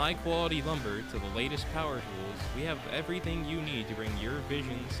 From high-quality lumber to the latest power tools, we have everything you need to bring your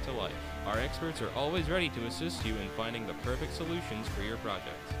visions to life. Our experts are always ready to assist you in finding the perfect solutions for your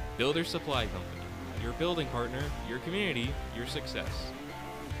projects. Builder Supply Company, your building partner, your community, your success.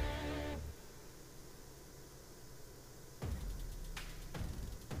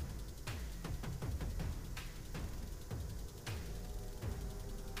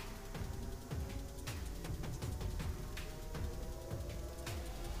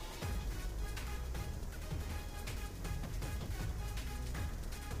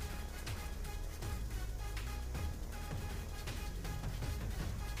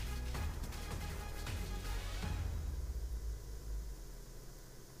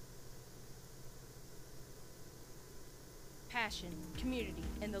 Passion, community,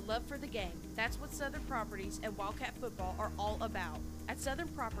 and the love for the game. That's what Southern Properties and Wildcat Football are all about. At Southern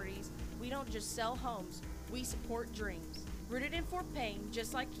Properties, we don't just sell homes, we support dreams. Rooted in Fort Payne,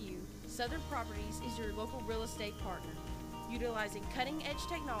 just like you, Southern Properties is your local real estate partner. Utilizing cutting-edge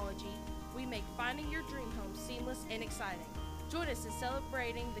technology, we make finding your dream home seamless and exciting. Join us in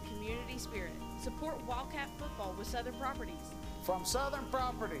celebrating the community spirit. Support Wildcat Football with Southern Properties. From Southern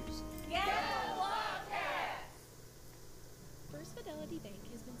Properties. Go Wildcats! First Fidelity Bank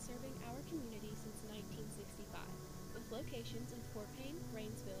has been serving our community since 1965, with locations in Fort Payne,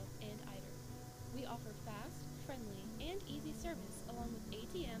 Rainsville, and Ider. We offer fast, friendly, and easy service along with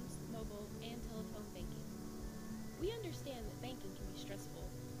ATMs, mobile, and telephone banking. We understand that banking can be stressful,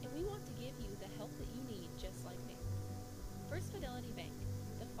 and we want to give you the help that you need just like bank. First Fidelity Bank,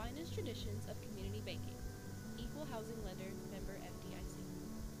 the finest traditions of community banking. Equal housing lender, member FDIC.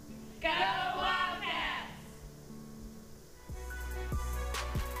 Go Wildcats!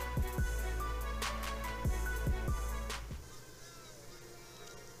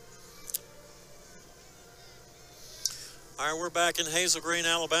 All right, we're back in Hazel Green,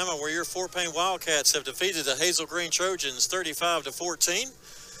 Alabama, where your Fort Payne Wildcats have defeated the Hazel Green Trojans 35-14.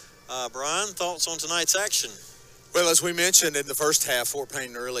 Brian, thoughts on tonight's action? Well, as we mentioned in the first half, Fort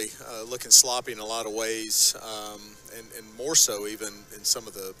Payne early looking sloppy in a lot of ways, and more so even in some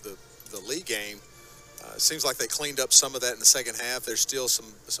of the league game. It seems like they cleaned up some of that in the second half. There's still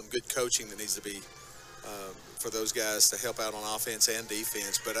some good coaching that needs to be for those guys to help out on offense and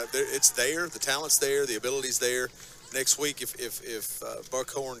defense. But it's there, the talent's there, the ability's there. Next week, if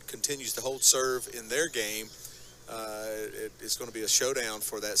Buckhorn continues to hold serve in their game, it's going to be a showdown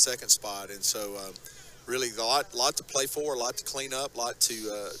for that second spot. And so really a lot to play for, a lot to clean up, a lot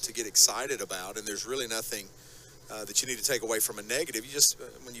to get excited about. And there's really nothing that you need to take away from a negative. You just,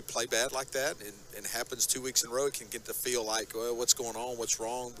 when you play bad like that, and it happens 2 weeks in a row, it can get to feel like, well, what's going on, what's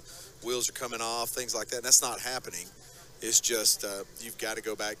wrong, wheels are coming off, things like that. And that's not happening. It's just you've got to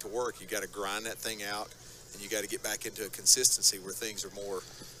go back to work. You've got to grind that thing out, and you got to get back into a consistency where things are more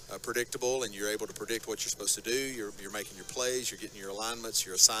predictable, and you're able to predict what you're supposed to do. You're making your plays, you're getting your alignments,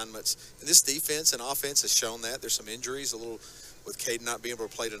 your assignments. And this defense and offense has shown that. There's some injuries, a little with Caden not being able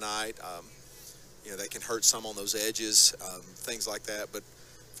to play tonight. You know, they can hurt some on those edges, things like that. But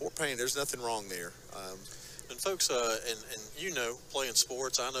Fort Payne, there's nothing wrong there. And folks, and you know, playing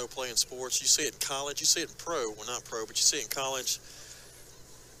sports, I know playing sports, you see it in college, you see it in pro, well not pro, but you see it in college.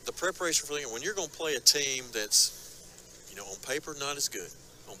 The preparation for the game, when you're going to play a team that's, you know, on paper not as good.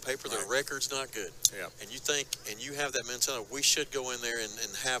 On paper, their record's not good. Yeah. And you think, and you have that mentality, we should go in there and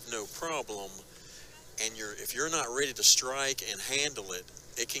have no problem. And if you're not ready to strike and handle it,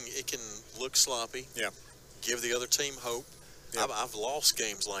 it can look sloppy. Yeah. Give the other team hope. Yeah. I've lost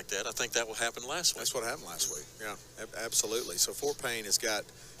games like that. I think that will happen last week. That's what happened last week. Yeah, absolutely. So Fort Payne has got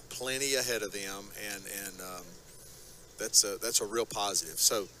plenty ahead of them, and that's a real positive.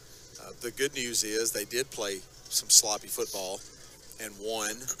 So the good news is they did play some sloppy football and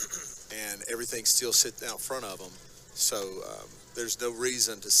won, and everything's still sitting out front of them. So there's no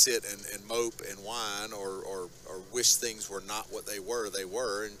reason to sit and mope and whine or wish things were not what they were. They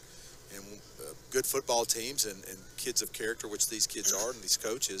were, and good football teams and kids of character, which these kids are, and these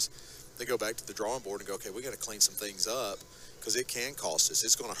coaches, they go back to the drawing board and go, okay, we got to clean some things up, because it can cost us.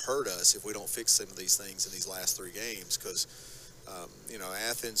 It's going to hurt us if we don't fix some of these things in these last 3 games, because you know,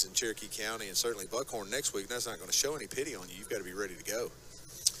 Athens and Cherokee County and certainly Buckhorn next week, that's not going to show any pity on you. You've got to be ready to go.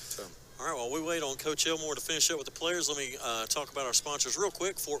 So. All right, while we wait on Coach Elmore to finish up with the players, let me talk about our sponsors real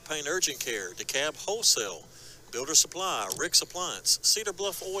quick. Fort Payne Urgent Care, DeKalb Wholesale, Builder Supply, Rick's Appliance, Cedar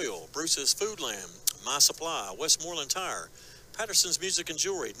Bluff Oil, Bruce's Foodland, My Supply, Westmoreland Tire, Patterson's Music and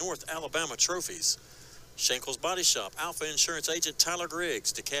Jewelry, North Alabama Trophies, Shankle's Body Shop, Alpha Insurance Agent Tyler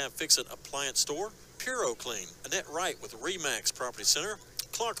Griggs, DeKalb Fix-It Appliance Store, Puro Clean, Annette Wright with Remax Property Center,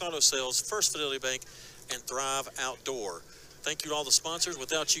 Clark Auto Sales, First Fidelity Bank, and Thrive Outdoor. Thank you to all the sponsors.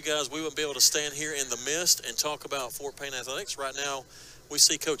 Without you guys, we wouldn't be able to stand here in the mist and talk about Fort Payne Athletics. Right now, we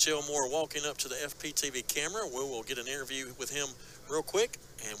see Coach Elmore walking up to the FPTV camera. We will get an interview with him real quick,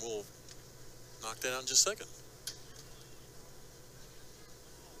 and we'll knock that out in just a second.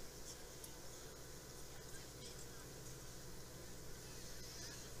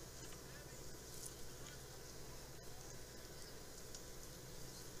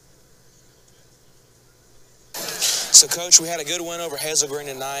 So, Coach, we had a good win over Hazel Green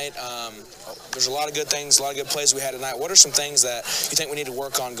tonight. There's a lot of good things, a lot of good plays we had tonight. What are some things that you think we need to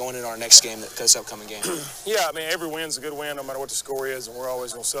work on going into our next game, this upcoming game? Yeah, I mean, every win's a good win, no matter what the score is, and we're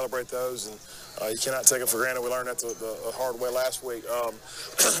always going to celebrate those. And you cannot take it for granted. We learned that the hard way last week.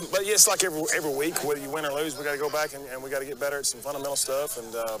 But yeah, it's like every week, whether you win or lose, we got to go back and we got to get better at some fundamental stuff, and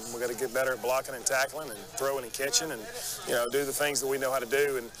we got to get better at blocking and tackling and throwing and catching, and do the things that we know how to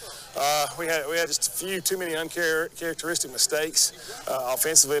do. And we had just a few too many uncharacteristic mistakes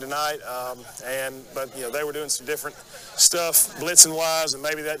offensively tonight, but they were doing some different stuff blitzing wise, and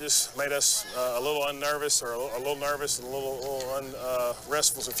maybe that just made us a little unnervous, or a little nervous and a little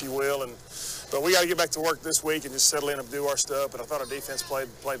unrestful, if you will. But we got to get back to work this week and just settle in and do our stuff. But I thought our defense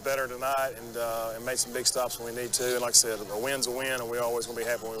played better tonight and made some big stops when we need to. And like I said, a win's a win, and we're always going to be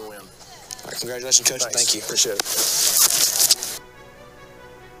happy when we win. All right, congratulations, Coach. Thanks. Thank you. Appreciate it.